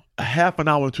down. A half an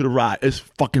hour into the ride, it's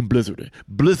fucking blizzarding.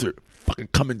 Blizzard fucking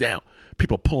coming down.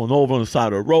 People pulling over on the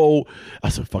side of the road. I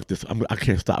said, fuck this. I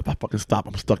can't stop. If I fucking stop,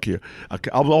 I'm stuck here. I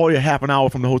was already a half an hour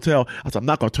from the hotel. I said, I'm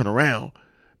not going to turn around.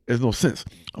 There's no sense.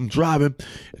 I'm driving,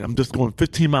 and I'm just going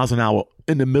 15 miles an hour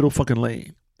in the middle fucking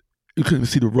lane. You couldn't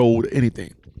see the road or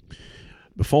anything.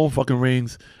 The phone fucking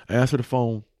rings. I answer the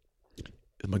phone.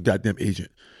 It's my goddamn agent.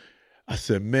 I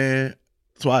said, man.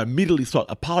 So I immediately start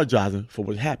apologizing for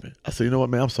what happened. I said, you know what,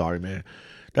 man? I'm sorry, man.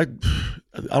 I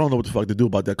don't know what the fuck to do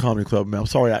about that comedy club, man. I'm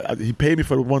sorry. He paid me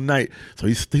for the one night. So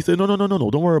he said, no.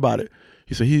 Don't worry about it.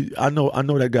 He said, I know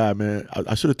that guy, man.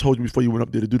 I should have told you before you went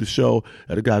up there to do the show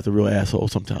that the guy's a real asshole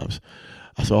sometimes.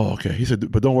 I said, oh, okay. He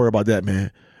said, but don't worry about that,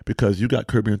 man, because you got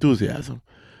Curb Your Enthusiasm.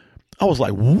 I was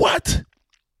like, what?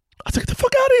 I said, get the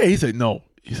fuck out of here. He said, no.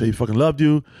 He said, he fucking loved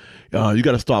you. You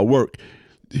got to start work.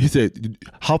 He said,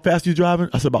 how fast are you driving?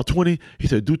 I said, about 20. He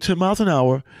said, do 10 miles an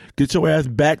hour. Get your ass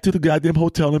back to the goddamn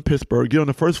hotel in Pittsburgh. Get on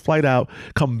the first flight out.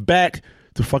 Come back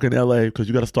to fucking LA because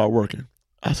you got to start working.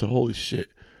 I said, holy shit.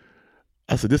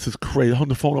 I said, this is crazy. I hung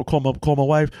the phone up, call my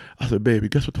wife. I said, baby,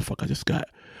 guess what the fuck I just got?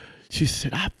 She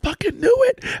said, I fucking knew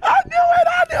it. I knew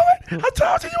it. I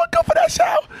told you would go for that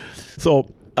show. So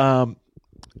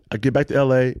I get back to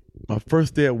LA. My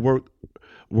first day at work,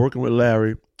 working with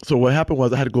Larry. So what happened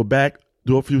was I had to go back,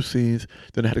 do a few scenes.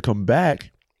 Then I had to come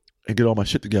back and get all my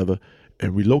shit together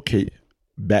and relocate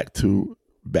back to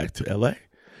LA.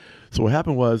 So what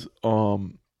happened was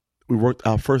we worked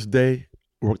our first day.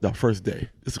 This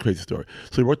is a crazy story.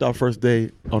 So we worked our first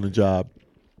day on the job,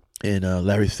 and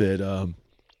Larry said,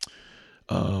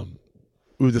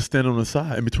 we were just standing on the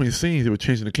side. In between scenes, they were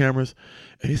changing the cameras.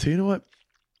 And he said, you know what?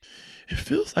 It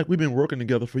feels like we've been working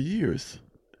together for years.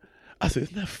 I said,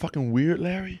 isn't that fucking weird,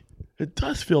 Larry? It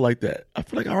does feel like that. I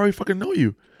feel like I already fucking know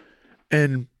you.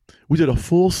 And we did a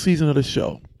full season of the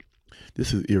show.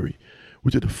 This is eerie. We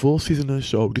did a full season of the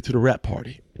show. We get to the rap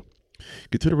party.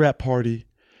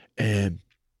 And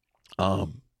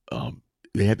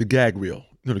they had the gag reel.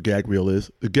 You know what the gag reel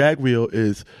is? The gag reel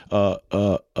is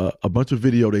a bunch of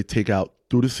video they take out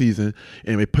through the season,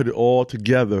 and they put it all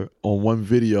together on one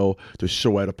video to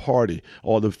show at a party.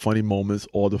 All the funny moments,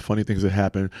 all the funny things that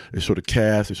happen. They show the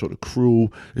cast, they show the crew,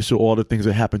 they show all the things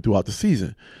that happen throughout the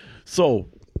season. So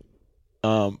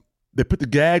they put the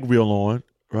gag reel on,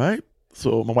 right?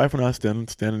 So my wife and I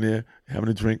standing there, having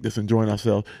a drink, just enjoying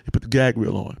ourselves. They put the gag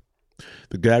reel on.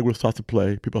 The gag reel starts to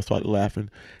play. People started laughing.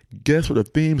 Guess what the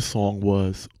theme song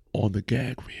was on the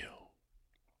gag reel?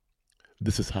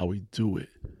 This Is How We Do It.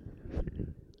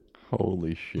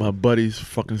 Holy shit. My buddy's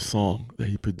fucking song that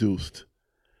he produced.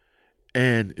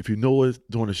 And if you know it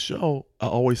during the show, I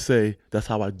always say, that's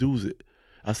how I do's it.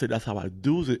 I say that's how I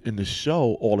do's it in the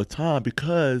show all the time,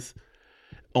 because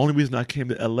the only reason I came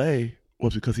to LA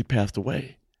was because he passed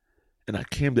away. And I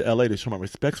came to LA to show my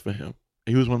respects for him.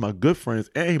 And he was one of my good friends,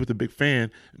 and he was a big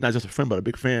fan, not just a friend, but a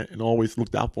big fan, and always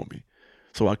looked out for me.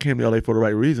 So I came to LA for the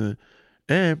right reason.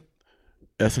 And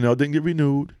SNL didn't get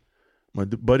renewed. My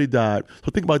buddy died.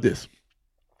 So think about this.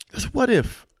 Just what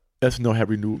if SNL had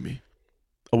renewed me?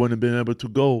 I wouldn't have been able to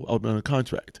go. I would have been on a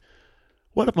contract.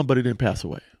 What if my buddy didn't pass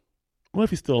away? What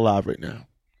if he's still alive right now?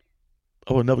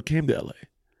 I would never came to LA.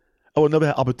 I would never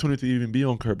have opportunity to even be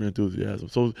on Curb Your Enthusiasm.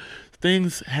 So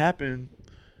things happen.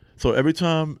 So every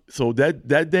time, so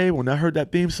that day when I heard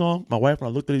that theme song, my wife and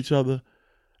I looked at each other,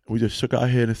 and we just shook our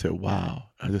head and said, wow.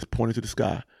 I just pointed to the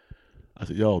sky. I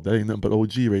said, yo, that ain't nothing but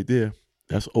OG right there.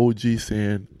 That's OG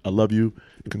saying, I love you,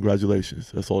 and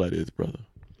congratulations. That's all that is, brother.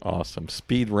 Awesome.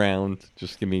 Speed round.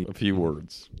 Just give me a few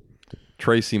words.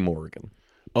 Tracy Morgan.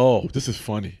 Oh, this is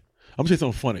funny. I'm going to say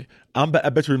something funny. I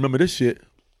bet you remember this shit.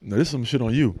 No, this is some shit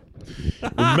on you.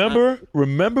 Remember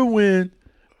when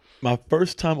my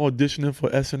first time auditioning for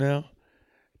SNL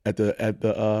at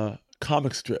the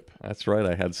comic strip? That's right.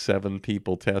 I had 7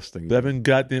 people testing. 7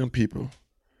 goddamn people.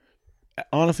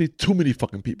 Honestly, too many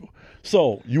fucking people.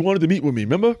 So you wanted to meet with me,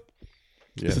 remember?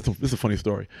 Yeah. This is a funny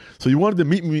story. So you wanted to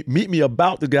meet me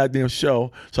about the goddamn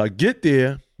show. So I get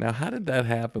there. Now, how did that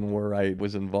happen where I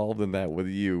was involved in that with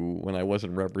you when I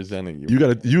wasn't representing you? You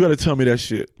gotta tell me that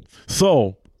shit.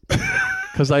 So,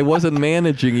 because I wasn't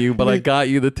managing you, but I got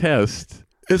you the test.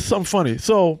 It's something funny.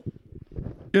 So,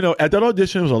 at that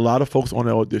audition, there was a lot of folks on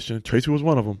that audition. Tracy was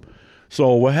one of them.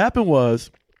 So what happened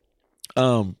was,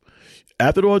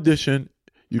 after the audition,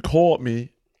 you called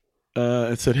me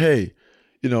and said, hey,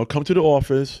 come to the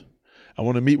office. I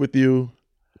want to meet with you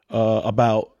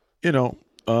about,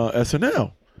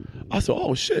 SNL. I said,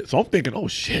 oh, shit. So I'm thinking, oh,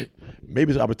 shit.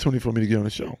 Maybe it's an opportunity for me to get on the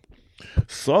show.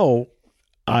 So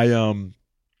I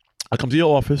come to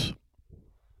your office,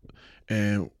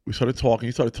 and we started talking.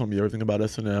 You started telling me everything about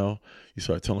SNL. You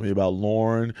started telling me about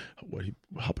Lauren,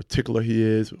 how particular he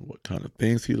is, what kind of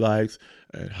things he likes,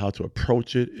 and how to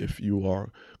approach it if you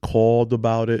are called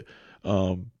about it.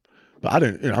 But I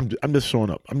didn't. I'm just showing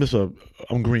up. I'm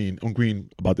green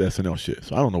about the SNL shit.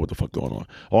 So I don't know what the fuck going on.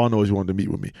 All I know is you wanted to meet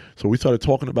with me. So we started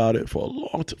talking about it for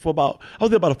I was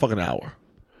there about a fucking hour.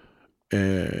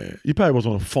 And you probably was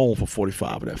on the phone for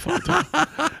 45 of that fucking time.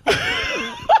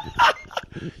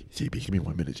 JB, give me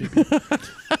 1 minute, JB.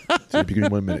 JB, give me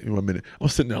 1 minute. 1 minute. I'm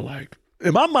sitting there like,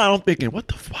 in my mind, I'm thinking, what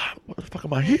the fuck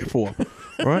am I here for?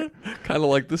 Right? Kind of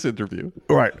like this interview.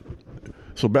 Right.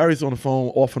 So Barry's on the phone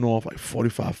off and off like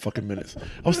 45 fucking minutes.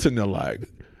 I was sitting there like,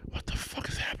 what the fuck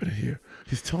is happening here?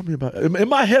 He's telling me about, in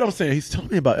my head I'm saying, he's telling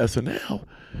me about SNL.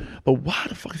 But why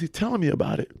the fuck is he telling me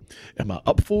about it? Am I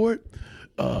up for it?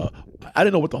 I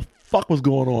didn't know what the fuck was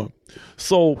going on.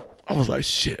 So I was like,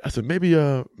 shit. I said, maybe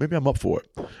I'm up for it.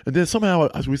 And then somehow,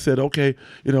 as we said, okay,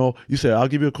 you said, I'll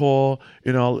give you a call,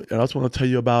 and I just want to tell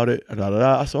you about it. And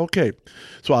I said, okay.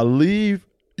 So I leave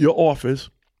your office,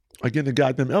 I get in the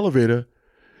goddamn elevator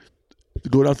to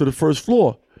go down to the first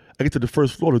floor. I get to the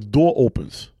first floor, the door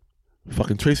opens.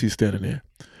 Fucking Tracy's standing there.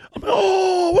 I'm like,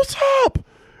 oh, what's up?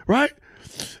 Right?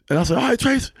 And I said, all right,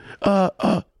 Trace,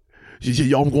 she said,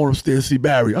 yo, I'm going upstairs to see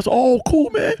Barry. I said, oh,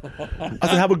 cool, man. I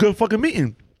said, have a good fucking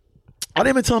meeting. I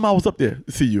didn't even tell him I was up there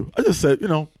to see you. I just said,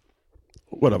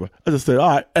 whatever. I just said, all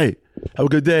right, hey, have a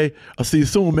good day. I'll see you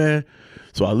soon, man.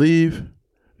 So I leave,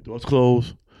 doors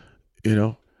closed,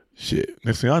 shit.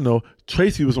 Next thing I know,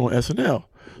 Tracy was on SNL.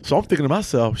 So I'm thinking to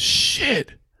myself,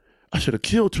 shit, I should have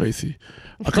killed Tracy.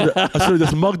 I should have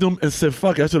just mugged him and said,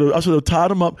 fuck it. I should have tied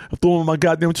him up and thrown him in my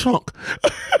goddamn trunk. I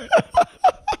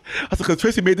said, because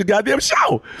Tracy made the goddamn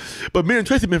show. But me and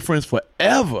Tracy been friends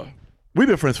forever. We've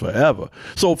been friends forever.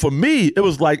 So for me, it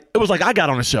was like I got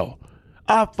on the show.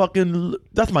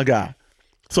 That's my guy.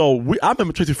 So I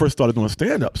remember Tracy first started doing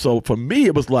stand-up. So for me,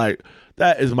 it was like,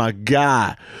 that is my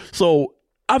guy. So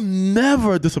I'm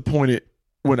never disappointed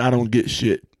when I don't get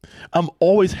shit. I'm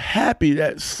always happy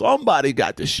that somebody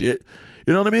got the shit.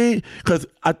 You know what I mean? Because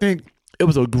I think it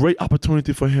was a great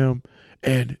opportunity for him.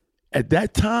 And at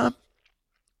that time,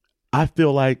 I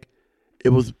feel like it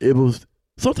was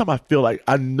sometimes I feel like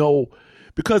I know,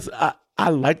 because I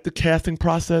like the casting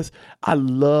process. I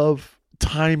love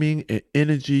timing and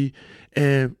energy.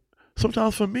 And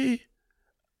sometimes for me,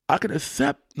 I can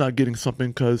accept not getting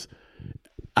something because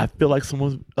I feel like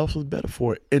someone else was better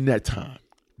for it in that time.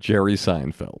 Jerry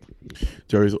Seinfeld.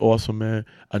 Jerry's awesome, man.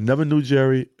 I never knew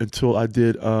Jerry until I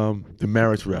did the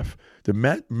Marriage Ref.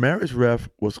 The Marriage Ref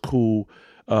was cool.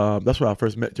 That's where I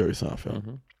first met Jerry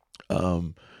Seinfeld.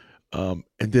 Mm-hmm.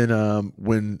 And then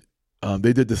when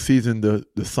they did the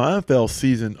Seinfeld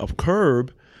season of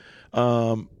Curb,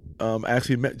 I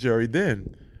actually met Jerry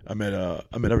then. I met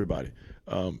everybody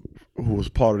who was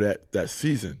part of that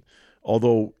season.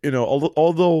 Although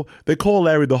they call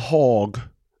Larry the Hog.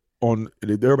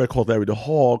 Everybody calls Larry the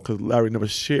Hog because Larry never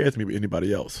shares me with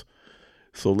anybody else.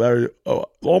 So Larry,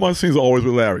 all my scenes are always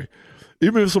with Larry.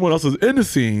 Even if someone else is in the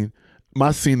scene,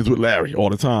 my scene is with Larry all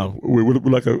the time. We're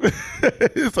like so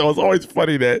it's always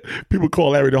funny that people call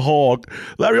Larry the Hog.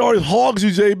 Larry always hogs you,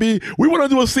 JB. We want to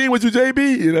do a scene with you,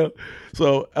 JB.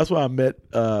 So that's why I met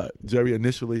Jerry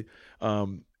initially.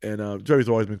 And Jerry's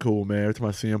always been cool, man. Every time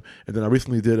I see him. And then I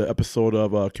recently did an episode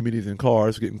of Comedians in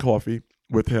Cars, Getting Coffee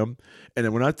with him. And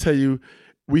then when I tell you,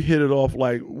 we hit it off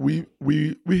like we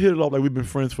hit it off like we've been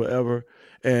friends forever.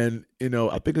 And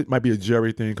I think it might be a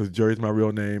Jerry thing because Jerry's my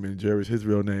real name and Jerry's his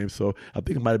real name. So I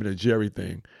think it might have been a Jerry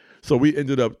thing. So we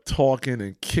ended up talking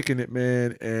and kicking it,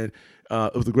 man. And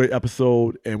it was a great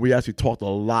episode. And we actually talked a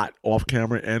lot off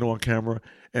camera and on camera.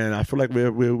 And I feel like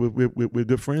we're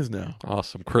good friends now.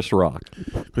 Awesome. Chris Rock.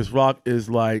 Chris Rock is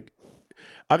like,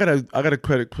 I gotta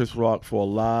credit Chris Rock for a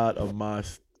lot of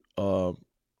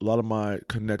my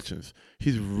connections.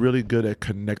 He's really good at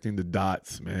connecting the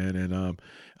dots, man.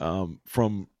 And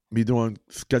from me doing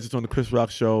sketches on the Chris Rock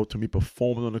show to me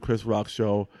performing on the Chris Rock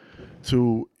show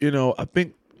to, I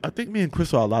think me and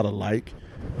Chris are a lot alike.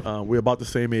 We're about the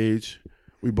same age.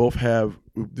 We both have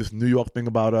this New York thing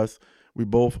about us. We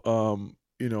both,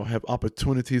 have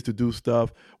opportunities to do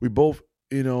stuff. We both,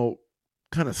 kind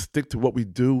of stick to what we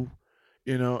do,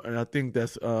 and I think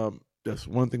that's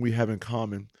one thing we have in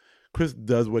common. Chris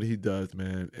does what he does,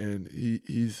 man. And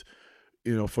he's,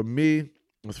 for me,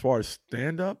 as far as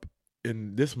stand-up,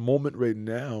 in this moment right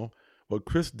now, what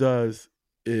Chris does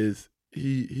is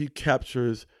he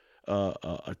captures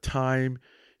a time.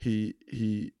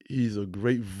 He's a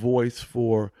great voice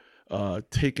for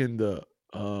taking the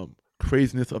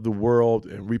craziness of the world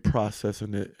and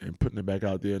reprocessing it and putting it back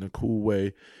out there in a cool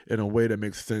way, in a way that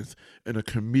makes sense, in a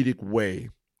comedic way,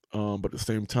 but at the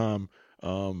same time,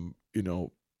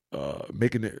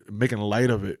 making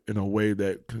light of it in a way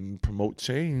that can promote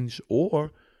change or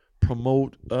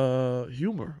promote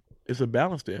humor. It's a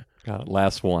balance there.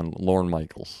 Last one, Lorne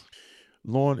Michaels.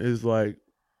 Lorne is like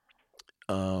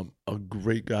a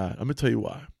great guy. I'm gonna tell you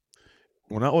why.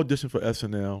 When I auditioned for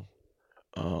SNL,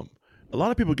 a lot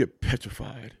of people get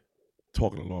petrified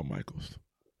talking to Lorne Michaels.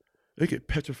 They get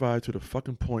petrified to the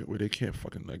fucking point where they can't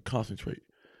fucking concentrate.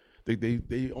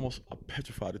 They almost are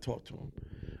petrified to talk to him.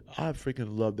 I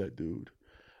freaking love that dude.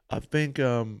 I think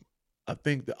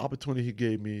the opportunity he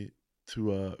gave me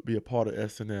to be a part of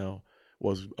SNL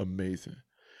was amazing.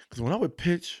 Because when I would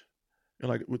pitch,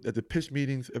 at the pitch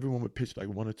meetings, everyone would pitch like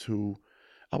one or two.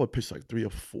 I would pitch like 3 or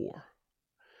 4,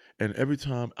 and every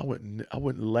time I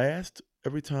went last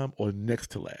every time or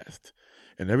next to last.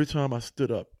 And every time I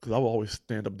stood up, because I would always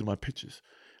stand up, do my pitches,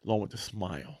 along with the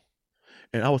smile.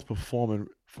 And I was performing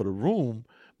for the room,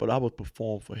 but I would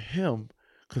perform for him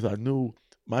because I knew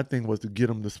my thing was to get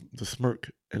him to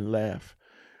smirk and laugh.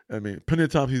 I mean, plenty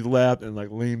of times he's laughed and like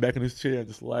leaned back in his chair,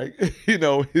 just like,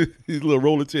 his little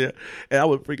roller chair. And I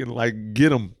would freaking like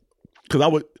get him.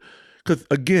 Because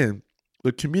again,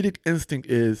 the comedic instinct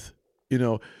is,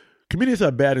 comedians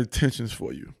have bad intentions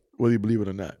for you, whether you believe it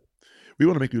or not. We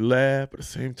want to make you laugh, but at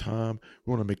the same time,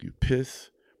 we want to make you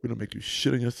piss. We want to make you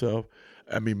shit on yourself.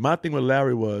 I mean, my thing with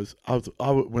Larry was,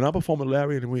 when I perform with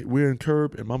Larry and we're in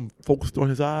Curb and I'm focused on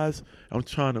his eyes, I'm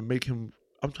trying to make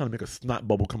a snot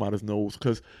bubble come out his nose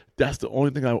because that's the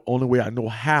only way I know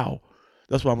how.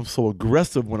 That's why I'm so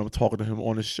aggressive when I'm talking to him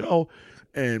on the show,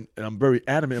 and I'm very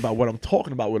adamant about what I'm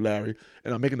talking about with Larry,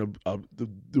 and I'm making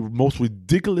the most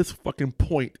ridiculous fucking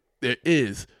point there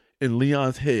is in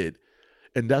Leon's head,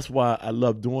 and that's why I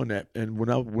love doing that. And when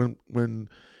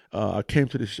I came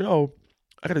to the show,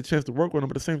 I got a chance to work with him.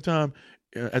 But at the same time,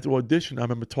 at the audition, I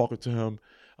remember talking to him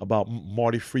about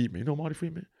Marty Friedman. You know Marty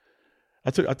Friedman? I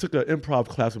took an improv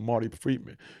class with Marty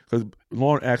Friedman because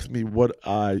Lauren asked me what's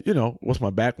my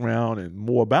background and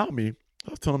more about me.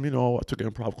 I was telling him, I took an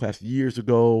improv class years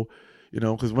ago,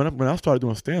 because when I started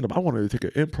doing stand-up, I wanted to take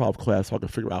an improv class so I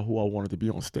could figure out who I wanted to be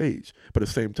on stage. But at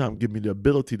the same time, give me the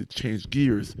ability to change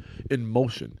gears in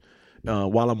motion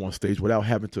while I'm on stage without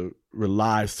having to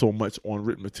rely so much on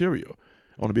written material.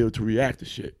 I want to be able to react to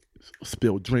shit,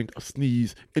 spill, drink, a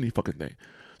sneeze, any fucking thing.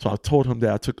 So I told him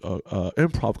that I took a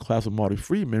improv class with Marty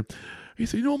Friedman. He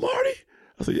said, Marty?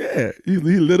 I said, yeah. He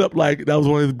lit up like that was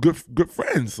one of his good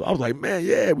friends. So I was like, man,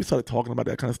 yeah. We started talking about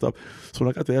that kind of stuff. So when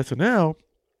I got to SNL,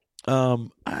 I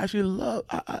actually love,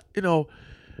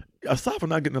 aside from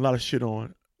not getting a lot of shit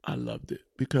on, I loved it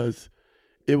because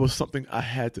it was something I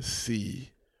had to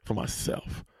see for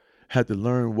myself. Had to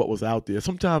learn what was out there.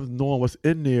 Sometimes knowing what's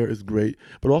in there is great,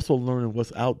 but also learning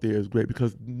what's out there is great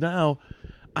because now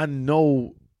I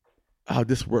know how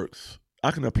this works.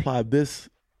 I can apply this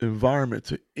environment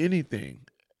to anything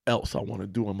else I want to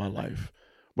do in my life,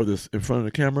 whether it's in front of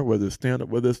the camera, whether it's stand-up,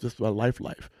 whether it's just my life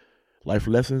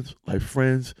lessons, life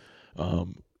friends,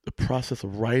 the process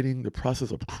of writing, the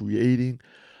process of creating.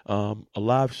 A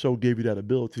live show gave you that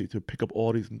ability to pick up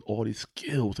all these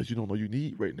skills that you don't know you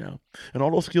need right now. And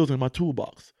all those skills are in my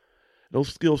toolbox.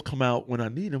 Those skills come out when I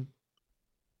need them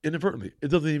inadvertently. I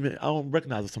don't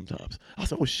recognize it sometimes. I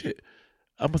say, oh shit,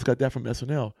 I must have got that from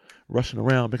SNL, rushing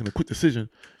around, making a quick decision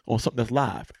on something that's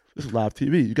live. This is live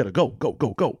TV. You got to go.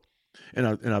 And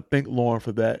I thank Lauren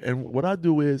for that. And what I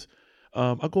do is,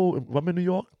 if I'm in New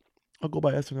York, I go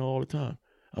by SNL all the time.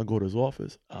 I go to his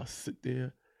office. I'll sit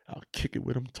there. I'll kick it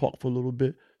with him, talk for a little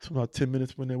bit. Sometimes 10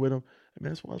 minutes when they're with him. I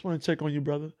just want to check on you,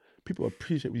 brother. People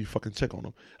appreciate when you fucking check on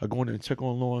them. I go in there and check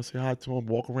on Lauren, say hi to him,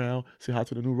 walk around, say hi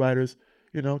to the new writers,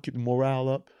 keep the morale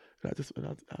up. And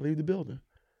I leave the building.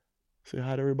 Say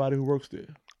hi to everybody who works there.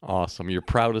 Awesome. Your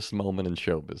proudest moment in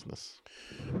show business?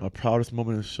 My proudest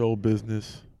moment in show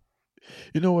business.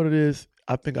 You know what it is?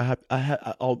 I think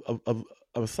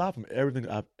aside from everything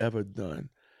I've ever done,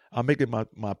 I make it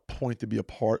my point to be a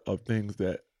part of things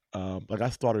that, like I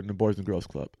started in the Boys and Girls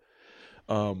Club.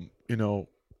 In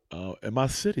my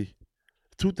city,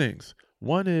 two things.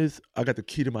 One is I got the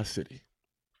key to my city,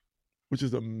 which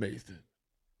is amazing.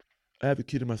 I have the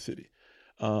key to my city.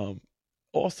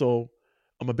 Also,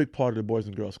 I'm a big part of the Boys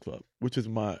and Girls Club, which is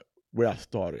where I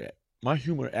started at. My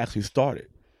humor actually started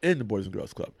in the Boys and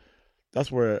Girls Club.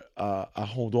 That's where I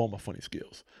honed all my funny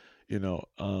skills, And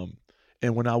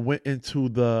when I went into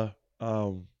the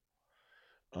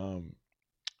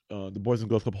Boys and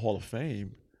Girls Club Hall of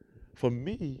Fame, for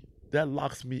me, that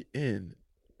locks me in,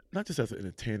 not just as an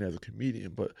entertainer, as a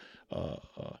comedian, but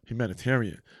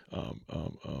humanitarian,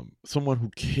 someone who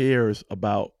cares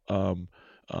about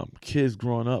kids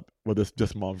growing up, whether it's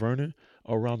just Mount Vernon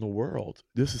or around the world.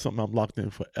 This is something I'm locked in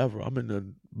forever. I'm in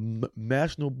the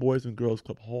National Boys and Girls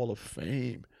Club Hall of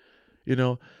Fame.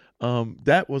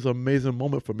 That was an amazing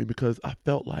moment for me because I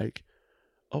felt like,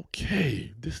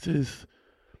 okay, this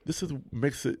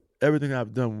makes it everything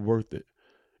I've done worth it.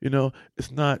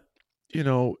 It's not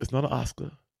an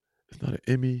Oscar, it's not an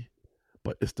Emmy,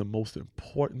 but it's the most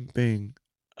important thing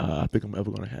I think I'm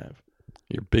ever going to have.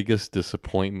 Your biggest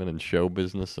disappointment in show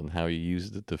business and how you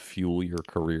used it to fuel your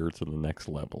career to the next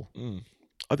level.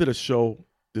 I did a show.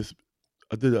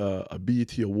 I did a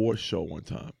BET Awards show one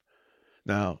time.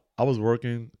 Now, I was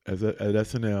working at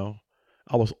SNL.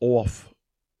 I was off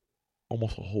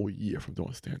almost a whole year from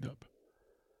doing stand-up.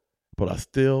 But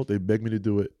they begged me to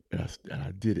do it, and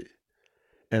I did it.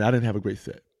 And I didn't have a great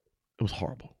set. It was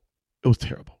horrible. It was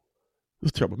terrible. It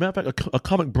was terrible. Matter of fact, a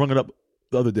comic brought it up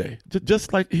the other day.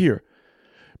 Just like here.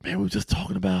 Man, we were just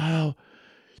talking about how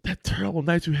that terrible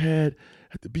night you had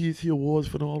at the BET Awards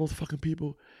for all those fucking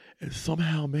people. And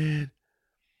somehow, man,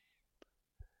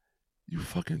 you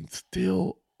fucking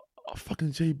still are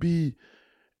fucking JB.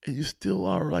 And you still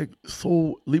are like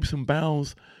so leaps and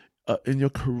bounds in your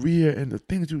career and the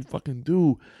things you fucking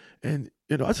do. And,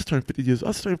 you know, I just turned 50 years. I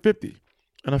just turned 50.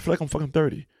 And I feel like I'm fucking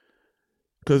 30.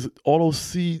 Because all those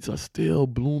seeds are still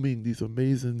blooming, these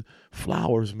amazing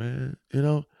flowers, man. You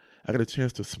know, I got a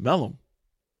chance to smell them,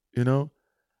 you know.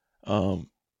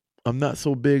 I'm not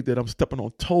so big that I'm stepping on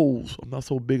toes. I'm not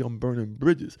so big I'm burning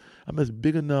bridges. I'm just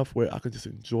big enough where I can just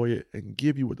enjoy it and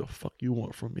give you what the fuck you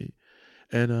want from me.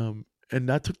 And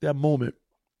I took that moment,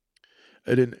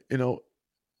 and then, you know,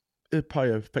 it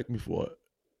probably affected me for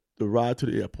the ride to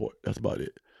the airport. That's about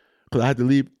it. Because I had to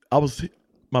leave.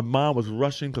 My mind was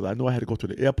rushing because I know I had to go to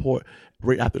the airport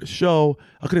right after the show.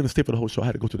 I couldn't even stay for the whole show. I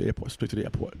had to go to the airport, straight to the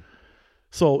airport.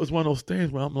 So it's one of those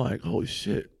things where I'm like, holy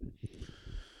shit.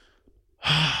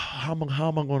 How am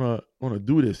I gonna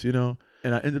do this, you know?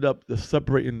 And I ended up just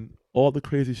separating all the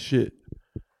crazy shit.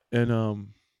 And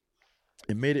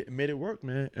it made it work,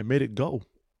 man. It made it go.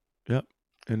 Yep.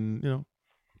 And, you know.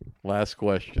 Last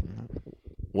question.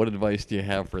 What advice do you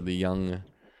have for the young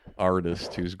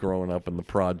artist who's growing up in the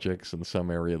projects in some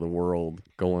area of the world,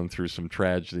 going through some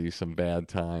tragedy, some bad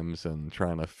times, and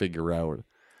trying to figure out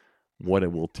what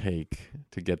it will take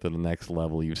to get to the next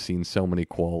level? You've seen so many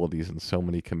qualities and so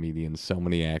many comedians, so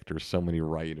many actors, so many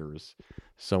writers,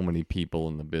 so many people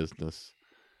in the business.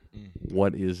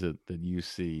 What is it that you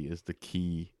see is the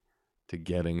key to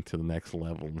getting to the next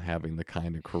level and having the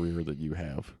kind of career that you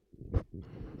have?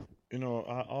 You know,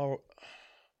 I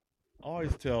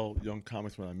always tell young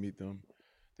comics when I meet them,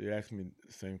 they ask me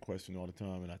the same question all the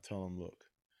time, and I tell them, look,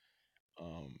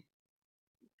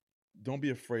 don't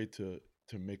be afraid to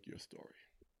make your story.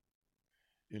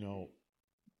 You know,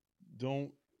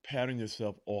 don't pattern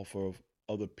yourself off of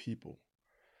other people.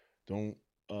 Don't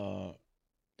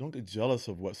get jealous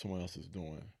of what someone else is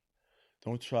doing.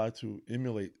 Don't try to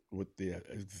emulate what they're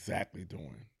exactly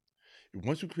doing.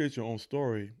 Once you create your own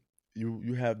story,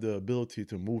 you have the ability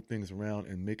to move things around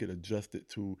and make it adjusted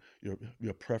to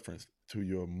your preference, to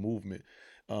your movement.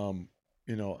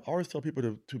 You know, I always tell people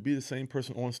to be the same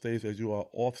person on stage as you are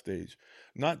off stage.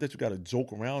 Not that you got to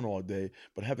joke around all day,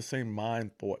 but have the same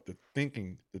mind thought, the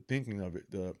thinking of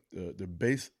it, the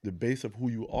base of who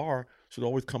you are should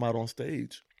always come out on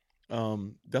stage.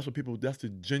 That's what people.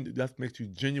 That makes you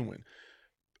genuine.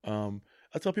 I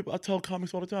tell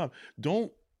comics all the time,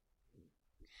 don't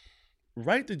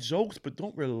write the jokes, but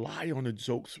don't rely on the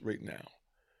jokes right now.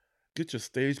 Get your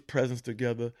stage presence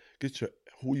together. Get your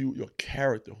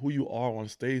character, who you are on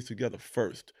stage together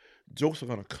first. Jokes are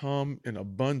gonna come in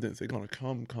abundance. They're gonna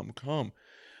come.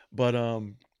 But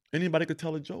anybody could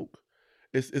tell a joke.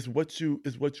 It's what you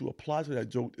apply to that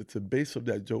joke. It's the base of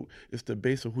that joke. It's the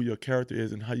base of who your character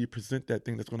is and how you present that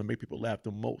thing that's gonna make people laugh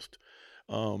the most.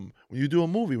 When you do a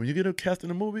movie, when you get a cast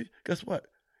in a movie, guess what?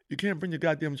 You can't bring your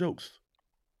goddamn jokes.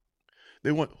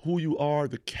 They want who you are,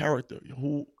 the character,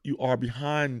 who you are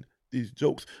behind these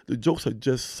jokes. The jokes are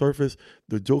just surface.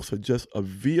 The jokes are just a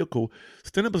vehicle.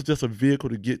 Stand-up is just a vehicle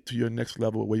to get to your next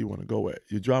level where you want to go at.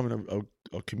 You're driving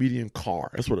a comedian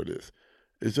car. That's what it is.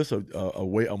 It's just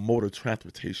a mode of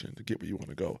transportation to get where you want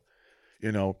to go.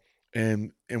 You know,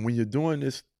 and when you're doing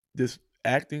this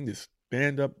acting, this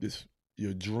stand-up,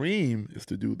 your dream is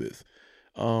to do this.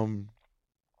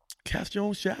 Cast your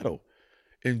own shadow.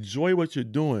 Enjoy what you're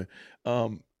doing.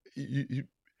 You're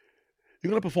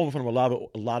gonna perform in front of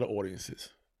a lot of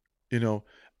audiences. You know,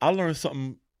 I learned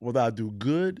something whether I do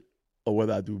good or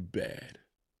whether I do bad.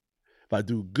 If I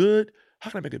do good, how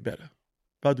can I make it better?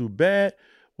 If I do bad,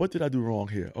 what did I do wrong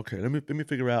here? Okay, let me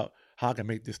figure out how I can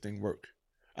make this thing work.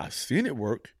 I've seen it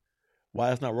work.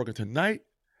 Why it's not working tonight?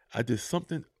 I did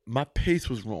something. My pace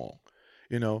was wrong.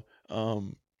 You know,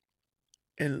 and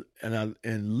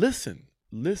listen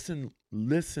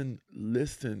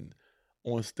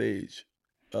on stage.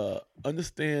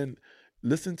 Understand,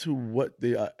 listen to what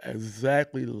they are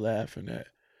exactly laughing at.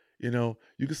 You know,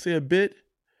 you can say a bit,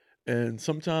 and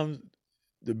sometimes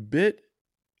the bit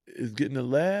is getting a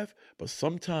laugh, but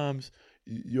sometimes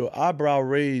your eyebrow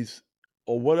raise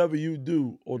or whatever you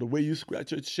do, or the way you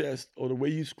scratch your chest, or the way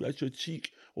you scratch your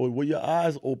cheek, or where your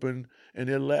eyes open and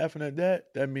they're laughing at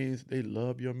that means they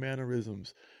love your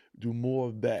mannerisms. Do more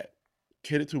of that.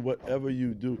 Cater to whatever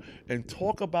you do and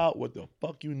talk about what the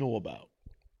fuck you know about.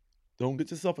 Don't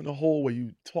get yourself in the hole where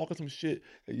you talking some shit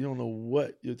that you don't know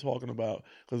what you're talking about.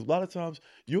 Because a lot of times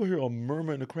you'll hear a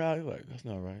murmur in the crowd. You're like, that's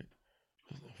not right.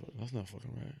 That's not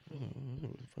fucking right.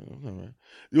 That's not right.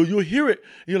 You'll hear it,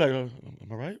 and you're like, am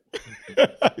I right?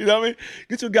 You know what I mean?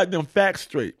 Get your goddamn facts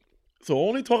straight. So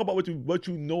only talk about what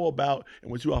you know about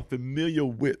and what you are familiar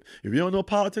with. If you don't know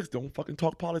politics, don't fucking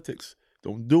talk politics.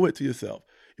 Don't do it to yourself.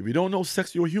 If you don't know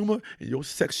sexual humor and your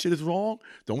sex shit is wrong,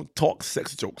 don't talk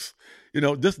sex jokes.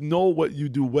 Just know what you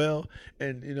do well.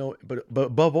 And, but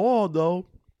above all, though,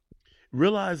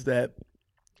 realize that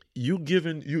you're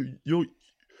giving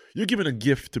a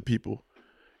gift to people.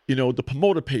 The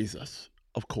promoter pays us,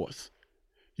 of course.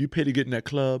 You pay to get in that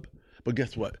club. But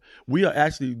guess what? We are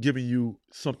actually giving you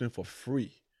something for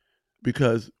free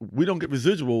because we don't get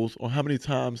residuals on how many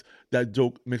times that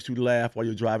joke makes you laugh while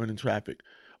you're driving in traffic,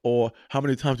 or how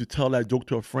many times you tell that joke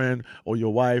to a friend or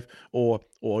your wife, or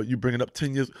you bring it up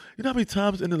 10 years. You know how many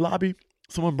times in the lobby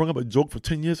someone brought up a joke for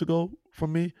 10 years ago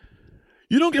from me?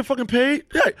 You don't get fucking paid?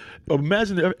 Yeah.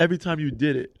 Imagine every time you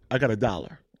did it, I got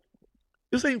 $1.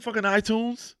 This ain't fucking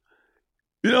iTunes.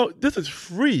 This is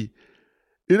free.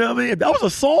 You know what I mean? If that was a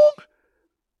song,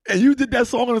 and you did that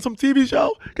song on some TV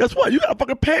show, guess what? You gotta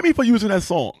fucking pay me for using that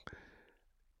song.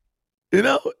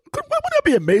 Wouldn't that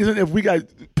be amazing if we got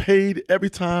paid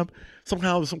every time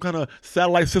somehow some kind of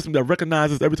satellite system that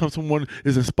recognizes every time someone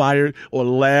is inspired or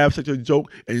laughs at your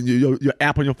joke and your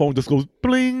app on your phone just goes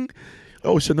bling?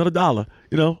 Oh shit, another $1.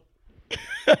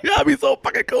 That'd be so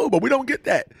fucking cool, but we don't get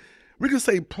that. We can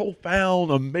say profound,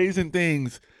 amazing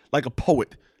things like a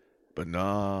poet, but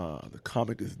nah, the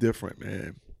comic is different,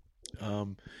 man.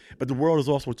 But the world is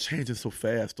also changing so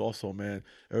fast also, man.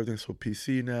 Everything's so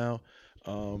PC now.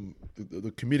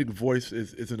 The comedic voice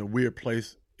is in a weird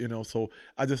place, so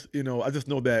I just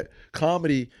know that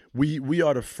comedy, we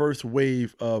are the first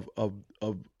wave of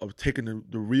taking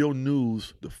the real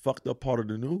news, the fucked up part of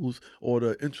the news or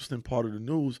the interesting part of the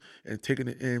news, and taking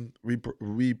it in,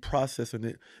 reprocessing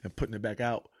it and putting it back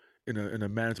out in a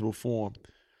manageable form.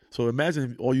 So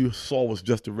imagine if all you saw was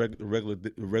just the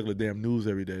regular damn news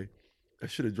every day. That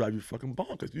should have drive you fucking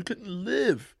bonkers. You couldn't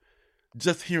live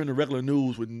just hearing the regular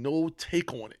news with no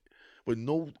take on it, with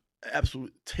no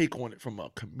absolute take on it from a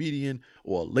comedian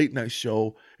or a late night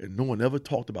show, and no one ever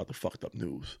talked about the fucked up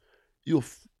news. You'll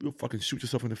fucking shoot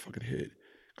yourself in the fucking head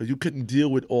because you couldn't deal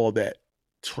with all that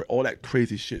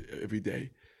crazy shit every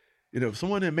day. If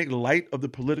someone didn't make light of the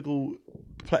political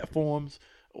platforms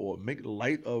or make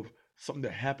light of something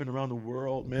that happened around the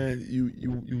world, man,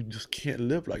 you just can't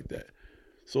live like that.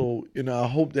 So, I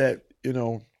hope that, a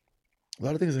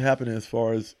lot of things are happening as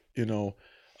far as,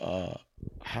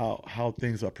 how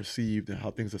things are perceived and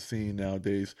how things are seen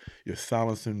nowadays. You're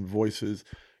silencing voices,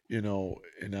 and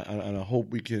I hope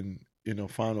we can,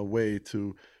 find a way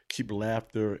to keep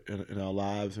laughter in our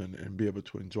lives and be able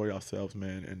to enjoy ourselves,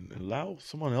 man, and allow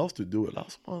someone else to do it. Allow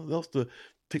someone else to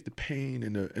take the pain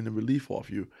and the relief off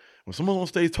you. When someone on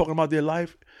stage talking about their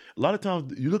life, a lot of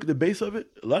times you look at the base of it,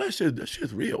 a lot of that shit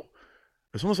is real.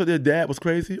 If someone said their dad was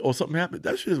crazy or something happened,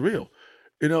 that shit is real.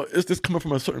 It's just coming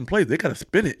from a certain place. They gotta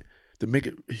spin it to make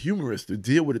it humorous, to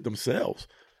deal with it themselves.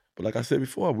 But like I said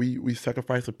before, we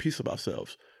sacrifice a piece of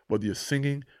ourselves. Whether you're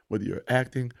singing, whether you're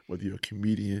acting, whether you're a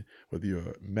comedian, whether you're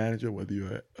a manager, whether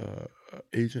you're an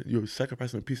agent, you're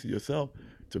sacrificing a piece of yourself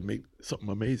to make something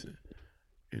amazing.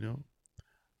 And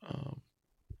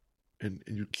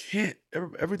you can't.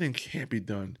 Everything can't be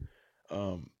done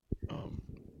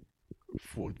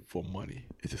for money.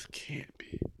 It just can't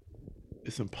be.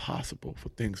 It's impossible for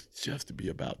things just to be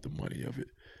about the money of it.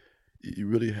 You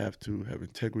really have to have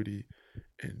integrity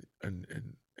and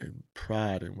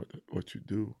pride in what you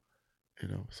do.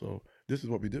 So this is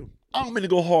what we do. I don't mean to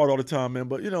go hard all the time, man,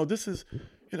 but this is,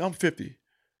 I'm 50.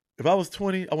 If I was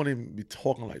 20, I wouldn't even be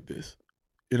talking like this.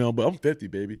 But I'm 50,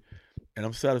 baby, and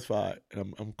I'm satisfied,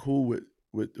 and I'm cool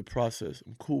with the process.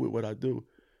 I'm cool with what I do.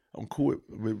 I'm cool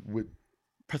with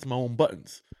pressing my own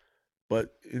buttons.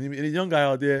 But any young guy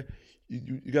out there,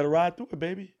 you got to ride through it,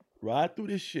 baby. Ride through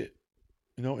this shit.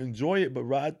 Enjoy it, but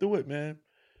ride through it, man.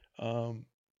 And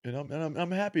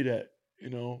I'm happy that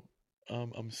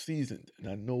I'm seasoned and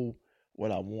I know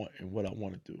what I want and what I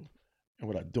want to do and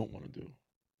what I don't want to do.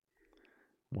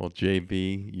 Well,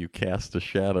 JB, you cast a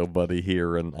shadow, buddy,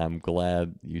 here, and I'm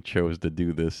glad you chose to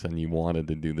do this and you wanted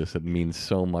to do this. It means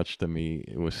so much to me.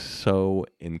 It was so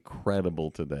incredible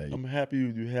today. I'm happy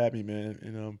you had me, man.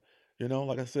 And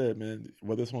like I said, man,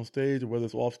 whether it's on stage or whether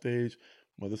it's off stage,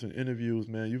 whether it's in interviews,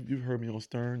 man, you've heard me on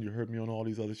Stern, you heard me on all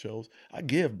these other shows. I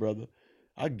give, brother.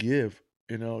 I give.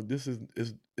 This is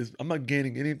I'm not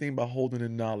gaining anything by holding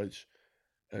in knowledge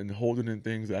and holding in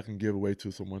things that I can give away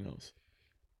to someone else.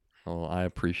 Oh, I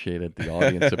appreciate it. The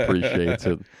audience appreciates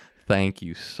it. Thank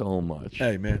you so much.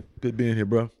 Hey, man. Good being here,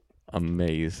 bro.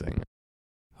 Amazing.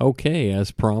 Okay,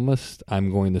 as promised, I'm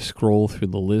going to scroll through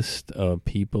the list of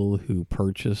people who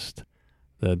purchased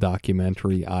the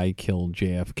documentary I Killed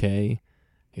JFK.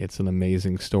 It's an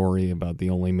amazing story about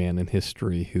the only man in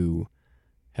history who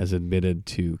has admitted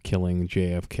to killing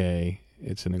JFK.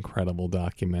 It's an incredible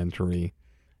documentary,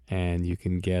 and you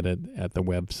can get it at the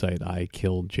website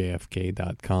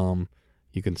ikilledjfk.com.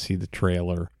 You can see the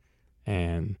trailer,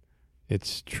 and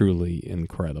it's truly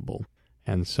incredible.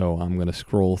 And so I'm going to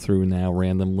scroll through now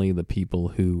randomly the people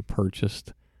who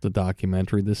purchased the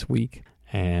documentary this week,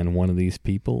 and one of these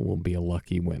people will be a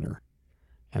lucky winner.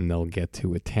 And they'll get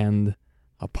to attend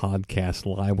a podcast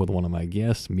live with one of my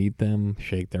guests, meet them,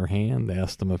 shake their hand,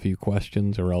 ask them a few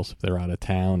questions, or else if they're out of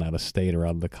town, out of state, or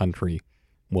out of the country,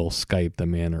 we'll Skype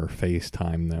them in or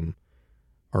FaceTime them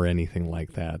or anything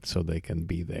like that so they can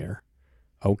be there.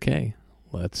 Okay,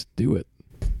 let's do it.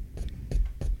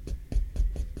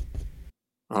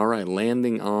 All right,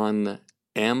 landing on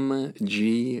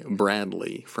M.G.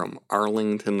 Bradley from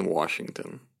Arlington,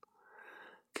 Washington.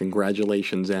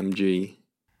 Congratulations, M.G.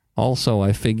 Also,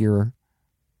 I figure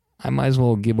I might as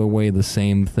well give away the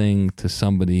same thing to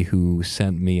somebody who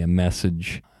sent me a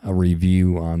message, a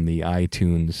review on the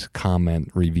iTunes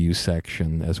comment review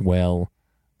section as well.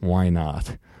 Why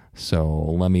not? So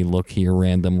let me look here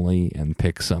randomly and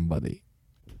pick somebody.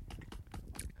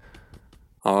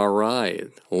 All right,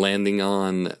 landing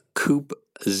on Coop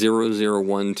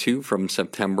 0012 from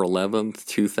September 11th,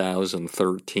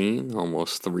 2013,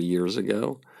 almost 3 years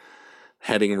ago.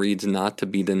 Heading reads, "Not to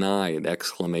be denied!"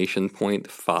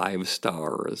 5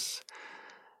 stars.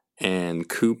 And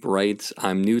Coop writes,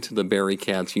 "I'm new to the Barry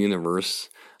Katz universe.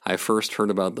 I first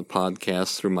heard about the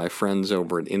podcast through my friends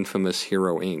over at Infamous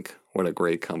Hero Inc. What a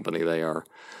great company they are.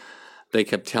 They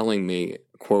kept telling me,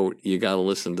 quote, 'You gotta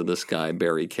listen to this guy,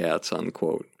 Barry Katz,'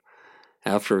 unquote.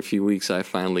 After a few weeks, I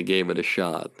finally gave it a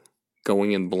shot.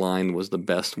 Going in blind was the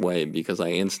best way because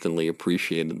I instantly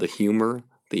appreciated the humor,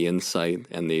 the insight,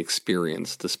 and the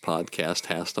experience this podcast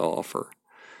has to offer.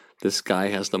 This guy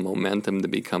has the momentum to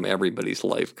become everybody's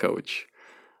life coach.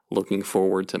 Looking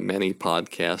forward to many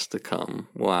podcasts to come."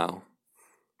 Wow.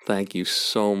 Thank you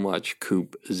so much,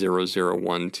 Coop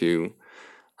 0012.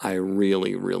 I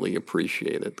really, really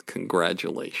appreciate it.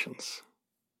 Congratulations.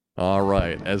 All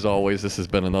right. As always, this has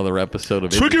been another episode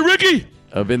of Tricky Ricky!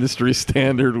 Of Industry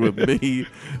Standard with me,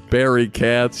 Barry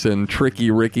Katz, and Tricky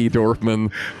Ricky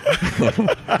Dorfman.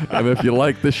 And if you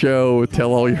like the show,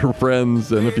 tell all your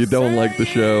friends. And if you don't like the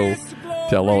show,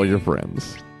 tell all your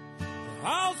friends.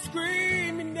 I'll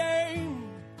scream your name,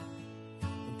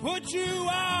 put you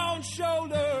on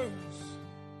shoulders,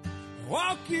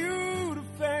 walk you to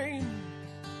fame.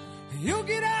 You'll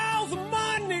get all the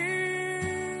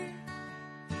money,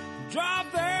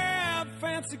 drive that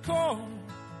fancy car.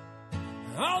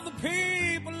 All the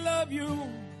people love you,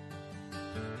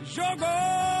 'cause you're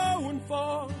going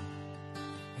far.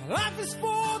 Life is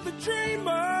for the dreamers,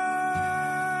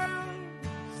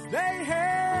 they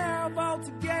have all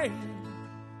to gain.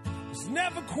 It's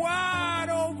never quite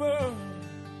over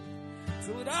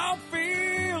till it all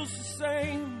feels the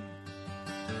same.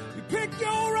 You pick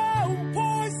your own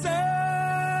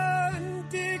poison,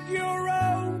 dig your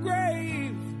own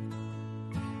grave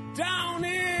down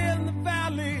in the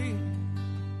valley.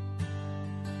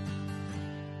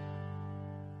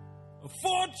 A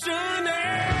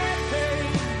fortunate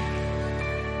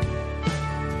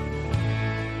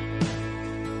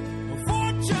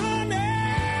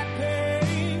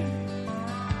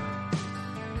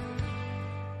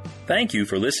Thank you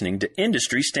for listening to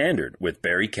Industry Standard with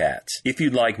Barry Katz. If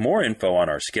you'd like more info on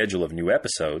our schedule of new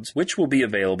episodes, which will be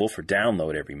available for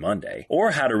download every Monday,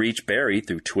 or how to reach Barry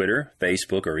through Twitter,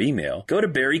 Facebook, or email, go to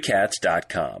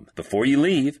barrykatz.com. Before you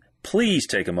leave, please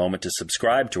take a moment to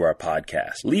subscribe to our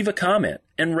podcast, leave a comment,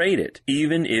 and rate it,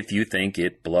 even if you think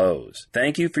it blows.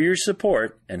 Thank you for your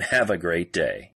support, and have a great day.